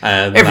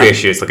 Every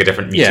issue is like a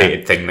different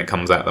mutated thing that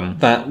comes at them.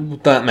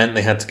 That meant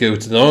they had to go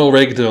to the oil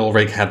rig. The oil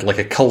rig had like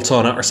a cult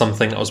on it or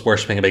something that was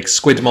worshipping a big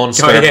squid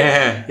monster. Oh,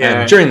 yeah.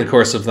 And during the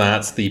course of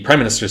that, the Prime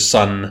Minister's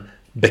son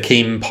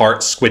became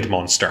part squid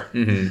monster.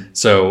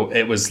 So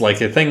it was like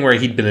a thing where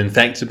he'd been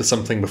infected with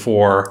something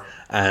before,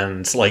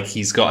 and like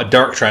he's got a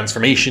dark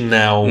transformation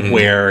now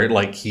where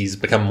like he's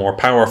become more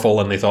powerful,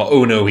 and they thought,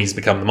 oh no, he's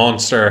become the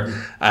monster,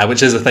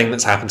 which is a thing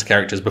that's happened to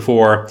characters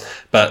before,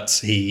 but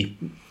he,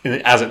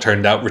 as it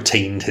turned out,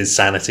 retained his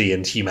sanity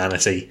and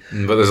humanity.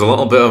 But there's a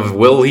little bit of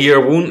will here,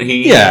 won't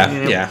he?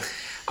 Yeah.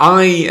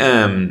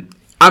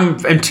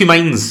 I'm in two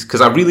minds,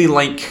 because I really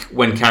like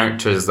when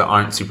characters that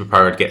aren't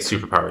superpowered get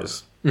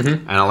superpowers.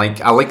 And I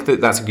like that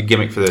that's a good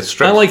gimmick for the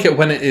strip. I like it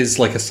when it is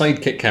like a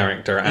sidekick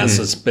character, as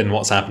has been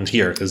what's happened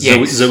here, because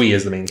Zoe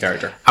is the main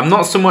character. I'm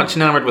not so much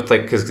enamored with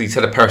like, because he's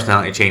had a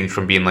personality change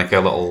from being like a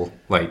little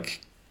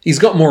like. He's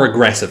got more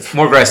aggressive.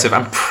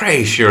 I'm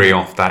pretty sure he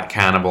offed that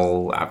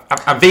cannibal.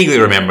 I vaguely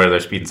remember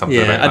there's been something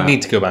about that. I'd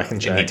need to go back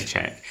and check. I need to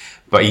check.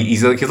 But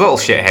he's like his little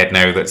shithead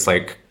now that's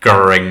like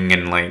gurring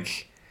and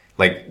like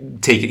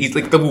he's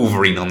like the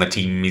Wolverine on the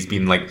team. He's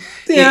been like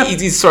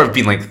he's sort of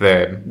been like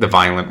the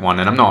violent one,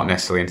 and I'm not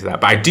necessarily into that,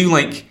 but I do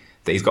like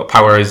that he's got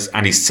powers,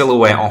 and his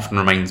silhouette often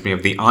reminds me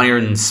of the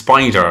Iron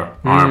Spider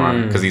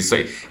armor, because he's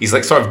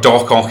like sort of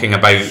Doc Ocking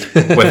about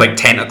with like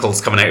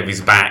tentacles coming out of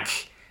his back,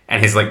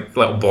 and his like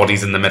little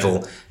body's in the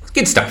middle.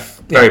 Good stuff.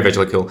 Very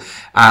visually cool.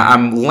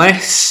 I'm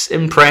less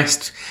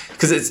impressed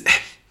because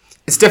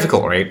it's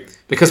difficult, right?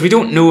 Because we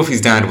don't know if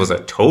his dad was a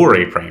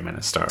Tory Prime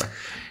Minister.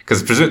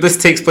 Because this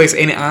takes place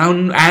in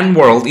Anne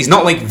world. He's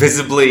not like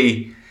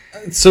visibly.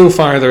 So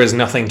far, there is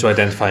nothing to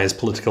identify his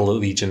political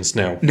allegiance.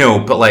 No,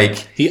 but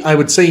like I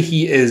would say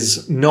he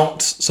is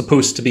not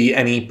supposed to be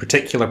any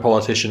particular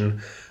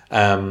politician.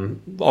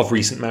 of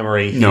recent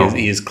memory. No.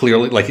 He is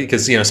clearly, like,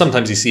 because,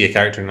 sometimes you see a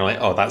character and you're like,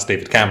 oh, that's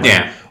David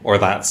Cameron. Or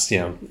that's,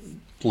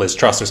 Liz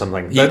Truss or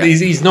something. But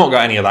he's not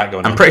got any of that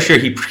going on. I'm pretty sure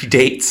he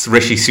predates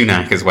Rishi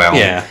Sunak as well.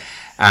 Yeah.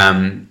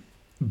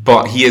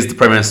 But he is the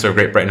Prime Minister of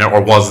Great Britain, or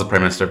was the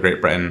Prime Minister of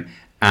Great Britain,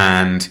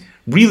 and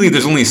really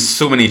there's only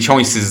so many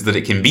choices that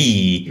it can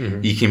be.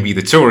 Mm-hmm. You can be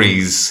the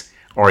Tories,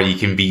 or you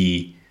can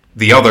be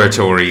the other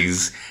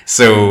Tories.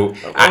 So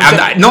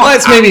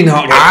let's maybe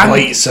not get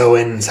quite so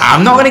into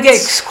I'm not going to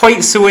get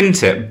quite so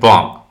into it,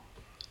 but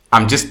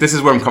this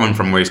is where I'm coming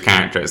from with his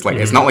character. It's like,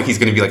 it's not like he's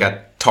going to be like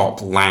a top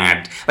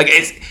lad. Like,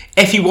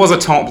 if he was a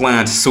top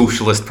lad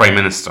socialist prime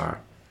minister,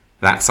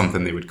 that's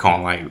something they would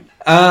call out.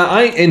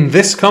 In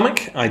this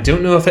comic, I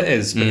don't know if it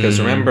is, because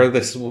remember,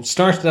 this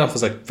started off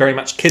as a very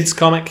much kids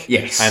comic.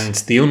 Yes. And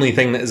the only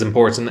thing that is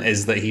important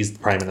is that he's the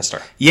prime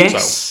minister.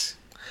 Yes. So.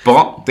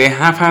 But they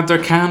have had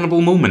their cannibal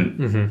moment.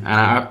 Mm-hmm.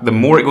 And the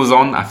more it goes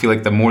on, I feel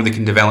like the more they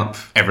can develop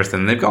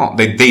everything they've got.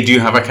 They do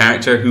have a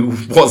character who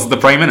was the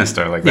Prime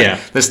Minister. Like,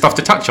 there's stuff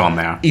to touch on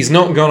there. He's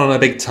not gone on a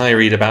big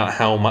tirade about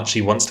how much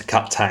he wants to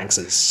cut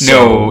taxes.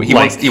 No, he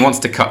wants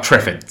to cut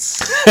triffids.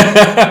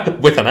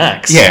 With an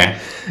axe. Yeah.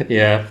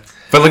 Yeah.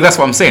 But like, that's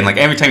what I'm saying. Like,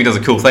 every time he does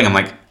a cool thing, I'm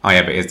like, oh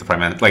yeah, but he's the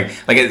Prime Minister.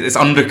 Like it's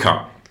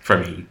undercut for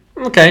me.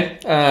 Okay.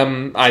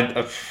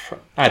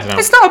 I don't know.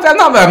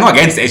 I'm not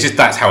against it. It's just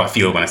that's how I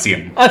feel when I see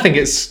him. I think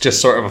it's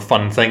just sort of a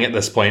fun thing at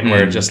this point,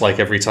 where just like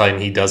every time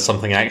he does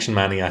something action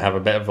man-y, I have a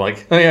bit of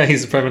like, oh yeah,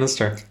 he's the Prime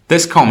Minister.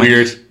 This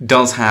comic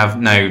does have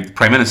now the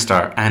Prime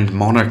Minister and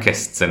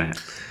monarchists in it.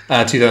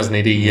 2000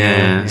 AD,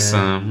 yeah. So,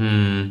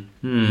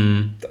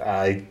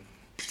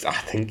 I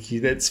think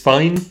it's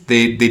fine.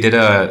 They did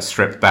a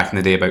strip back in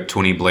the day about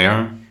Tony Blair.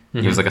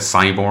 Mm-hmm. He was like a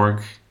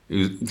cyborg,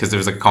 because there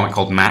was a comic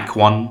called Mac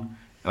 1.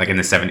 Like in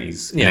the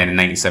 70s. And then in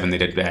 97 they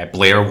did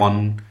Blair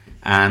 1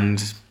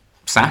 and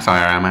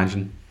Satire, I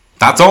imagine.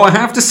 That's all I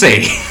have to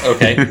say.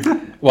 Okay.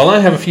 Well, I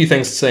have a few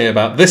things to say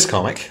about this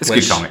comic. It's a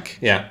good comic.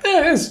 Yeah,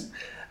 it is.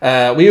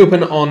 We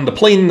open on the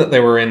plane that they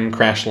were in,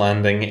 crash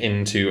landing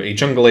into a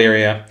jungle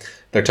area.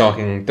 They're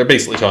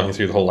basically talking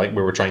through the whole, like,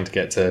 we were trying to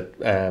get to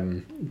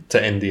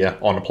India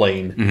on a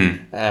plane.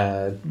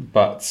 Mm-hmm.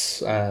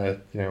 But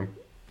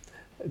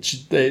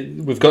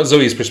we've got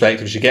Zoe's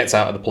perspective. She gets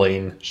out of the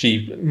plane.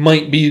 She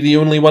might be the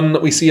only one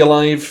that we see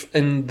alive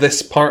in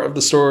this part of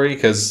the story,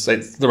 because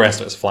the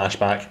rest of it's a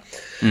flashback.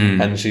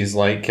 And she's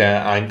like,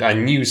 I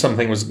knew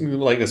something was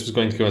like this was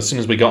going to go as soon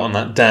as we got on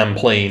that damn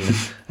plane.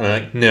 And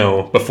I'm like,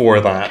 no,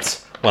 before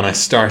that, when I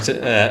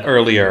started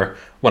earlier,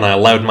 when I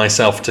allowed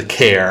myself to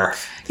care.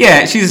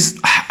 Yeah,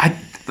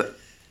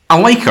 I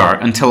like her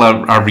until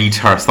I read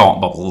her thought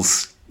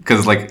bubbles,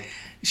 because like,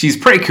 she's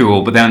pretty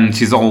cool, but then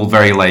she's all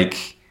very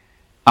like,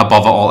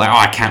 above it all, like,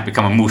 I can't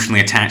become emotionally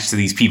attached to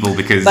these people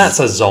because... That's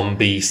a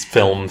zombie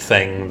film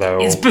thing, though.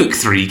 It's book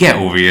 3, get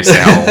over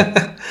yourself.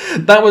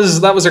 That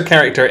was her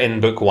character in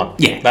book 1.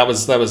 Yeah. That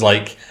was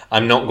like,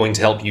 I'm not going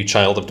to help you,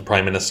 child of the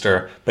Prime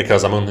Minister,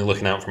 because I'm only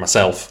looking out for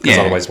myself, because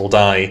otherwise we'll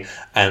die.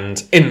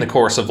 And in the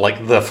course of,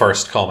 like, the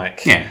first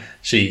comic,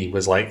 she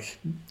was, like,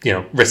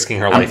 risking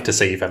her life to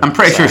save him. I'm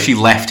pretty sure she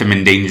left him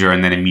in danger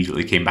and then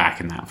immediately came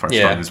back in that first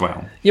one as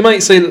well. You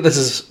might say that this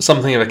is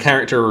something of a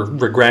character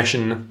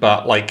regression,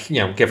 but, like,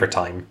 give her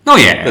time. Oh,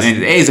 yeah.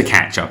 It is a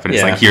catch-up, and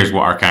it's like, here's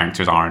what our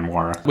characters are and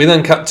were. We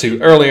then cut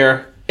to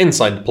earlier,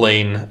 inside the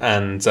plane,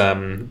 and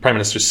Prime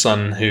Minister's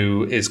son,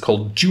 who is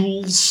called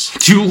Jules.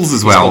 Jules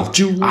as well.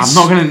 Jules. I'm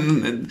not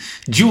going to...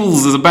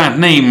 Jules is a bad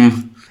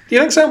name. Do you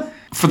think so?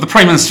 For the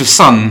Prime Minister's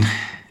son,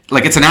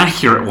 like, it's an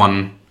accurate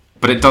one,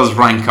 but it does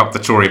rank up the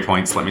Tory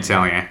points, let me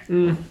tell you.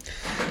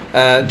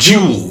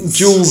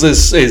 Jules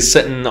is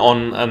sitting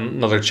on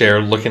another chair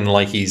looking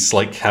like he's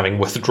like having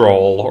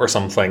withdrawal or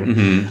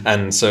something,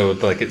 and so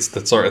like it's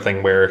the sort of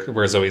thing where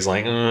Zoe's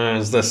like,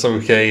 is this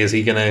okay? Is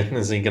he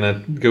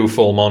gonna go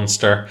full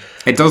monster?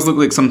 It does look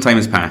like some time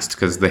has passed,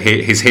 because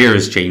his hair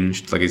has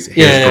changed, like his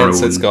hair's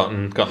grown. It's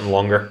gotten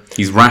longer.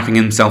 He's wrapping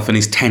himself in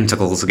his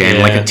tentacles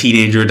again, like a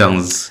teenager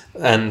does.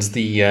 And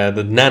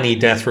the nanny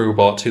death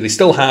robot, who they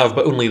still have,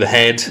 but only the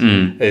head,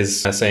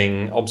 is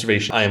saying,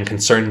 observation, I am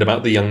concerned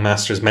about the young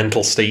master's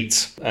mental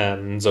state.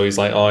 And Zoe's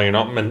like, oh, you're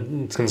not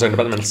concerned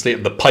about the mental state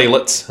of the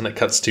pilot. And it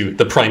cuts to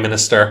the Prime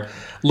Minister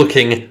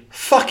looking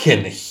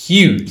fucking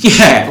huge.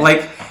 Yeah,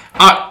 like,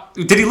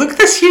 did he look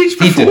this huge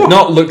before? He did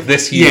not look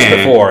this huge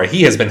before.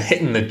 He has been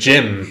hitting the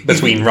gym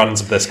between runs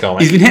of this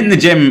comic. He's been hitting the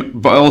gym,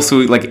 but also,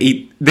 like,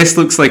 this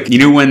looks like,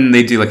 when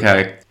they do, like,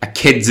 a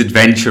kid's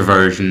adventure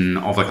version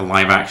of, like, a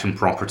live-action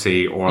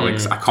property, or, like,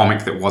 a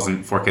comic that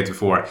wasn't for kids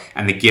before,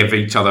 and they give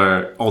each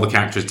other, all the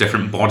characters,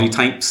 different body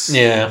types.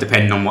 Yeah.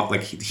 Depending on what,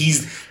 like,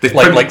 he's...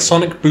 Like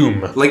Sonic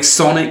Boom. Like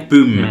Sonic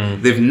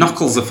Boom. They've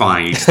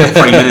Knuckles-ified the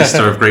Prime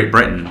Minister of Great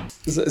Britain.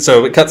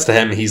 So it cuts to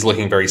him, he's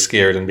looking very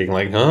scared and being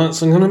like,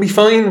 it's going to be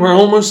fine, we're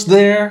almost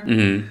there.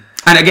 Mm-hmm.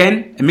 And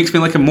again, it makes me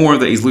like him more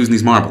that he's losing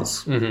his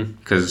marbles.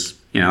 Because,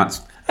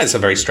 that's... It's a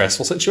very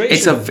stressful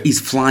situation. He's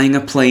flying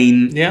a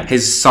plane. Yeah.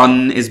 His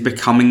son is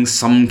becoming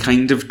some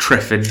kind of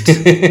triffid.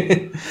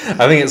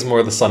 I think it's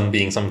more the sun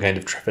being some kind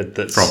of triffid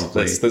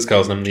that's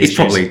causing him the issues. He's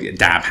probably a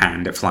dab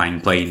hand at flying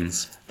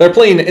planes. Their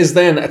plane is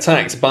then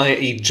attacked by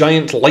a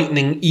giant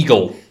lightning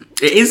eagle.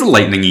 It is a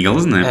lightning eagle,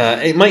 isn't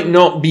it? It might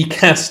not be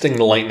casting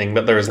the lightning,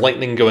 but there is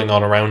lightning going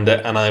on around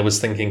it, and I was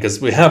thinking,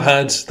 because we have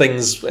had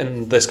things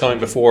in this comic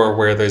before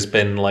where there's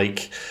been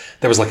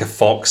there was a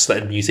fox that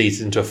had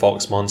mutated into a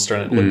fox monster,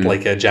 and it looked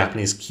like a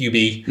Japanese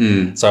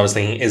QB. So I was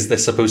thinking, is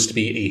this supposed to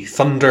be a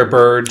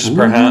Thunderbird,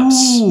 perhaps?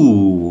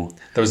 Ooh.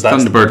 There was that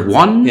Thunderbird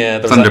 1,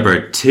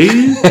 Thunderbird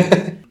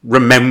 2,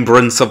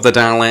 Remembrance of the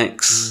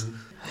Daleks.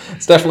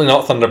 It's definitely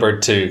not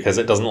Thunderbird 2, because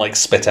it doesn't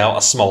spit out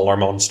a smaller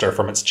monster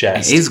from its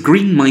chest. It is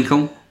green,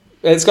 Michael.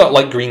 It's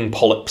got green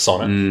polyps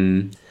on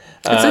it.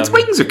 Its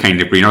wings are kind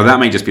of green, or that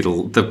might just be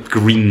the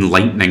green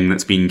lightning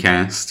that's being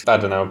cast. I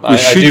don't know.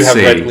 I do have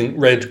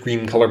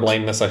red-green colour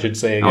blindness, I should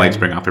say again. I like to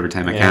bring it up every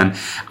time I can.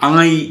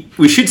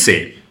 We should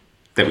say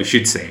that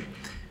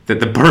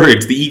the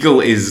bird, the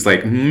eagle, is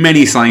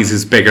many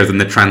sizes bigger than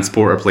the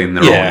transporter plane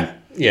they're on.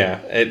 Yeah,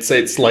 it's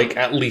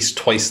at least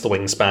twice the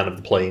wingspan of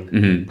the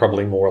plane.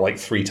 Probably more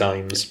 3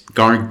 times.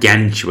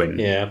 Gargantuan.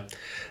 Yeah.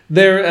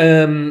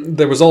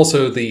 There was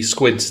also the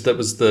squid that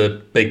was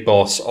the big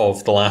boss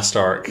of the last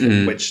arc,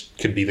 which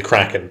could be the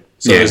Kraken.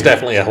 So there's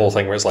definitely a whole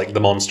thing where it's the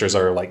monsters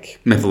are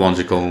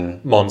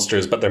mythological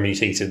monsters, but they're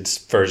mutated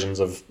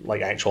versions of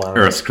actual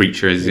animals. Earth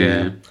creatures,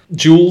 yeah.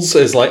 Jules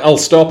is I'll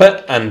stop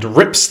it, and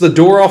rips the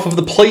door off of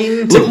the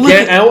plane to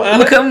get out at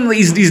Look at him,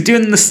 he's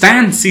doing the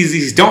stance,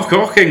 he's Doc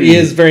Ocking. He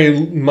is very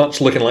much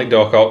looking like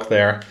Doc Ock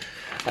there.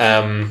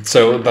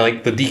 So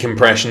the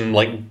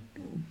decompression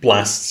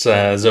blasts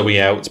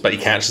Zoe out, but he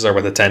catches her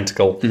with a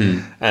tentacle,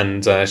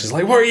 and she's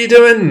like, "What are you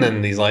doing?"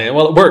 And he's like,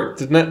 "Well, it worked,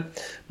 didn't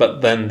it?"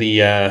 But then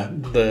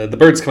the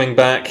bird's coming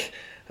back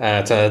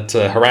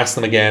to harass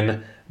them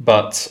again.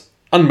 But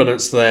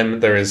unbeknownst to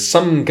them, there is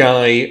some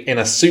guy in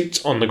a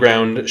suit on the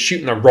ground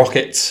shooting a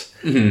rocket,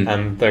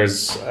 and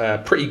there's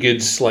a pretty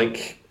good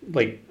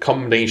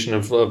combination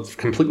of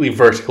completely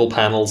vertical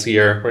panels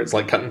here, where it's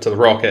cutting to the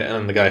rocket and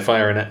then the guy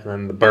firing it, and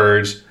then the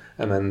bird,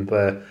 and then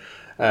the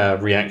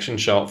reaction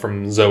shot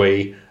from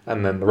Zoe,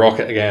 and then the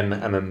rocket again,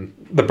 and then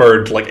the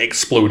bird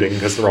exploding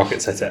because the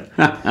rocket's hit it.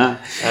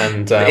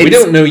 And we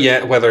don't know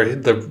yet whether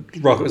the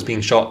rocket was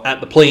being shot at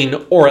the plane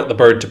or at the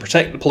bird to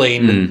protect the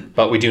plane,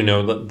 but we do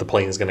know that the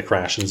plane is going to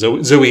crash, and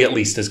Zoe at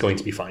least is going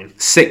to be fine.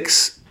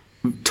 6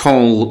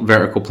 tall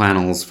vertical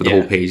panels for the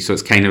whole page, so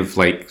it's kind of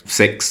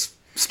 6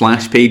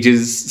 splash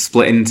pages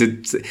split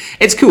into...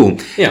 It's cool.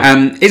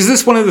 Yeah. Is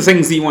this one of the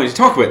things that you wanted to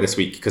talk about this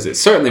week? Because it's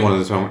certainly one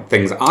of the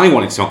things I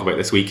wanted to talk about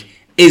this week.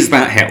 Is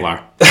that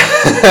Hitler?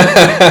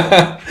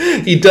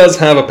 He does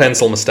have a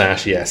pencil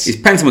moustache, yes. He's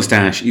pencil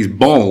moustache, he's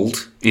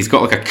bald, he's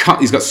got a cut,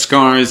 he's got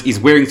scars, he's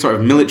wearing sort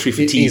of military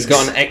fatigues. He's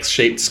got an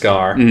X-shaped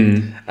scar.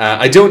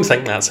 I don't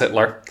think that's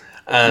Hitler.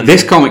 And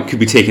this comic could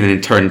be taken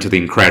and turned to the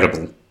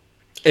Incredible.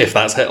 If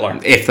that's Hitler.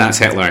 If that's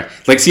Hitler.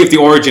 See if the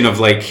origin of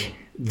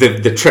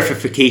the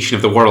triffification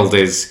of the world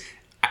is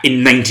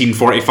in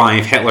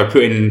 1945 Hitler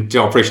put into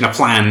operation a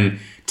plan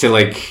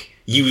to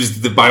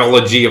used the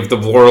biology of the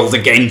world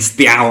against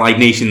the Allied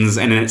nations,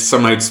 and then it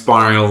somehow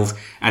spiraled,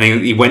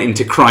 and he went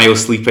into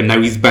cryosleep, and now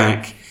he's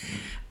back.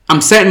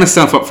 I'm setting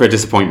myself up for a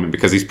disappointment,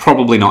 because he's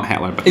probably not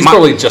Hitler. But he's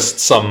probably just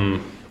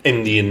some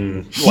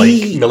Indian,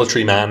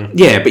 military man.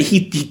 Yeah, but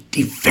he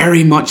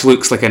very much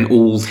looks like an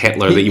old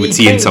Hitler that you would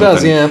see in something.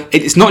 Does, yeah.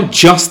 It's not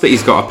just that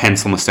he's got a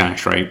pencil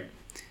moustache, right?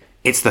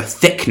 It's the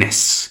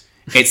thickness.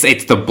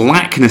 It's the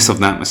blackness of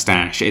that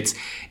moustache. It's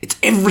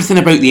everything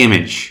about the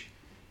image.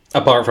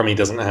 Apart from he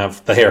doesn't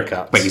have the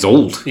haircut. But he's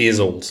old. He is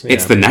old. Yeah.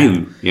 It's the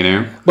now, you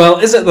know? Well,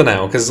 is it the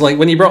now? Because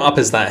when you brought up,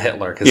 is that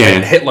Hitler? Because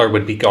Hitler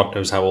would be God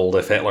knows how old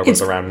if Hitler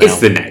was around now. It's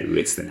the now.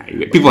 It's the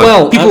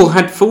now. People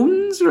had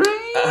phones, right?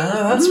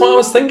 That's what I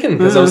was thinking.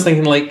 Because I was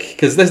thinking,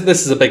 because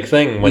this is a big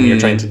thing when you're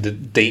trying to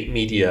date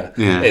media,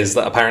 is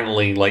that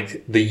apparently,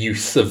 the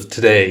youth of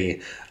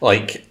today,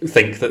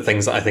 think that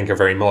things that I think are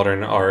very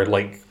modern are,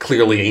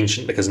 clearly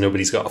ancient because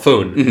nobody's got a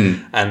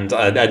phone. And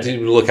I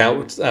do look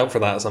out for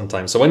that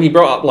sometimes. So when you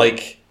brought up,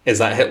 is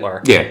that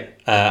Hitler? Yeah.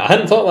 I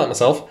hadn't thought about that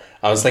myself.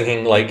 I was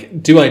thinking,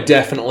 do I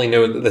definitely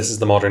know that this is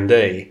the modern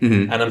day?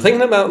 And I'm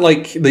thinking about,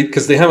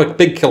 because they have a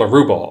big killer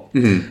robot,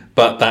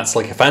 but that's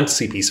a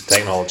fantasy piece of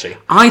technology.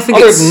 I think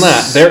Other than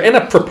that, they're in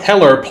a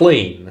propeller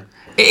plane.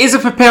 It is a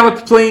propeller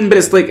plane, but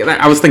it's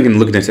I was thinking,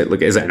 looking at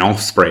it, is it an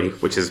Osprey,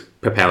 which is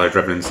propeller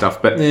driven and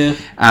stuff? But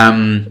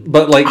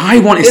but I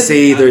want to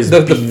say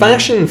the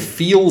fashion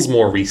feels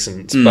more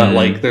recent,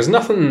 but there's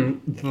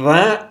nothing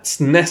that's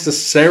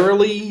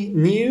necessarily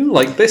new.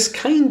 This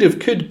kind of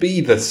could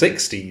be the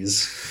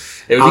 60s.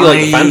 It would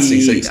be the fancy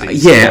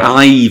 60s. Yeah,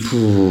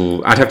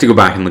 I'd have to go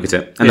back and look at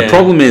it. And the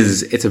problem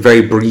is, it's a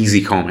very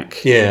breezy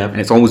comic. Yeah. And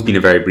it's always been a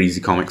very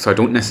breezy comic, so I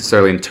don't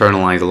necessarily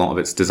internalise a lot of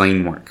its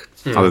design work.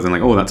 other than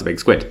like, oh, that's a big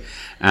squid.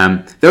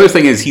 The other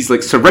thing is he's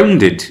like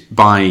surrounded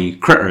by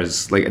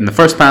critters. Like in the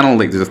first panel,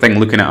 like there's a thing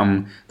looking at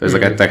him. There's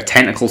like a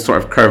tentacle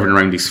sort of curving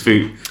around his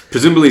foot.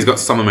 Presumably he's got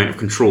some amount of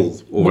control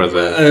over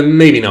the...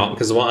 maybe not,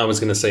 because what I was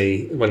going to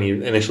say when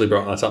you initially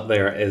brought that up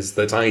there is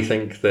that I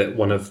think that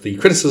one of the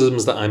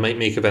criticisms that I might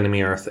make of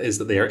Enemy Earth is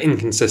that they are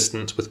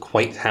inconsistent with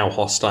quite how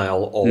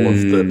hostile all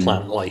of the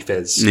plant life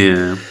is.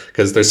 Yeah.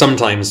 Because there's some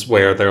times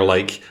where they're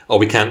like, oh,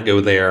 we can't go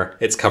there,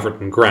 it's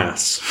covered in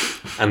grass.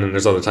 And then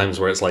there's other times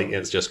where it's like,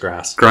 it's just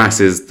grass. Grass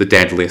is the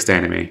deadliest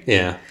enemy.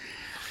 Yeah.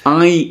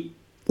 I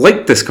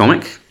like this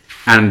comic.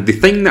 And the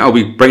thing that I'll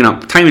be bringing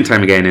up time and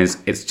time again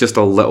is it's just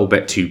a little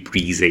bit too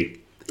breezy.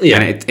 Yeah.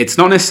 And it's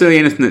not necessarily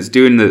anything that's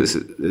doing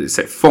that's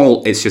at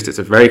fault. It's just it's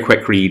a very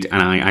quick read,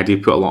 and I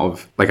do put a lot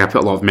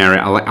of merit.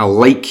 I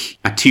like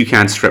a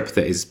Toucan strip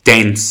that is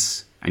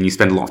dense and you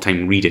spend a lot of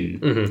time reading.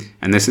 Mm-hmm.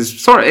 And this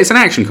is it's an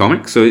action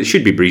comic, so it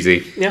should be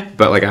breezy. Yeah.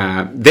 But like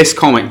this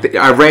comic,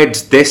 I read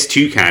this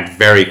Toucan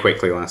very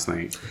quickly last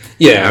night.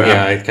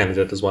 Yeah, I kind of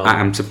did as well.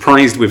 I'm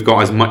surprised we've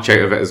got as much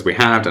out of it as we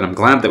had, and I'm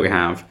glad that we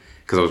have.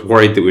 Because I was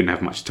worried that we wouldn't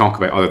have much to talk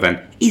about other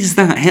than, is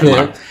that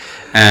Hitler?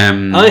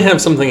 Yeah. I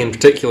have something in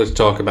particular to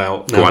talk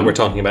about now that we're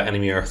talking about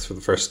Enemy Earth for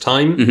the first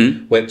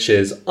time, which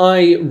is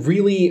I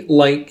really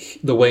like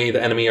the way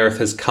that Enemy Earth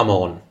has come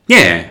on.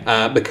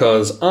 Yeah.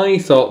 Because I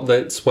thought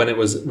that when it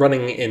was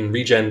running in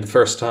Regen the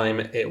first time,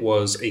 it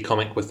was a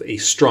comic with a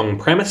strong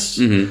premise,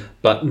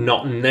 but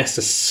not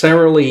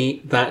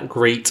necessarily that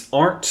great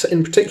art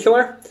in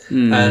particular.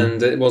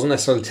 And it wasn't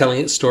necessarily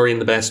telling its story in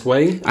the best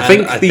way.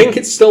 I think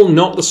it's still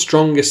not the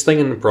strongest thing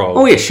in the Prog.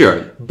 Oh yeah,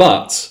 sure.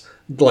 But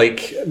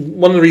like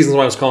one of the reasons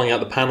why I was calling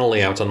out the panel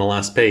layout on the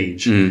last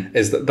page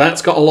is that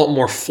that's got a lot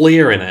more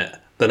flair in it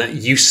than it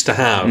used to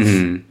have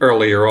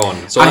earlier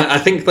on. So I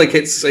think like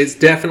it's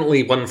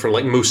definitely one for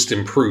like most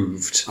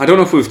improved. I don't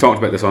know if we've talked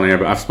about this on air,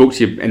 but I've spoke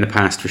to you in the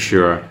past for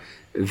sure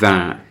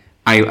that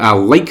I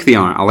like the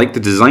art. I like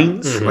the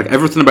designs. Like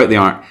everything about the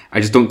art.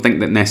 I just don't think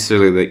that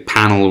necessarily the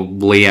panel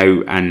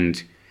layout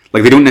and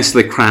like they don't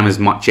necessarily cram as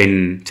much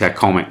into a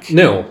comic.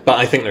 No, but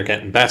I think they're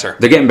getting better.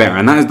 They're getting better,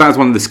 and that's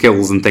one of the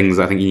skills and things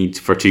I think you need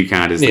for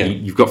Toucan is that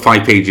you've got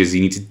 5 pages.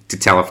 You need to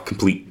tell a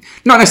complete,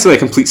 not necessarily a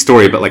complete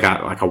story, but like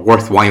a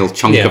worthwhile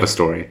chunk of a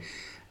story.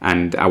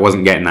 And I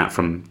wasn't getting that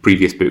from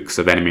previous books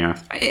of Enemy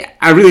Earth.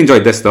 I really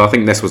enjoyed this, though. I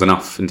think this was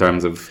enough in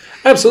terms of...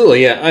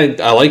 Absolutely, yeah.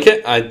 I like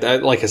it. I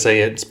like I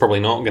say, it's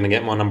probably not going to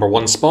get my number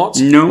 1 spot.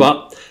 No.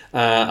 But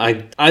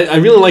I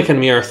really like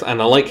Enemy Earth,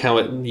 and I like how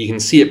you can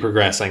see it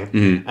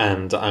progressing.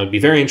 And I would be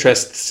very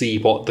interested to see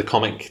what the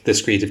comic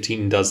this creative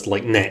team does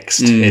like next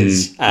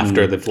is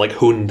after they've like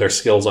honed their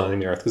skills on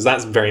Enemy Earth, because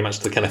that's very much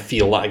the kind of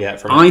feel that I get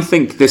from it. I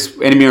think this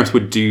Enemy Earth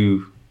would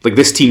do... Like,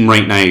 this team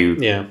right now...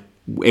 Yeah.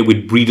 It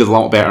would read a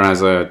lot better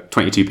as a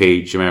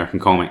 22-page American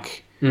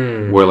comic,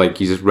 where like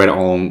you just read it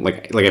all.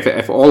 Like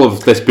if all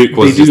of this book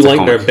was, they do just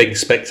like their big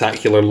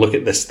spectacular look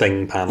at this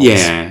thing panels.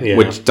 Yeah,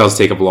 which does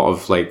take up a lot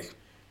of like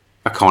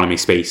economy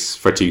space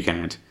for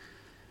Toucan.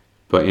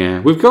 But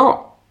yeah, we've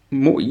got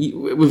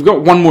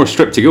one more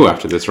strip to go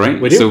after this, right?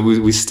 We do. So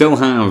we still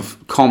have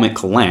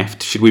comic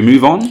left. Should we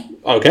move on?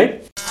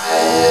 Okay.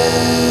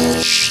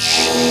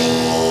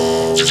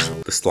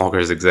 The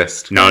sloggers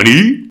exist.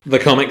 Nani? The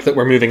comic that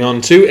we're moving on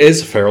to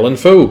is Feral and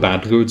Foe,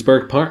 Bad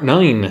Godesberg Part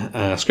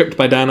 9. Script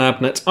by Dan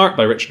Abnett, art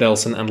by Richard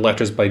Elson, and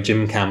letters by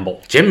Jim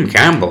Campbell. Jim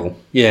Campbell?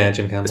 Yeah,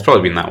 Jim Campbell. It's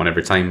probably been that one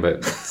every time, but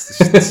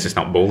it's just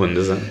not Boland,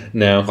 is it?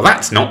 No. Well,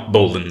 that's not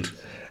Boland.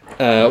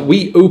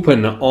 We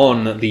open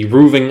on the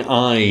roving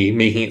eye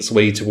making its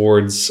way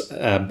towards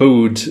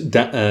Bode,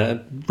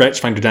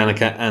 Wretchfinder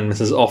Danica, and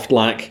Mrs.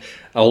 Oftlack,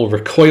 all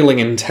recoiling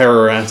in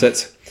terror at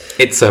it.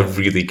 It's a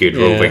really good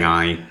roving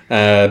eye.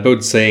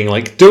 Bode saying,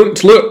 like,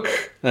 don't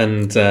look!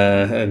 And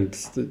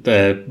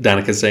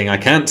Danica's saying, I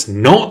can't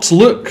not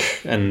look!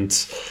 And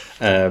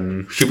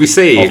should we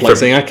say... Oftlack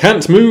saying, I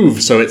can't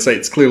move! So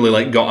it's clearly,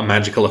 like, got a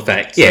magical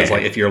effect. So yeah. It's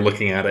like, if you're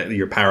looking at it,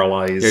 you're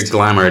paralysed. You're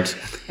glamoured.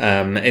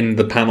 In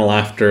the panel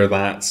after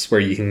that, where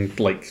you can,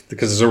 like,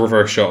 because there's a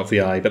reverse shot of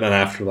the eye, but then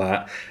after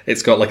that,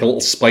 it's got, like, a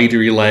little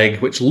spidery leg,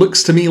 which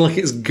looks to me like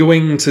it's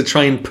going to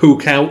try and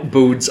poke out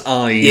Bode's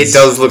eyes. It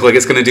does look like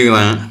it's going to do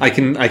that.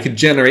 I could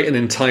generate an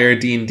entire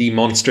D&D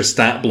monster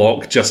stat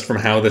block just from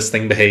how this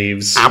thing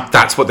behaves.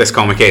 That's what this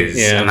comic is,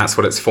 and that's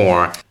what it's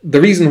for.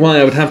 The reason why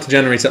I would have to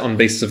generate it on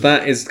basis of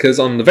that is because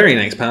on the very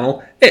next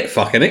panel, it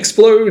fucking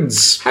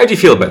explodes. How do you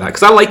feel about that?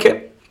 Because I like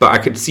it, but I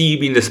could see you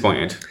being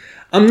disappointed.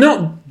 I'm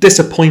not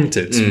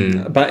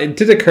disappointed, but it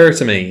did occur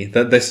to me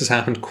that this has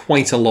happened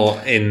quite a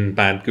lot in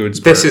Bad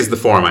Godesberg. This is the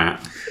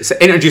format. So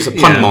introduce a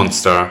pun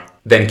monster,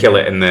 then kill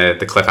it in the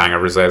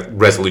cliffhanger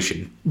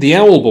resolution. The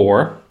Owl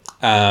Boar,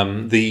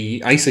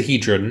 the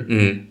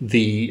Isahedron,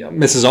 the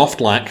Mrs.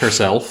 Oftlack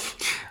herself.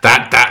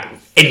 That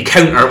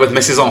encounter with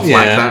Mrs.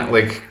 Offlack, that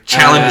like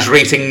challenge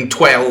rating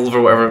 12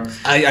 or whatever.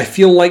 I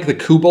feel like the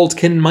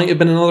Koboldkin might have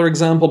been another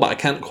example, but I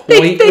can't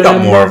quite They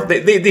got more.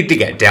 They did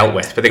get dealt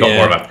with, but they got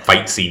more of a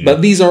fight scene.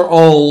 But these are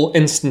all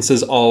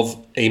instances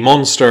of a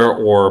monster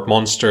or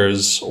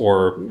monsters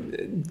or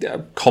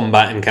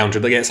combat encounter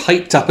that gets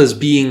hyped up as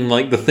being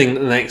like the thing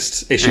that the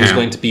next issue is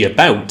going to be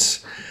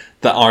about,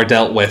 that are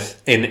dealt with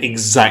in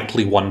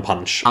exactly one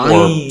punch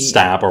or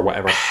stab or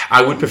whatever.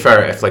 I would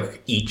prefer it if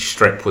like each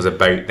strip was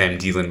about them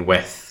dealing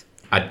with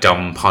a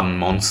dumb pun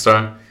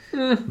monster.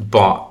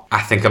 But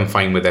I think I'm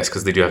fine with this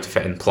because they do have to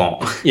fit in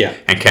plot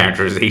and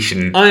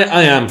characterization.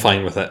 I am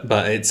fine with it,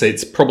 but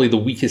it's probably the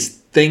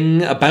weakest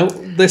thing about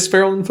this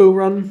Feral Info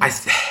run. I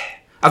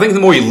think the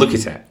more you look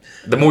at it,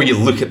 the more you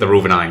look at the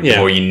Roving Eye, the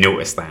more you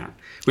notice that.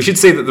 We should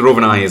say that the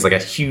Roving Eye is like a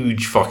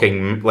huge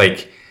fucking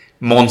like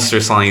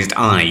monster-sized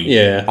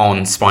eye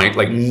on spine,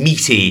 like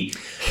meaty,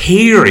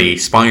 hairy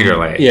spider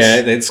legs.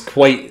 Yeah, it's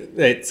quite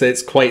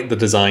the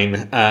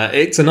design.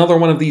 It's another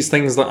one of these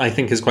things that I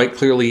think is quite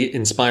clearly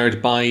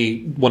inspired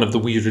by one of the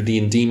weirder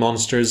D&D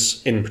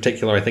monsters. In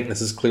particular, I think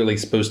this is clearly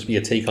supposed to be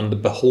a take on the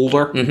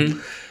Beholder,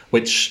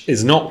 which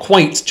is not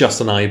quite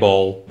just an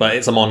eyeball, but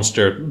it's a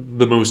monster,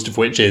 the most of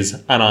which is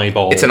an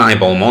eyeball. It's an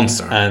eyeball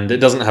monster. And it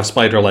doesn't have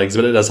spider legs,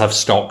 but it does have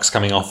stalks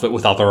coming off it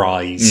with other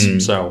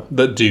eyes, so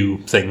that do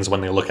things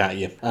when they look at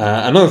you.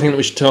 Another thing that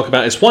we should talk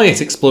about is why it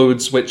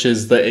explodes, which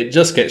is that it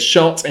just gets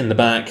shot in the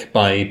back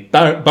by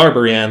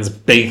Barbarian's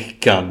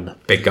big gun.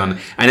 Big gun.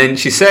 And then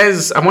she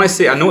says, I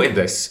noted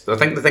this, I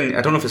think the thing,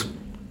 I don't know if it's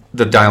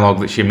the dialogue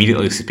that she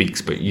immediately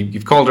speaks, but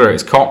you've called her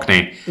as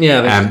Cockney.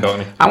 Yeah, that's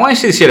Cockney. I want to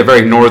say she had a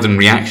very northern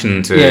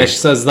reaction to... Yeah, she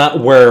says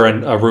that were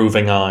a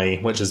roving eye,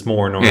 which is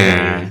more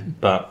northern.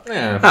 But,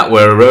 that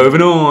were a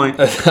roving eye.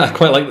 I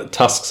quite like that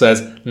Tusk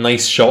says,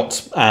 nice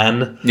shot,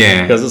 Anne.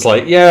 Yeah. Because it's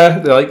like,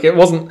 like it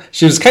wasn't...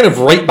 She was kind of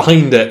right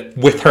behind it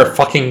with her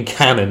fucking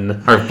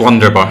cannon. Her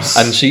blunderbuss.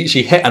 And she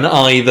hit an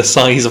eye the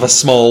size of a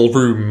small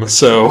room,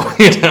 so,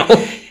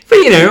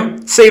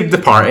 But, saved the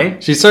party.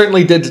 She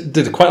certainly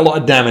did quite a lot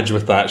of damage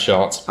with that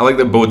shot. I like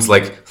that Bode's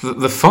like,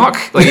 the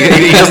fuck? Like,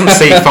 he doesn't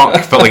say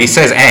fuck, but like he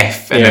says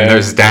F, and then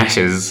there's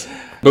dashes.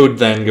 Bode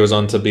then goes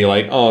on to be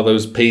like,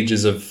 those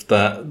pages of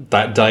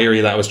that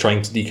diary that I was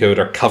trying to decode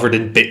are covered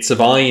in bits of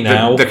eye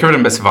now. They're covered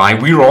in bits of eye.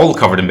 We were all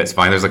covered in bits of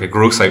eye. There's like a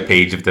gross out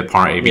page of the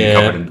party being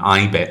covered in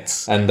eye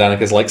bits. And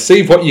Danica's like,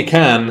 save what you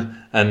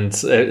can. And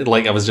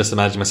I was just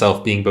imagining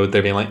myself being Bode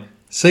there being like,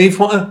 Save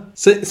what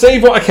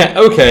I can.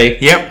 Okay.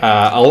 Yep.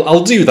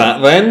 I'll do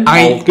that then.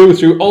 I'll go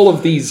through all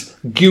of these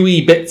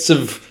gooey bits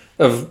of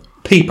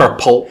paper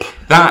pulp.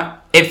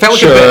 That it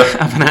felt like a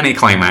bit of an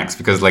anticlimax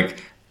because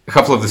like a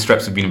couple of the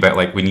strips have been about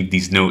like we need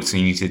these notes and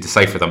you need to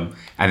decipher them,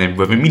 and then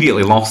we've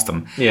immediately lost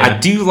them. Yeah. I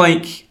do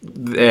like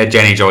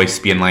Jenny Joyce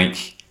being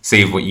like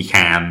save what you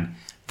can.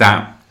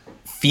 That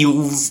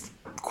feels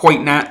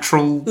quite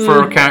natural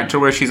for a character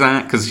where she's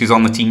at because she's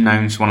on the team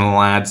now. She's one of the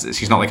lads.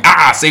 She's not like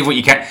save what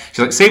you can. She's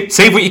like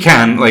save what you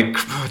can. Like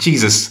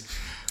Jesus,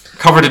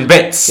 covered in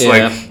bits. Yeah.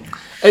 Like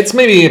it's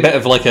maybe a bit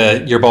of like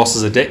a your boss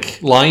is a dick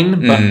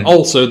line, but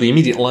also the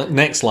immediate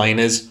next line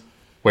is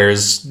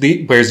where's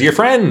your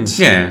friend?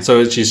 Yeah.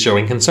 So she's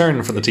showing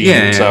concern for the team.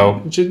 Yeah.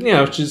 So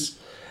she's.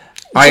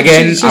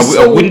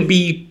 I wouldn't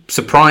be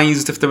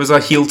surprised if there was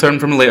a heel turn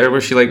from later where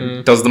she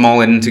like does them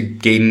all in to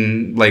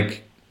gain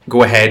like.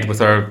 Go ahead with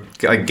her,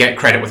 get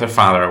credit with her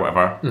father or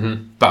whatever,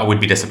 but I would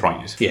be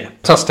disappointed. Yeah.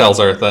 Tusk tells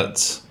her that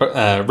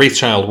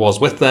Wraithchild was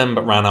with them,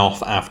 but ran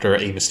off after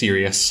a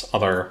mysterious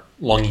other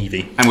Long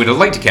Eevee. And we'd have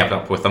liked to kept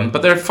up with them,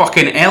 but they're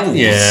fucking elves.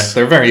 Yeah,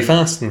 they're very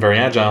fast and very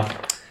agile.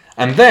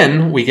 And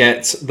then we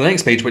get the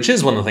next page, which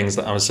is one of the things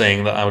that I was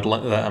saying that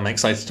that I'm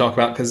excited to talk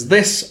about, because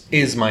this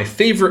is my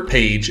favourite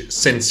page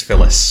since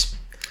Phyllis.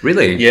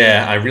 Really?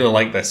 Yeah, I really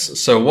like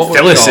this. So what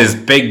Phyllis is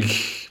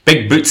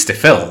big boots to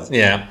fill.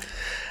 Yeah.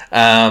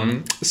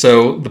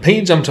 So the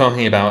page I'm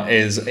talking about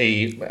is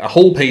a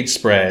whole page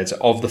spread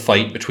of the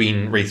fight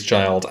between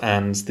Wraithchild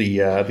and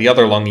the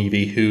other Long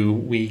Eevee, who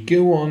we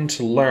go on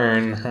to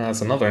learn has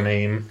another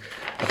name.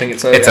 I think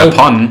it's a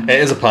pun.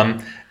 It is a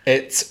pun.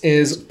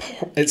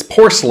 It's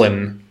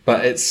porcelain,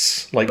 but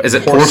it's like is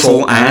it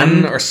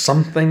porcelain or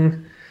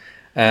something?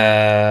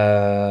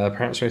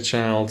 Perhaps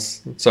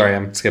Wraithchild. Sorry,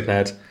 I'm skipping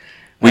ahead.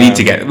 We need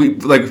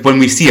to when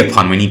we see a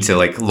pun, we need to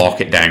like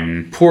lock it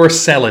down.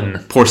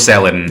 Porcelain,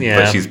 yeah.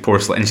 But she's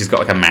porcelain, and she's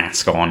got like a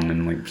mask on,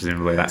 and like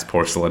presumably that's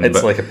porcelain.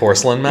 It's like a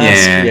porcelain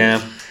mask.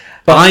 Yeah.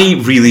 But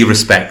I really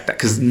respect that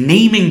because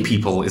naming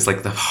people is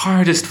like the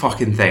hardest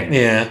fucking thing.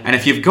 Yeah. And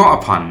if you've got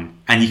a pun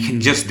and you can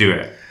just do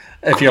it.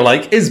 If you're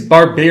like, is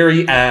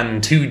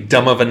Barbarian too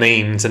dumb of a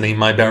name to name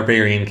my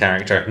barbarian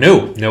character?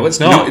 No, it's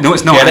not. No,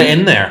 it's not. Get it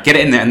in there. Get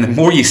it in there, and the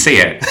more you say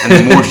it, and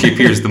the more she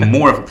appears, the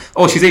more.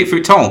 Oh, she's 8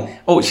 foot tall.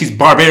 Oh, she's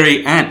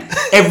Barbarian.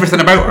 Everything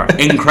about her,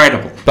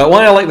 incredible. But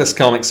why I like this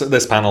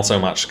panel so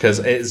much, because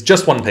it's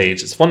just one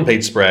page. It's one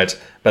page spread,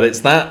 But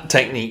it's that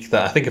technique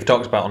that I think I've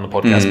talked about on the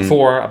podcast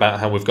before, about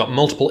how we've got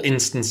multiple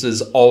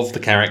instances of the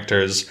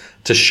characters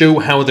to show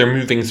how they're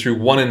moving through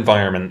one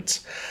environment.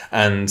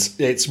 And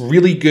it's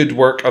really good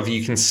work of,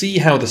 you can see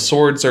how the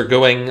swords are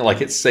going. Like,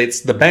 it's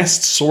the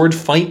best sword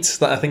fight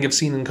that I think I've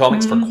seen in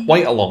comics for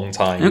quite a long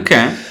time.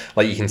 Okay.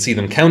 Like, you can see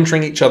them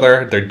countering each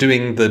other. They're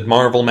doing the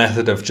Marvel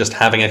method of just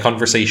having a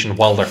conversation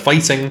while they're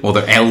fighting. Well,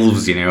 they're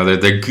elves, you know.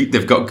 They're good,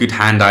 they've got good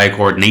hand-eye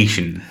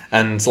coordination.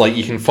 And, like,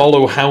 you can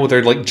follow how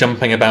they're, like,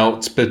 jumping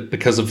about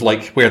because of,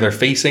 like, where they're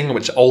facing,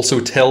 which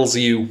also tells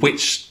you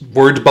which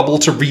word bubble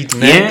to read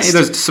next. Yeah,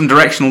 there's some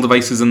directional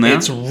devices in there.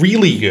 It's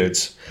really good.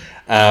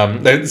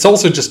 It's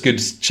also just good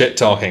shit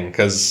talking,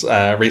 because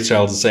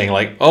Rachel is saying,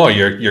 like, "Oh,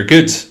 you're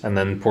good," and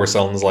then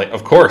Porcelain's like,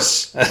 "Of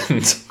course,"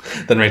 and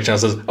then Rachel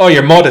says, "Oh,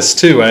 you're modest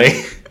too,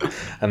 eh?"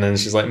 And then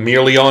she's like,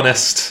 "Merely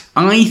honest."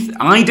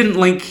 I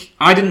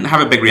didn't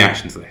have a big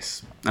reaction to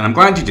this, and I'm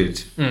glad you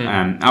did.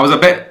 I was a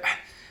bit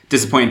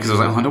disappointed because I was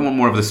like, oh, I don't want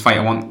more of this fight.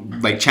 I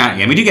want, like,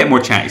 chatty, and we do get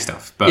more chatty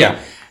stuff. But yeah.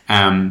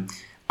 I'm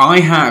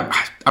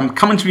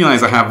coming to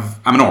realise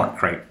I'm an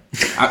orc, right?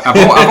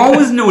 I've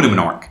always known I'm an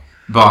orc,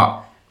 but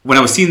when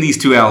I was seeing these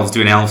two elves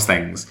doing elves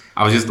things,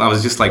 I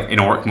was just like in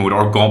orc mode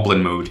or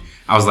goblin mode.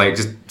 I was like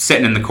just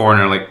sitting in the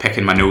corner, like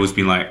picking my nose,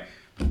 being like,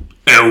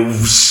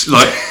 elves,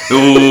 like,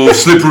 oh,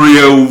 slippery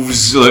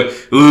elves, like,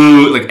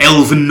 oh, like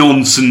elven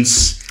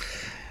nonsense.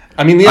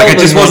 I mean, the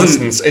elven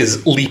nonsense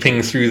is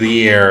leaping through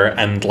the air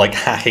and, like,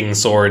 hacking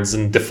swords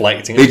and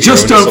deflecting. They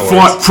just don't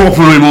fight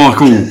properly,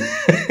 Michael.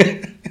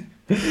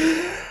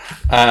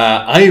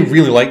 I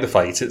really like the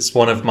fight. It's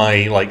one of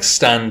my, like,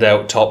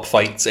 standout top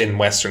fights in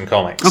Western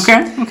comics.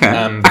 Okay.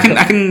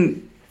 I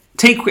can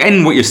take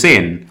in what you're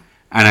saying,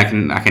 and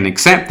I can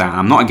accept that.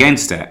 I'm not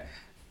against it.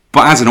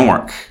 But as an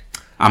orc,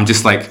 I'm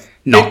just like,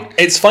 no.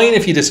 It's fine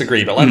if you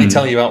disagree, but let me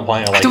tell you about why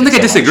I like it. I don't think I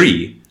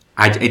disagree.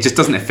 Much. It just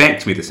doesn't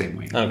affect me the same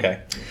way.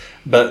 Okay.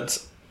 But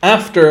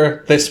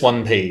after this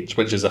one page,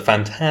 which is a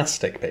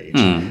fantastic page,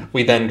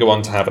 we then go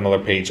on to have another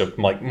page of,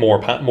 like, more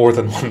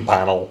than one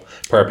panel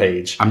per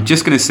page. I'm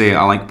just going to say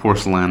I like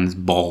Porcelain's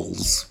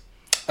balls.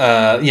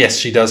 Yes,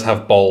 she does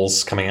have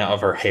balls coming out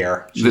of her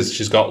hair.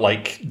 She's got,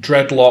 like,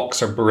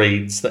 dreadlocks or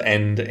braids that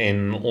end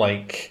in,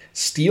 like,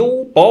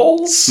 steel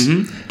balls.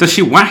 Mm-hmm. Does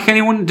she whack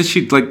anyone? Does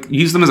she, like,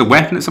 use them as a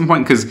weapon at some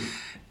point? Because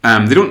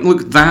they don't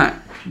look that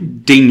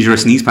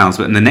dangerous in these panels,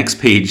 but in the next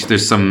page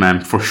there's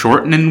some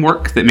foreshortening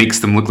work that makes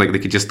them look like they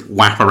could just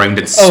whap around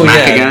and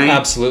smack a guy.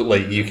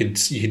 Absolutely. You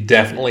could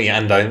definitely,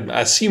 and I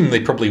assume they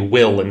probably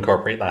will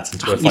incorporate that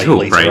into a fight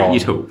later on.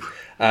 You'd hope.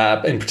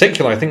 In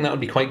particular, I think that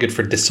would be quite good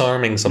for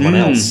disarming someone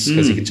else,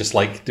 because you could just,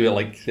 like, do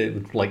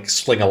it like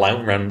sling a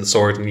lantern around the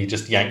sword and you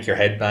just yank your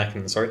head back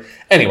in the sword.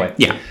 Anyway,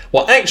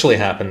 what actually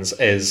happens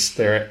is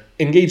they're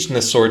engaged in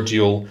this sword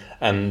duel,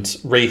 and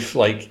Wraith,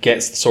 like,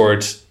 gets the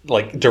sword,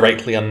 like,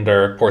 directly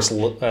under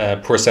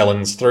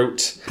Porcelain's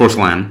throat.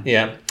 Porcelain.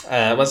 Yeah.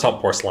 Well, it's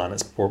not porcelain,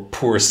 it's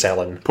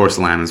porcelain.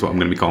 Porcelain is what I'm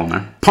going to be calling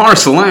her.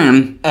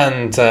 Porcelain!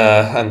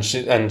 And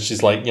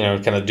she's like, you know,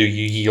 kind of, do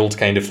you yield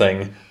kind of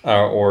thing,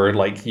 or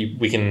like,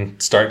 we can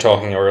start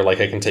talking, or, like,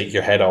 I can take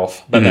your head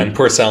off. But then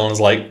Porcelain's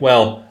like,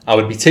 well, I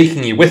would be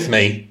taking you with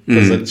me,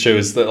 because it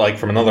shows that, like,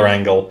 from another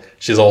angle,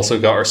 she's also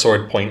got her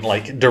sword point,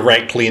 like,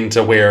 directly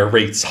into where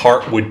Wraith's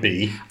heart would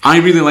be. I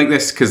really like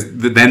this, because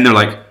then they're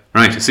like,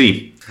 right, I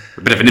see,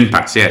 a bit of an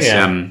impasse, yes.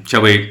 Yeah.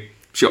 Shall we,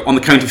 on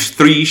the count of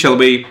 3, shall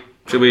we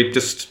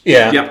just...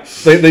 Yeah. Yep.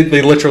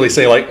 They literally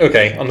say, like,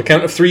 okay, on the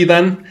count of 3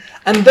 then.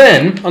 And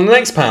then, on the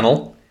next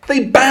panel,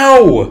 they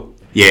bow.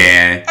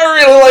 Yeah. I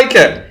really like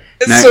it.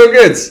 It's so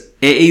good.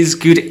 It is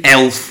good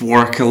elf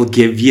work, I'll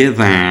give you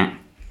that.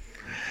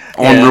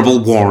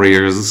 Honourable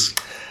warriors.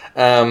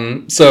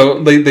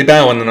 So they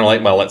bow, and then they're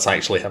like, well, let's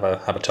actually have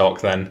a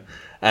talk then.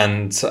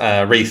 And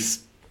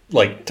Wraith,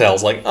 like,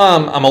 tells, like,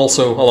 I'm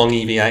also a Long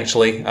Eevee,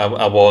 actually.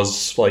 I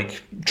was,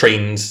 like,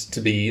 trained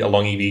to be a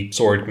Long Eevee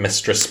sword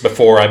mistress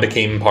before I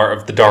became part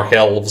of the Dark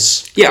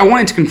Elves. Yeah, I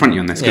wanted to confront you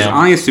on this, because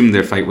I assumed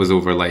their fight was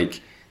over, like,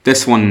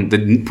 this one,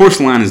 the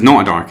Porcelain is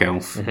not a Dark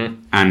Elf,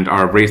 and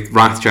our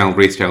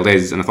Wraithchild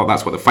is, and I thought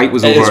that's what the fight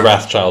was over. It is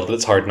Wrathchild, but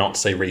it's hard not to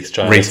say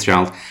Wraithchild.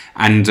 Wraithchild.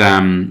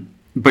 And,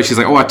 but she's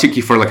like, oh, I took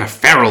you for, like, a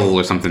feral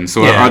or something.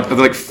 So are they,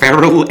 like,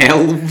 feral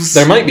elves?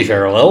 There might be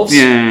feral elves.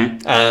 Yeah.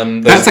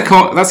 That's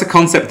a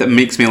concept that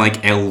makes me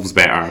like elves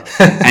better.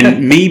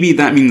 And maybe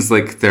that means,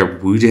 like, they're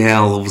wood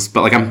elves,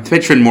 but, like, I'm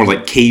picturing more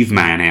like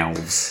caveman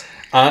elves.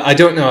 I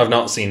don't know, I've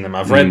not seen them.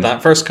 I've read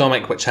that first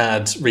comic, which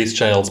had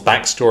Wraithchild's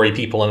backstory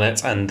people in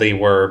it, and they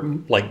were,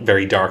 like,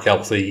 very dark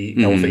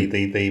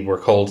elfy. They were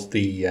called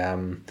the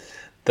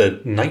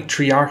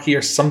Nitriarchy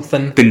or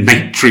something. The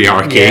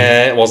Nitriarchy.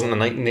 Yeah, it wasn't the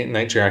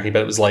Nitriarchy,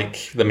 but it was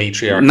like the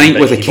matriarchy. Night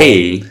with a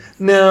K.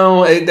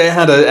 No, it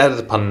had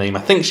a pun name. I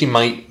think she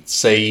might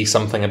say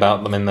something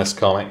about them in this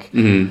comic.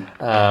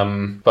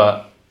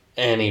 But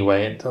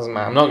anyway, it doesn't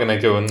matter. I'm not going to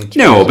go and...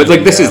 No, but,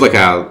 like, this is like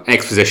a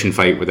exposition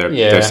fight where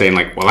they're saying,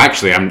 like, well,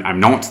 actually, I'm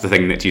not the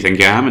thing that you think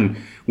I am, and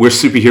we're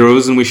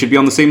superheroes and we should be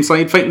on the same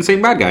side fighting the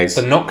same bad guys.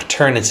 The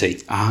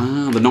Nocturnity.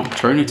 Ah, the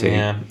Nocturnity.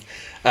 Yeah.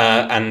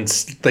 And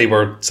they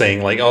were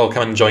saying, like, oh,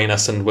 come and join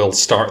us and we'll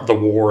start the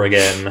war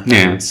again.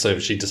 Yeah. And so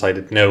she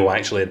decided, no,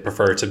 actually, I'd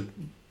prefer to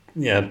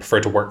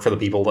work for the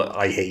people that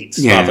I hate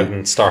rather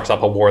than start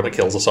up a war that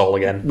kills us all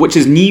again. Which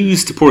is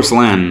news to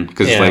Porcelain,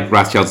 because like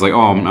Rathchild's like,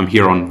 oh, I'm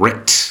here on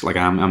writ, like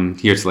I'm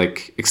here to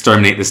like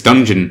exterminate this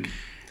dungeon.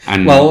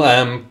 And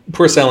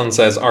Porcelain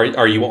says,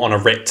 are you on a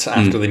writ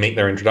after they make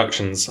their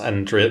introductions?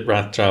 And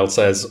Rathchild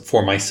says,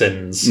 for my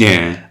sins.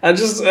 Yeah, I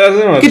don't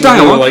know. Good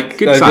dialogue.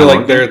 I feel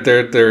like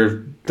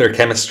their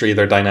chemistry,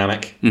 their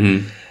dynamic.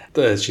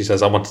 Mm-hmm. She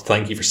says, I want to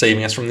thank you for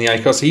saving us from the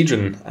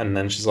icosahedron, and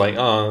then she's like,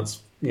 oh,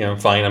 it's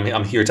fine.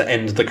 I'm here to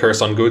end the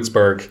curse on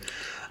Godesberg.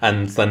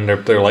 And then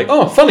they're like,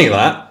 oh, funny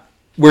that.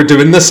 We're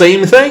doing the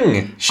same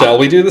thing. Shall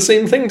we do the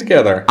same thing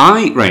together?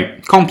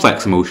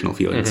 Complex emotional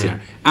feelings here.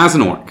 As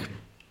an orc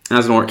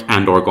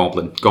and or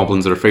goblin.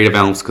 Goblins are afraid of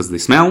elves because they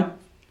smell.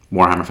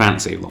 Warhammer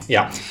Fantasy.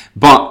 Yeah.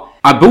 But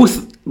I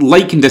both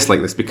like and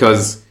dislike this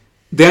because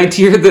the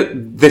idea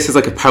that this is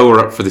like a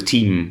power-up for the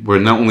team, where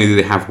not only do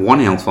they have one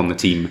elf on the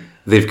team,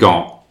 they've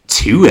got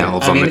 2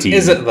 elves on the team.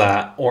 Is it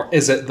that, or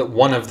is it that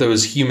one of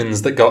those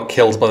humans that got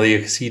killed by the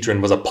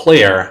icosahedron was a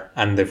player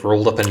and they've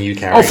rolled up a new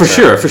character?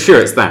 Oh, for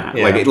sure, it's that.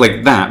 Yeah.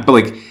 Like that, but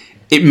like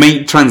it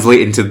might translate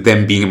into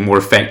them being a more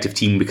effective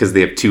team because they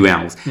have 2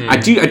 elves. I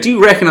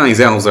do recognise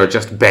elves are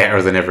just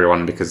better than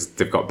everyone because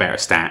they've got better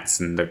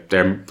stats and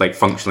they're like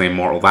functionally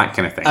immortal, that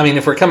kind of thing. I mean,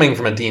 if we're coming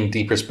from a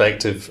D&D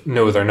perspective,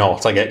 no, they're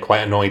not. I get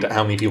quite annoyed at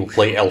how many people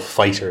play elf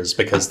fighters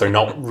because they're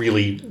not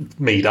really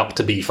made up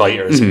to be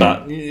fighters.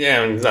 But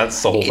yeah,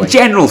 that's the whole thing.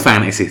 General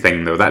fantasy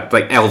thing though, that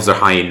like elves are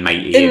high and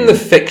mighty. In the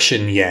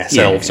fiction, yes,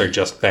 elves are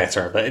just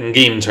better, but in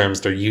game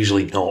terms, they're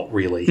usually not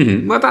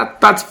really. Well,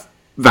 that's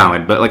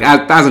valid, but like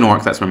as an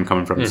orc, that's where I'm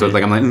coming from. So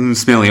like I'm like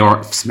smelly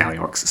elves.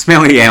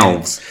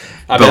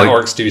 I bet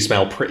orcs do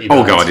smell pretty bad.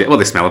 Oh god, well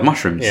they smell of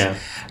mushrooms. Yeah.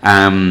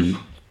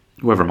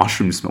 Whoever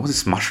mushrooms smell. What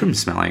does mushrooms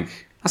smell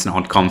like? That's an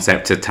odd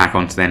concept to tack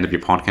on to the end of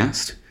your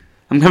podcast.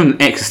 I'm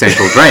having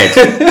existential dread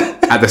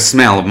at the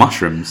smell of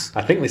mushrooms.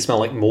 I think they smell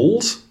like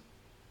mold.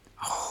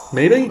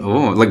 Maybe.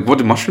 Oh, like what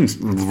do mushrooms?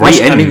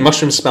 I mean,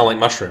 mushrooms smell like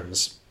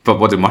mushrooms. But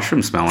what do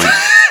mushrooms smell like?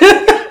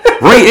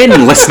 Right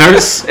in,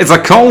 listeners. It's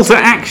a call to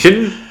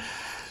action.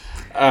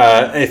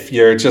 If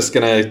you're just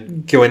going to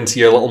go into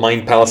your little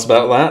mind palace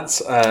about that...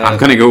 I'm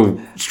going to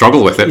go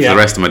struggle with it for the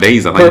rest of my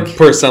days, I think.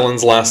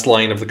 Porcelin's last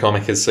line of the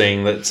comic is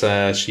saying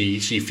that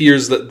she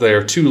fears that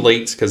they're too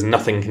late because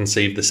nothing can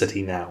save the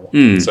city now.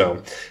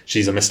 So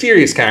she's a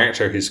mysterious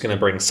character who's going to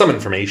bring some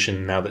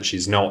information now that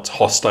she's not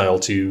hostile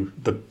to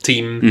the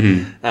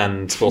team.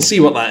 And we'll see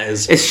what that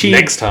is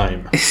next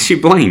time. Is she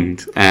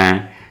blind?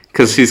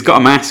 Because she's got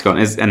a mask on,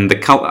 and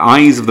the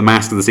eyes of the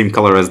mask are the same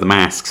colour as the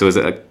mask, so is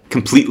it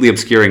completely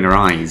obscuring her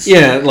eyes?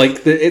 Yeah,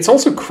 like it's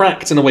also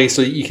cracked in a way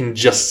so you can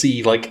just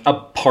see like a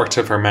part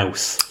of her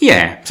mouth.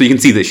 Yeah, so you can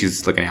see that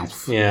she's like an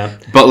elf. Yeah.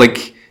 But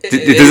like, does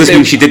this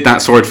mean she did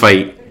that sword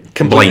fight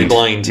completely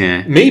blind?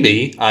 Yeah.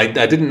 Maybe. I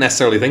didn't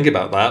necessarily think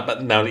about that,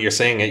 but now that you're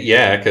saying it,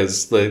 yeah,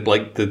 because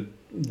the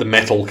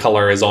metal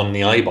colour is on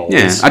the eyeballs.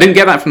 Yeah, I didn't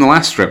get that from the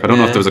last strip. I don't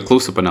know if there was a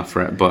close-up enough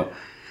for it, but...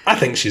 I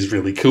think she's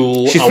really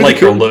cool. She's I really like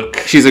cool. her look.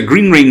 She's a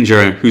Green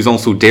Ranger who's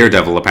also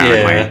Daredevil,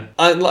 apparently. Yeah.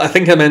 I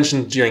think I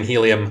mentioned during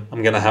Helium,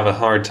 I'm going to have a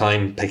hard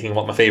time picking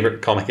what my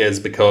favourite comic is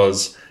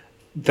because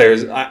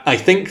I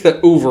think that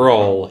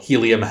overall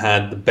Helium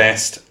had the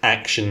best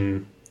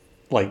action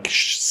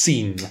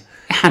scene.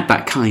 It had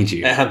that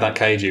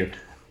kaiju.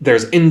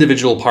 There's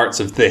individual parts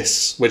of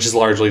this, which is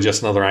largely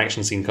just another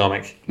action scene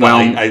comic.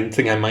 Well, I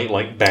think I might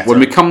like better. When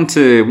we come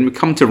to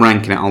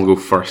ranking it, I'll go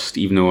first,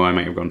 even though I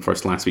might have gone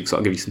first last week. So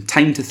I'll give you some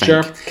time to think.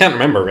 Sure, can't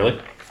remember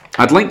really.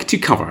 I'd like to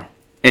cover,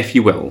 if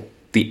you will,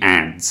 the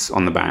ads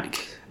on the back.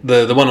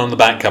 The one on the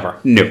back cover.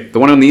 No, the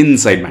one on the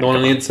inside back. The one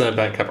on the inside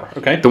back cover.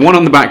 Okay. The one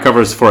on the back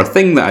cover is for a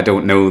thing that I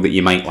don't know that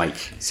you might like.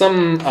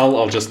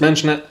 I'll just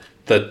mention it.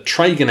 The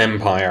Trigon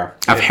Empire.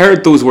 I've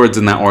heard those words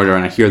in that order,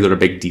 and I hear they're a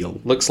big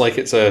deal. Looks like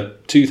it's a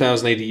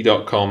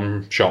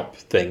 2000AD.com shop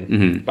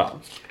thing. But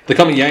the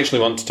comic you actually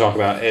want to talk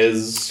about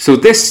is... So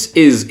this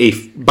is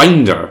a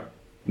binder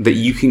that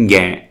you can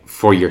get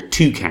for your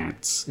 2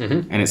 cats.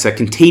 And it's a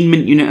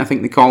containment unit, I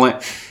think they call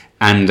it.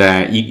 And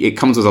it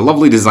comes with a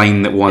lovely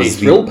design that was... A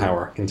Thrill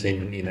Power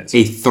containment unit.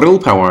 A Thrill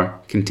Power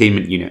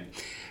containment unit.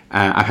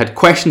 I've had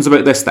questions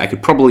about this that I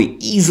could probably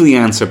easily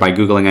answer by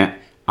Googling it.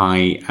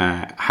 I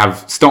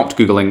have stopped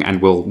Googling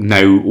and will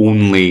now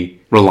only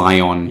rely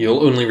on...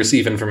 You'll only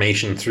receive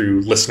information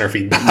through listener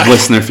feedback.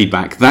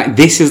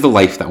 This is the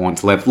life that I want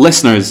to live.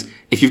 Listeners,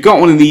 if you've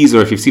got one of these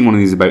or if you've seen one of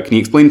these about, can you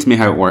explain to me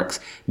how it works?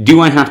 Do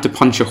I have to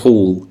punch a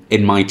hole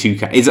in my 2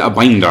 cats? Is it a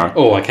binder?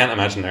 Oh, I can't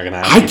imagine they're going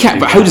to have I can't,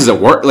 but how does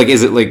it work? Like,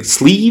 is it like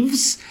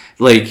sleeves?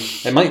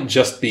 Like... It might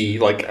just be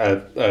like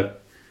a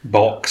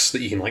box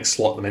that you can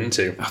slot them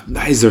into.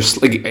 Is there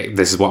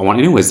this is what I want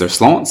to know? Is there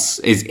slots?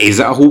 Is it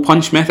a hole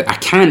punch method?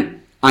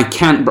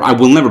 I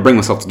will never bring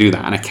myself to do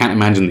that, and I can't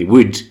imagine they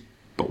would.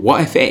 But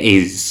what if it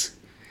is?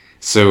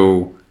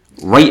 So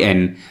right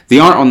in the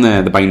art on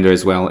the binder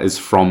as well is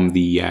from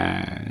the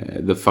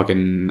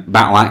fucking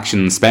Battle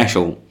Action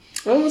special.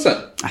 Oh, was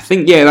it? I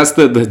think, that's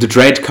the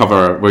Dread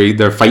cover where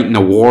they're fighting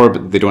a war,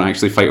 but they don't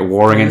actually fight a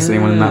war against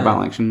anyone in that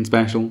battle action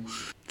special.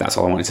 That's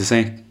all I wanted to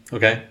say.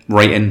 Okay.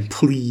 Write in,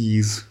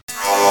 please.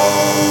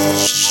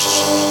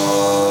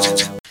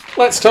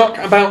 Let's talk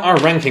about our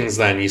rankings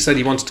then. You said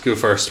you wanted to go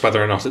first,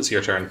 whether or not it's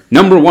your turn.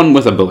 Number 1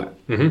 with a bullet.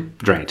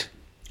 Dread.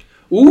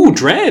 Ooh,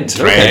 Dread.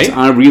 Okay.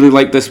 I really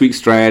liked this week's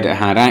Dread. It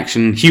had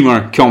action,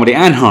 humour, comedy,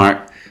 and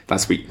heart.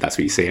 That's what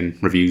you say in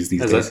reviews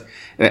these days.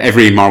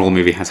 Every Marvel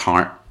movie has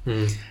heart,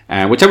 which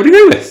I would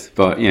agree with.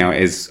 But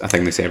it is a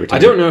thing they say every time. I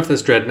don't know if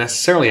this Dread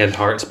necessarily had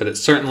hearts, but it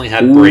certainly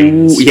had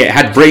brains. Yeah, it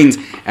had brains.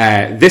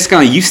 This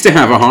guy used to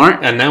have a heart,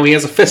 and now he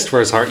has a fist where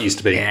his heart used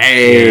to be.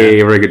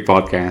 Hey, we're a good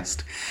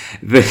podcast.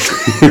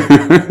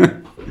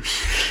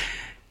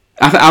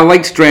 I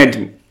liked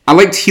Dread. I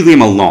liked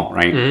Helium a lot,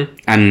 right?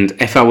 And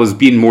if I was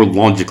being more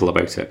logical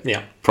about it,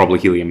 probably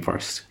Helium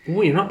first.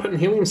 Oh, you're not putting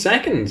Helium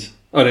second?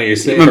 Oh no, you're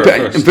saying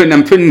first.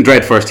 I'm putting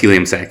Dread first,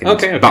 Helium second.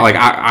 Okay. But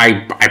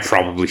I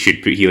probably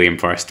should put Helium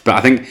first. But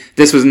I think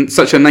this was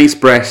such a nice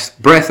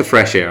breath of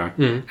fresh air,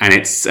 and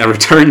it's a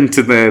return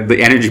to the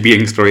energy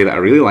being story that I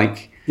really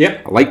like.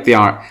 Yep. I like the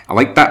art. I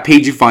like that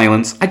page of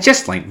violence. I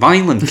just like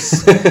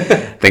violence.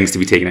 Things to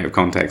be taken out of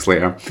context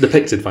later.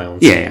 Depicted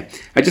violence. Yeah.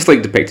 I just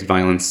like depicted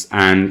violence,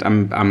 and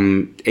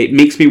it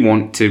makes me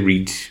want to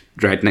read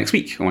Dread next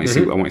week. I want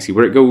to see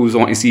where it goes. I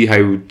want to see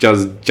how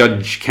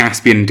Judge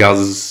Caspian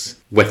does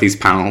with his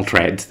panel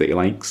tread that he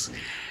likes.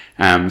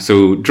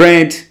 So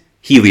Dread,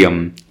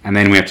 Helium, and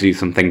then we have to do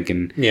some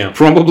thinking. Yeah.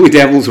 Probably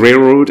Devil's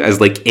Railroad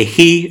as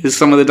as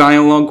some of the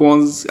dialogue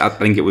was. I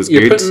think it was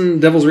good. You're putting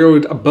Devil's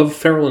Railroad above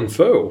Feral and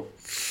Foe.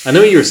 I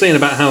know you were saying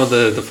about how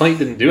the fight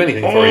didn't do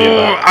anything for you.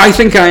 But... I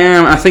think I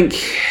am. I think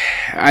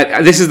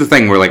this is the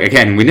thing where,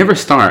 again, we never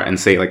start and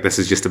say, this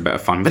is just a bit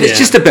of fun. But it's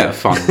just a bit of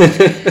fun.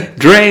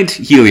 Dread,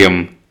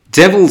 Helium,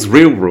 Devil's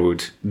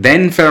Railroad,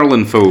 then Feral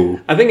and Foe.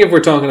 I think if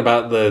we're talking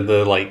about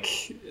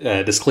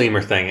the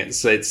disclaimer thing,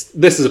 it's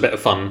this is a bit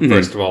of fun.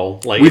 First of all,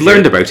 we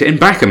learned about it in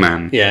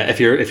Back-A-Man. Yeah, if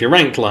you're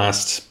ranked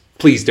last,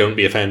 please don't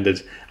be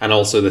offended. And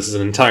also, this is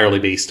entirely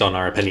based on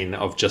our opinion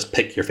of just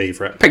pick your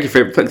favorite. Pick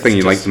the thing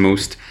you like the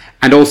most,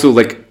 and also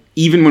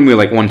even when we're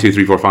 1, 2,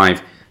 3, 4,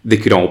 5, they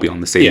could all be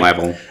on the same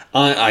level.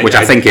 I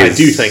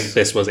do think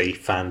this was a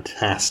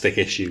fantastic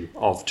issue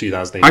of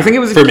 2008. I think it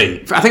was for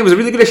me. I think it was a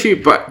really good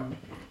issue, but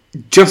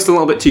just a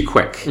little bit too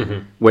quick,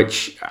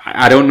 which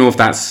I don't know if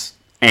that's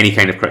any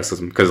kind of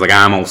criticism, because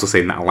I'm also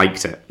saying that I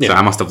liked it, so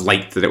I must have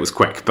liked that it was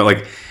quick.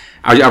 But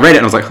I read it and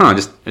I was like, I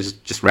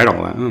just read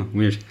all that. Oh,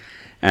 weird.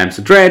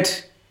 So Dread,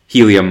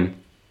 Helium.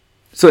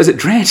 So is it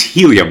Dread,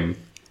 Helium,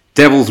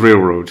 Devil's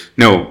Railroad?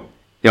 No,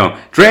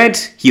 Dread,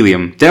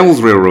 Helium,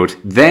 Devil's Railroad,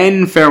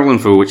 then Feral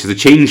and Foe, which is a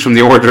change from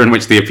the order in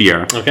which they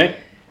appear. Okay.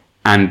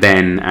 And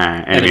then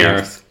Enemy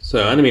Earth.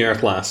 So Enemy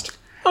Earth last.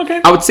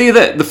 Okay. I would say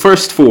that the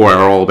first 4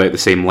 are all about the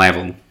same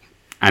level,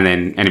 and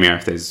then Enemy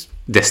Earth is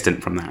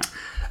distant from that.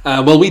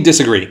 Well, we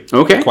disagree.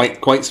 Okay.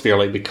 Quite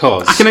severely,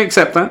 because... I can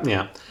accept that.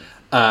 Yeah.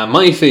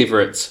 My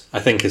favourite, I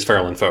think, is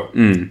Feral and Foe.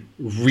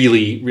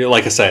 Really,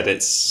 like I said,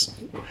 it's...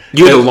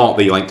 You had a lot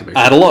that you liked about it.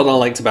 I had a lot that I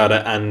liked about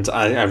it, and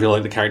I really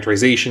liked the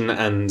characterization,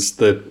 and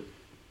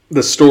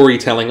the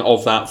storytelling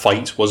of that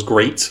fight was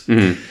great.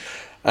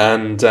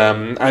 And,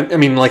 I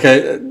mean,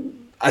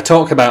 I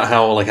talk about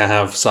how I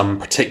have some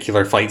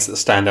particular fights that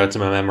stand out in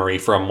my memory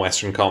from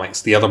Western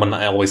comics. The other one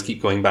that I always keep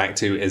going back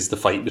to is the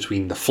fight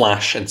between the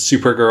Flash and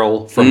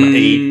Supergirl from a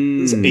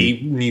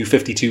New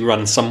 52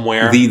 run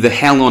somewhere. The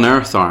Hell on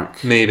Earth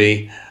arc.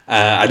 Maybe.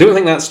 I don't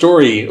think that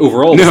story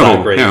overall was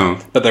that great. No.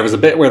 But there was a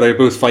bit where they're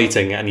both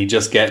fighting and you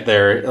just get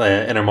their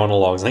inner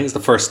monologues. I think it's the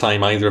first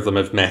time either of them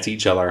have met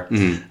each other.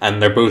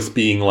 And they're both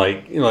being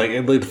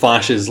the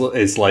Flash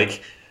is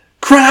like,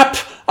 crap!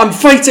 I'm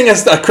fighting a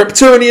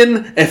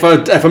Kryptonian. If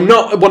I'm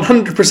not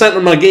 100%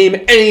 on my game,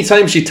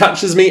 anytime she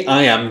touches me,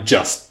 I am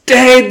just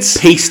dead.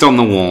 Paste on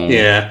the wall.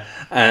 Yeah.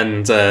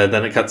 And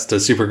then it cuts to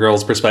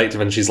Supergirl's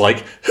perspective, and she's like,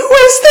 "Who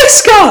is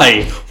this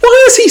guy?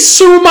 Why is he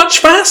so much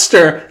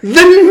faster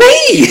than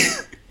me?"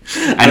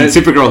 And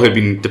Supergirl had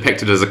been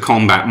depicted as a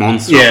combat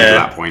monster up to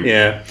that point.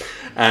 Yeah.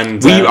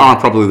 And we are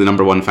probably the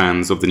number 1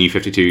 fans of the New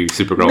 52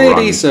 Supergirl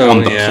run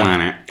on the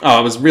planet. Oh,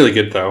 it was really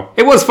good, though.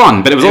 It was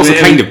fun, but it was also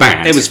kind of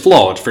bad. It was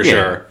flawed, for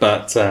sure.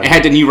 But it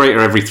had a new writer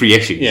every 3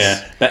 issues.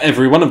 Yeah, but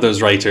every one of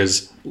those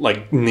writers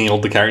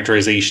nailed the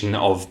characterization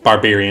of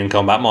barbarian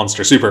combat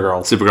monster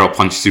Supergirl. Supergirl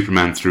punched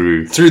Superman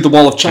through the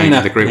Wall of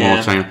China. The Great Wall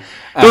of China.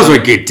 Those were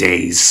good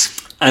days.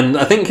 And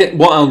I think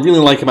what I really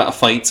like about a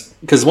fight,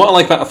 because what I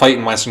like about a fight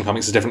in Western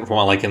comics is different from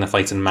what I like in a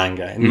fight in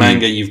manga. In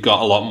manga, you've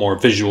got a lot more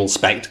visual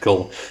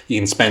spectacle. You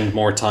can spend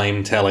more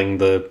time telling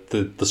the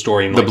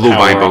story and the blow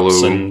by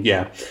blow. And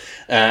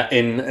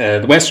in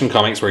the Western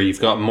comics, where you've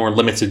got more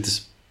limited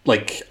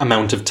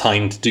amount of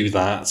time to do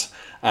that,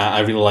 I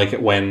really like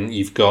it when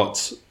you've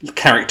got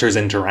characters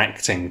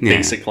interacting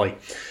basically.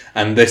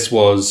 And this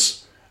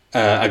was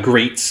a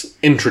great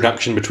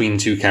introduction between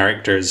two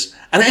characters,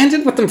 and it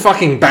ended with them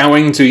fucking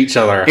bowing to each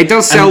other. It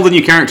does sell the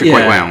new character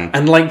quite well.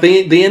 And like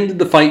they ended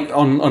the fight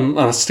on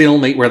a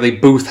stalemate where they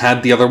both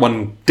had the other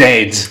one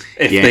dead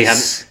if they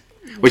hadn't.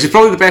 Which is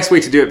probably the best way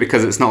to do it,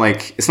 because it's not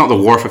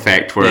the Worf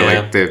effect where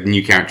like the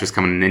new characters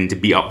coming in to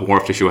beat up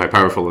Worf to show how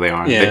powerful they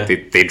are. Yeah.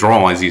 They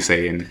draw, as you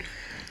say, and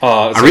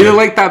I really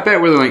like that bit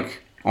where they're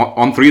like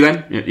on 3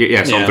 then.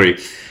 Yes, on 3.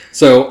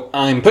 So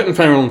I'm putting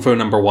Feral Info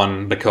number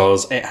 1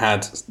 because it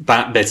had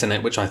that bit in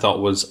it which I thought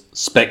was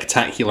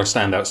spectacular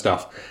standout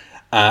stuff.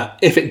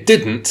 If it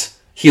didn't,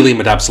 Helium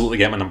would absolutely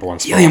get my number 1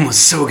 spot. Helium was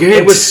so good.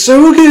 It was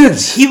so good.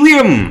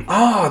 Helium.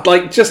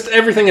 Like just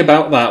everything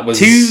about that was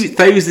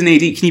 2000 AD.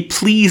 Can you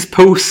please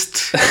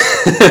post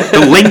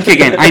the link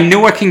again? I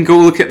know I can go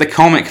look at the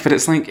comic, but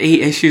it's like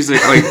 8 issues.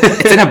 Like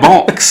it's in a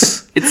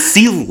box. It's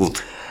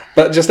sealed.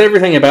 But just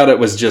everything about it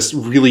was just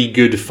really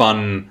good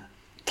fun.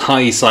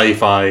 High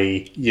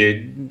sci-fi,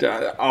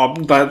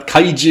 that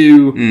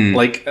kaiju,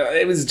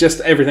 it was just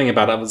everything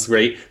about it was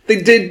great.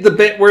 They did the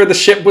bit where the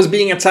ship was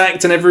being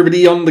attacked and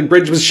everybody on the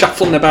bridge was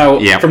shuffling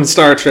about from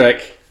Star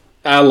Trek.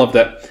 I loved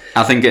it.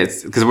 I think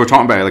it's because we're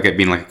talking about it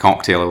being like a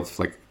cocktail of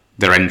like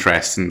their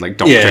interests and like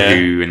Doctor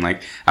Who and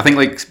like I think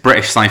like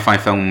British sci-fi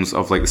films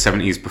of like the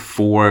 70s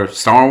before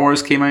Star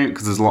Wars came out,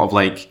 because there's a lot of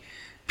like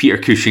Peter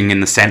Cushing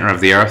in the center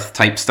of the earth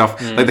type stuff.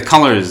 Like the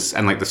colours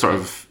and like the sort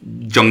of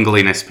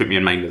jungliness put me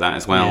in mind of that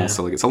as well. Yeah.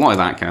 So like it's a lot of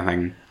that kind of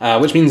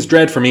thing. Which means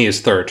Dread for me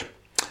is 3rd.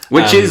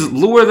 Which is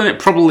lower than it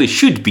probably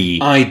should be.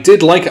 I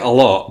did like it a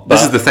lot.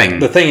 This is the thing.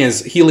 The thing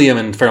is, Helium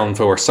and Feral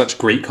Info are such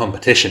great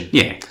competition.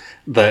 Yeah.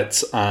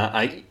 That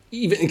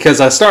because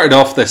I started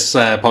off this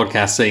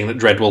podcast saying that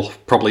Dread will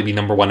probably be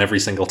number 1 every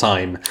single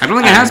time. I don't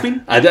think it has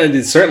been.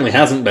 It certainly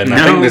hasn't been. No.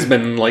 I think there's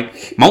been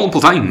like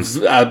multiple times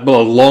a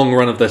long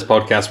run of this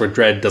podcast where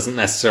Dread doesn't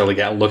necessarily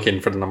get a look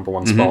in for the number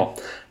 1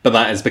 spot, but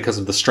that is because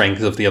of the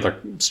strength of the other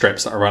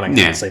strips that are running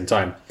at the same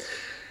time.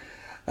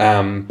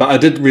 But I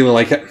did really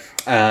like it.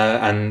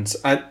 And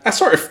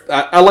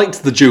I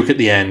liked the joke at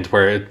the end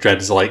where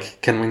Dredd's like,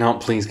 "Can we not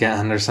please get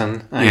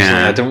Anderson?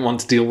 I don't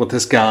want to deal with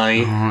this guy."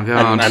 Oh,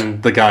 God.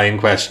 And the guy in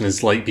question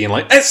is like being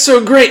like, "It's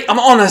so great! I'm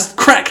on a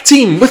crack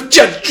team with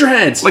Judge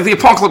Dredd." Like the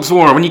Apocalypse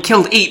War when you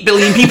killed 8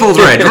 billion people,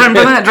 Dredd.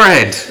 Remember that,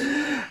 Dredd?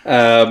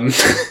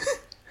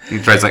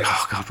 Dredd's like,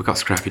 "Oh God, we got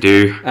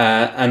Scrappy-Doo."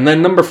 And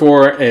then number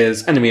 4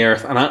 is Enemy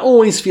Earth, and I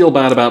always feel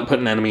bad about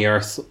putting Enemy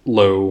Earth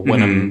low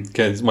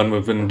because when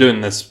we've been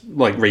doing this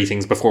like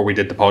ratings before we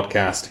did the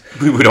podcast,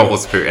 we would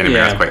always put Enemy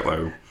Earth quite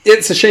low.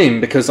 It's a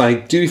shame because I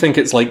do think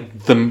it's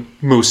like the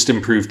most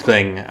improved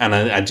thing, and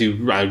I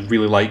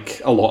really like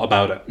a lot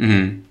about it.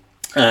 And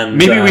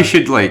maybe we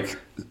should like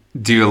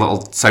do a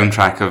little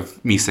soundtrack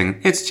of me singing,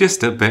 "It's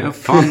just a bit of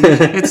fun."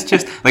 It's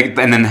just like,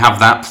 and then have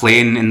that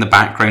playing in the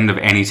background of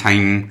any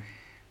time.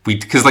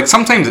 Because like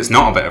sometimes it's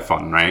not a bit of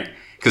fun, right?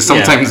 Because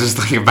sometimes there's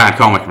like a bad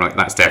comic and we're like,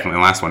 that's definitely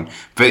the last one.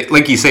 But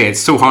like you say, it's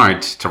so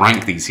hard to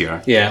rank these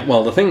here. Yeah,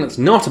 well, the thing that's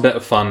not a bit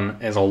of fun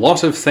is a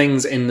lot of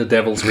things in the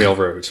Devil's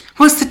Railroad.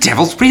 What's the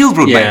Devil's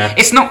Railroad? Yeah. Like?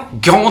 It's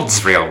not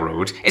God's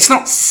Railroad. It's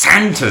not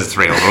Santa's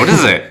Railroad,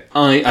 is it?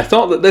 I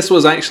thought that this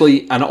was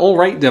actually an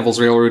alright Devil's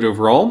Railroad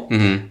overall,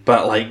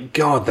 but like,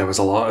 God, there was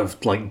a lot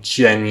of like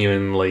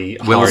genuinely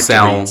hard to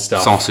read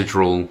stuff. Sausage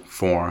roll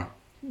for...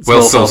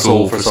 Will sell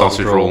soul for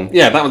sausage roll.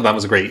 Yeah, that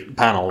was a great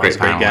panel. That was a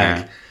great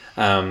gag.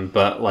 Yeah.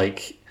 But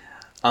like,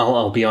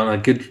 I'll be on a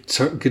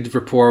good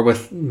rapport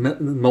with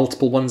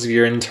multiple ones of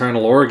your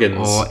internal organs.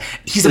 Oh,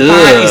 he's a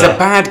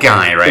bad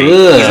guy,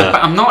 right?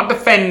 I'm not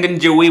defending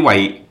Joey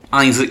White,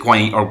 Isaac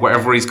White, or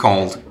whatever he's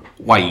called,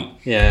 White.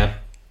 Yeah,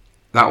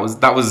 that was.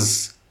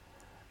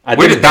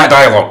 Where did that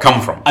dialogue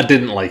come from? I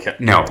didn't like it.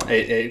 No,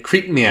 it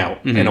creeped me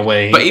out in a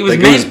way. But he was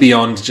goes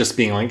beyond just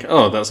being like,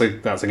 "Oh, that's a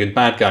good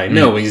bad guy."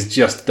 No, he's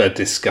just a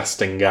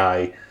disgusting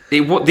guy.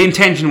 The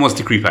intention was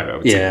to creep out. I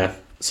would say.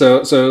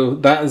 So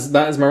that is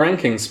my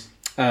rankings.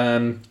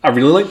 I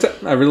really liked it.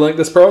 I really like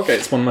this prog.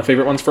 It's one of my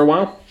favorite ones for a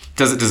while.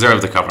 Does it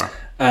deserve the cover?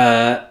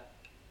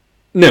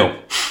 No.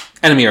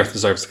 Enemy Earth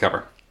deserves the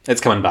cover. It's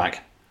coming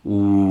back.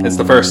 Ooh, it's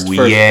the first it's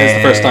the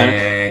first time,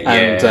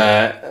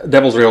 and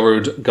Devil's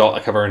Railroad got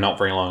a cover not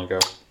very long ago.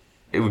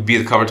 It would be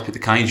the cover to put the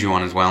kaiju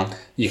on as well.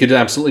 You could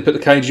absolutely put the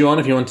kaiju on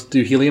if you wanted to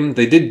do Helium.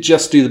 They did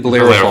just do the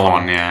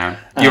Bellerophon. Yeah.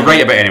 You're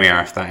right about Enemy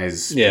Earth. That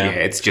is,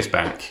 it's just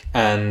back.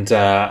 And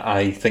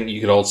I think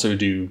you could also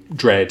do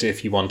Dread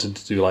if you wanted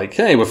to do like,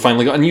 hey, we've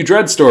finally got a new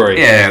Dread story.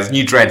 Yeah,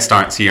 new Dread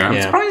starts here.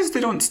 I'm surprised they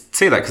don't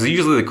say that, because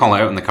usually they call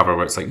it out on the cover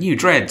where it's like, new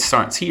Dread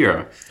starts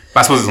here. But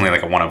I suppose it's only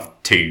like a one of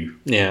two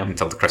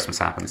until the Christmas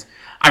happens.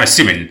 I'm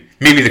assuming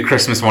maybe the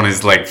Christmas one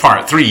is like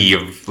part 3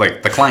 of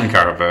like the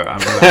clanker, but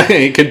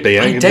it could be.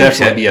 It could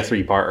definitely be a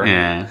 3-parter.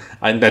 Yeah,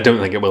 I don't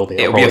think it will be.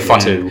 It'll be a fun.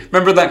 2.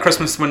 Remember that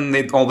Christmas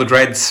when all the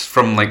Dreads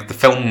from like the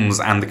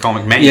films and the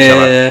comic met each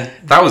other?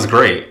 That was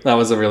great. That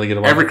was a really good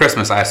one. Every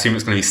Christmas, I assume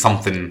it's going to be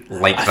something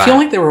like that. I feel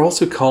like they were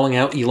also calling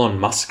out Elon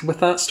Musk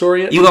with that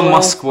story. Elon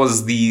Musk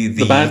was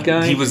the bad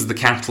guy. He was the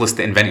capitalist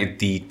that invented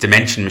the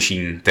dimension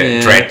machine.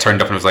 That Dredd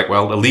turned up and was like,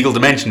 "Well, illegal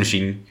dimension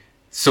machine."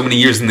 So many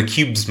years in the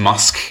cubes,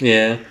 Musk.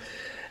 Yeah.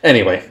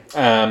 Anyway,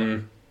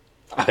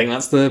 I think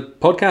that's the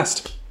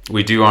podcast.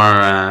 We do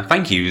our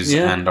thank yous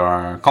and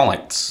our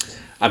call-outs.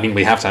 I mean,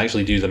 we have to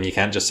actually do them. You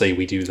can't just say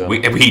we do them. We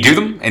do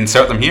them,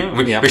 insert them here.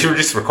 We should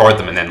just record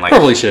them and then like...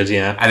 Probably should,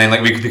 yeah. And then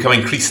like we could become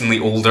increasingly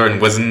older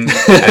and wizened,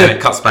 and then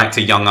it cuts back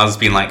to young us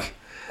being like,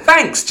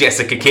 thanks,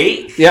 Jessica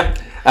Kate. Yep.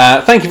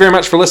 Thank you very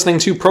much for listening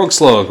to Prog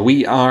Slog.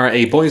 We are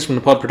a Boys from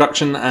the Pod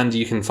production, and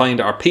you can find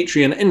our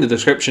Patreon in the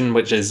description,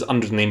 which is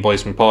under the name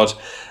Boys from the Pod.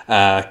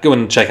 Go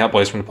and check out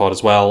Boys from the Pod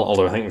as well,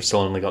 although I think we've still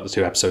only got the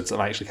 2 episodes that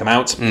have actually come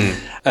out.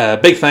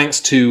 Big thanks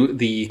to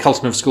the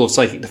Cultinov School of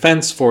Psychic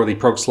Defence for the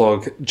Prog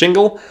Slog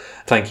jingle.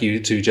 Thank you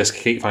to Jessica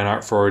Kate Fine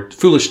Art for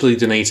foolishly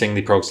donating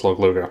the Prog Slog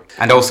logo.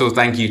 And also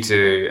thank you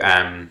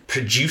to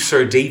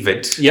producer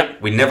David.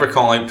 Yep. We never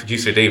call out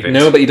producer David.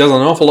 No, but he does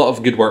an awful lot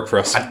of good work for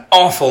us. An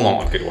awful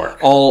lot of good work.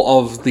 All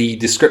of the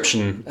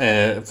description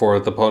for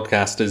the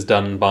podcast is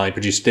done by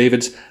producer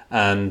David,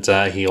 and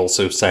he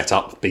also set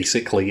up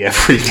basically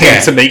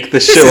everything to make the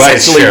show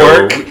actually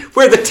work.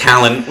 We're the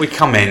talent. We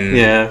come in.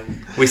 Yeah.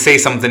 We say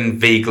something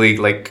vaguely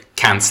like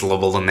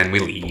cancelable and then we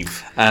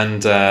leave.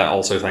 And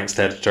also thanks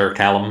to editor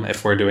Callum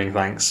if we're doing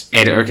thanks.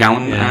 Editor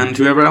Callum and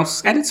whoever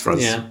else edits for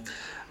us. Yeah.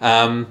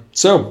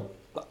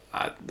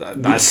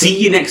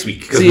 See you next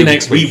week. See you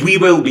next week. We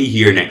will be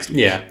here next week.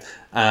 Yeah.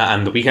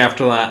 And the week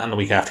after that, and the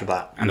week after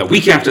that. And the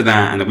week after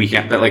that, and the week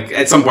after that. Like,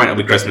 at some point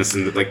it'll be Christmas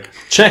and like...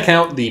 Check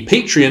out the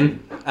Patreon,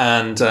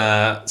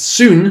 and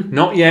soon,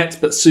 not yet,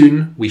 but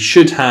soon, we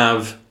should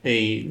have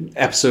a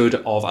episode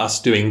of us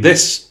doing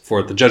this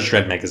for the Judge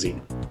Dredd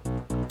magazine.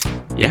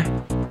 Yeah.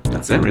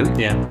 That's it, really.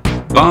 Yeah.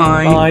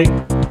 Bye.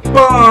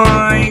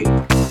 Bye. Bye.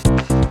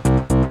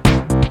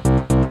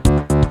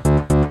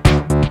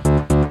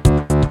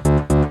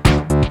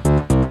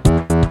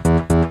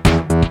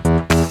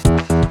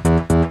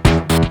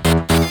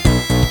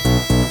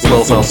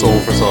 Smells our soul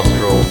for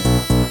sausage roll.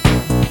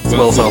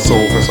 Smells our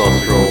soul for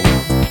sausage roll.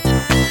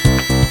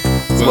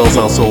 Smells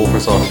our soul for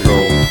sausage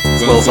roll.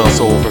 Smells our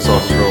soul for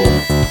sausage roll.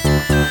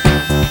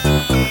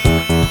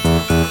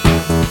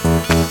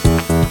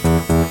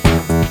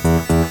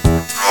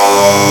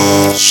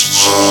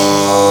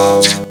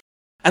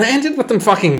 And it ended with them fucking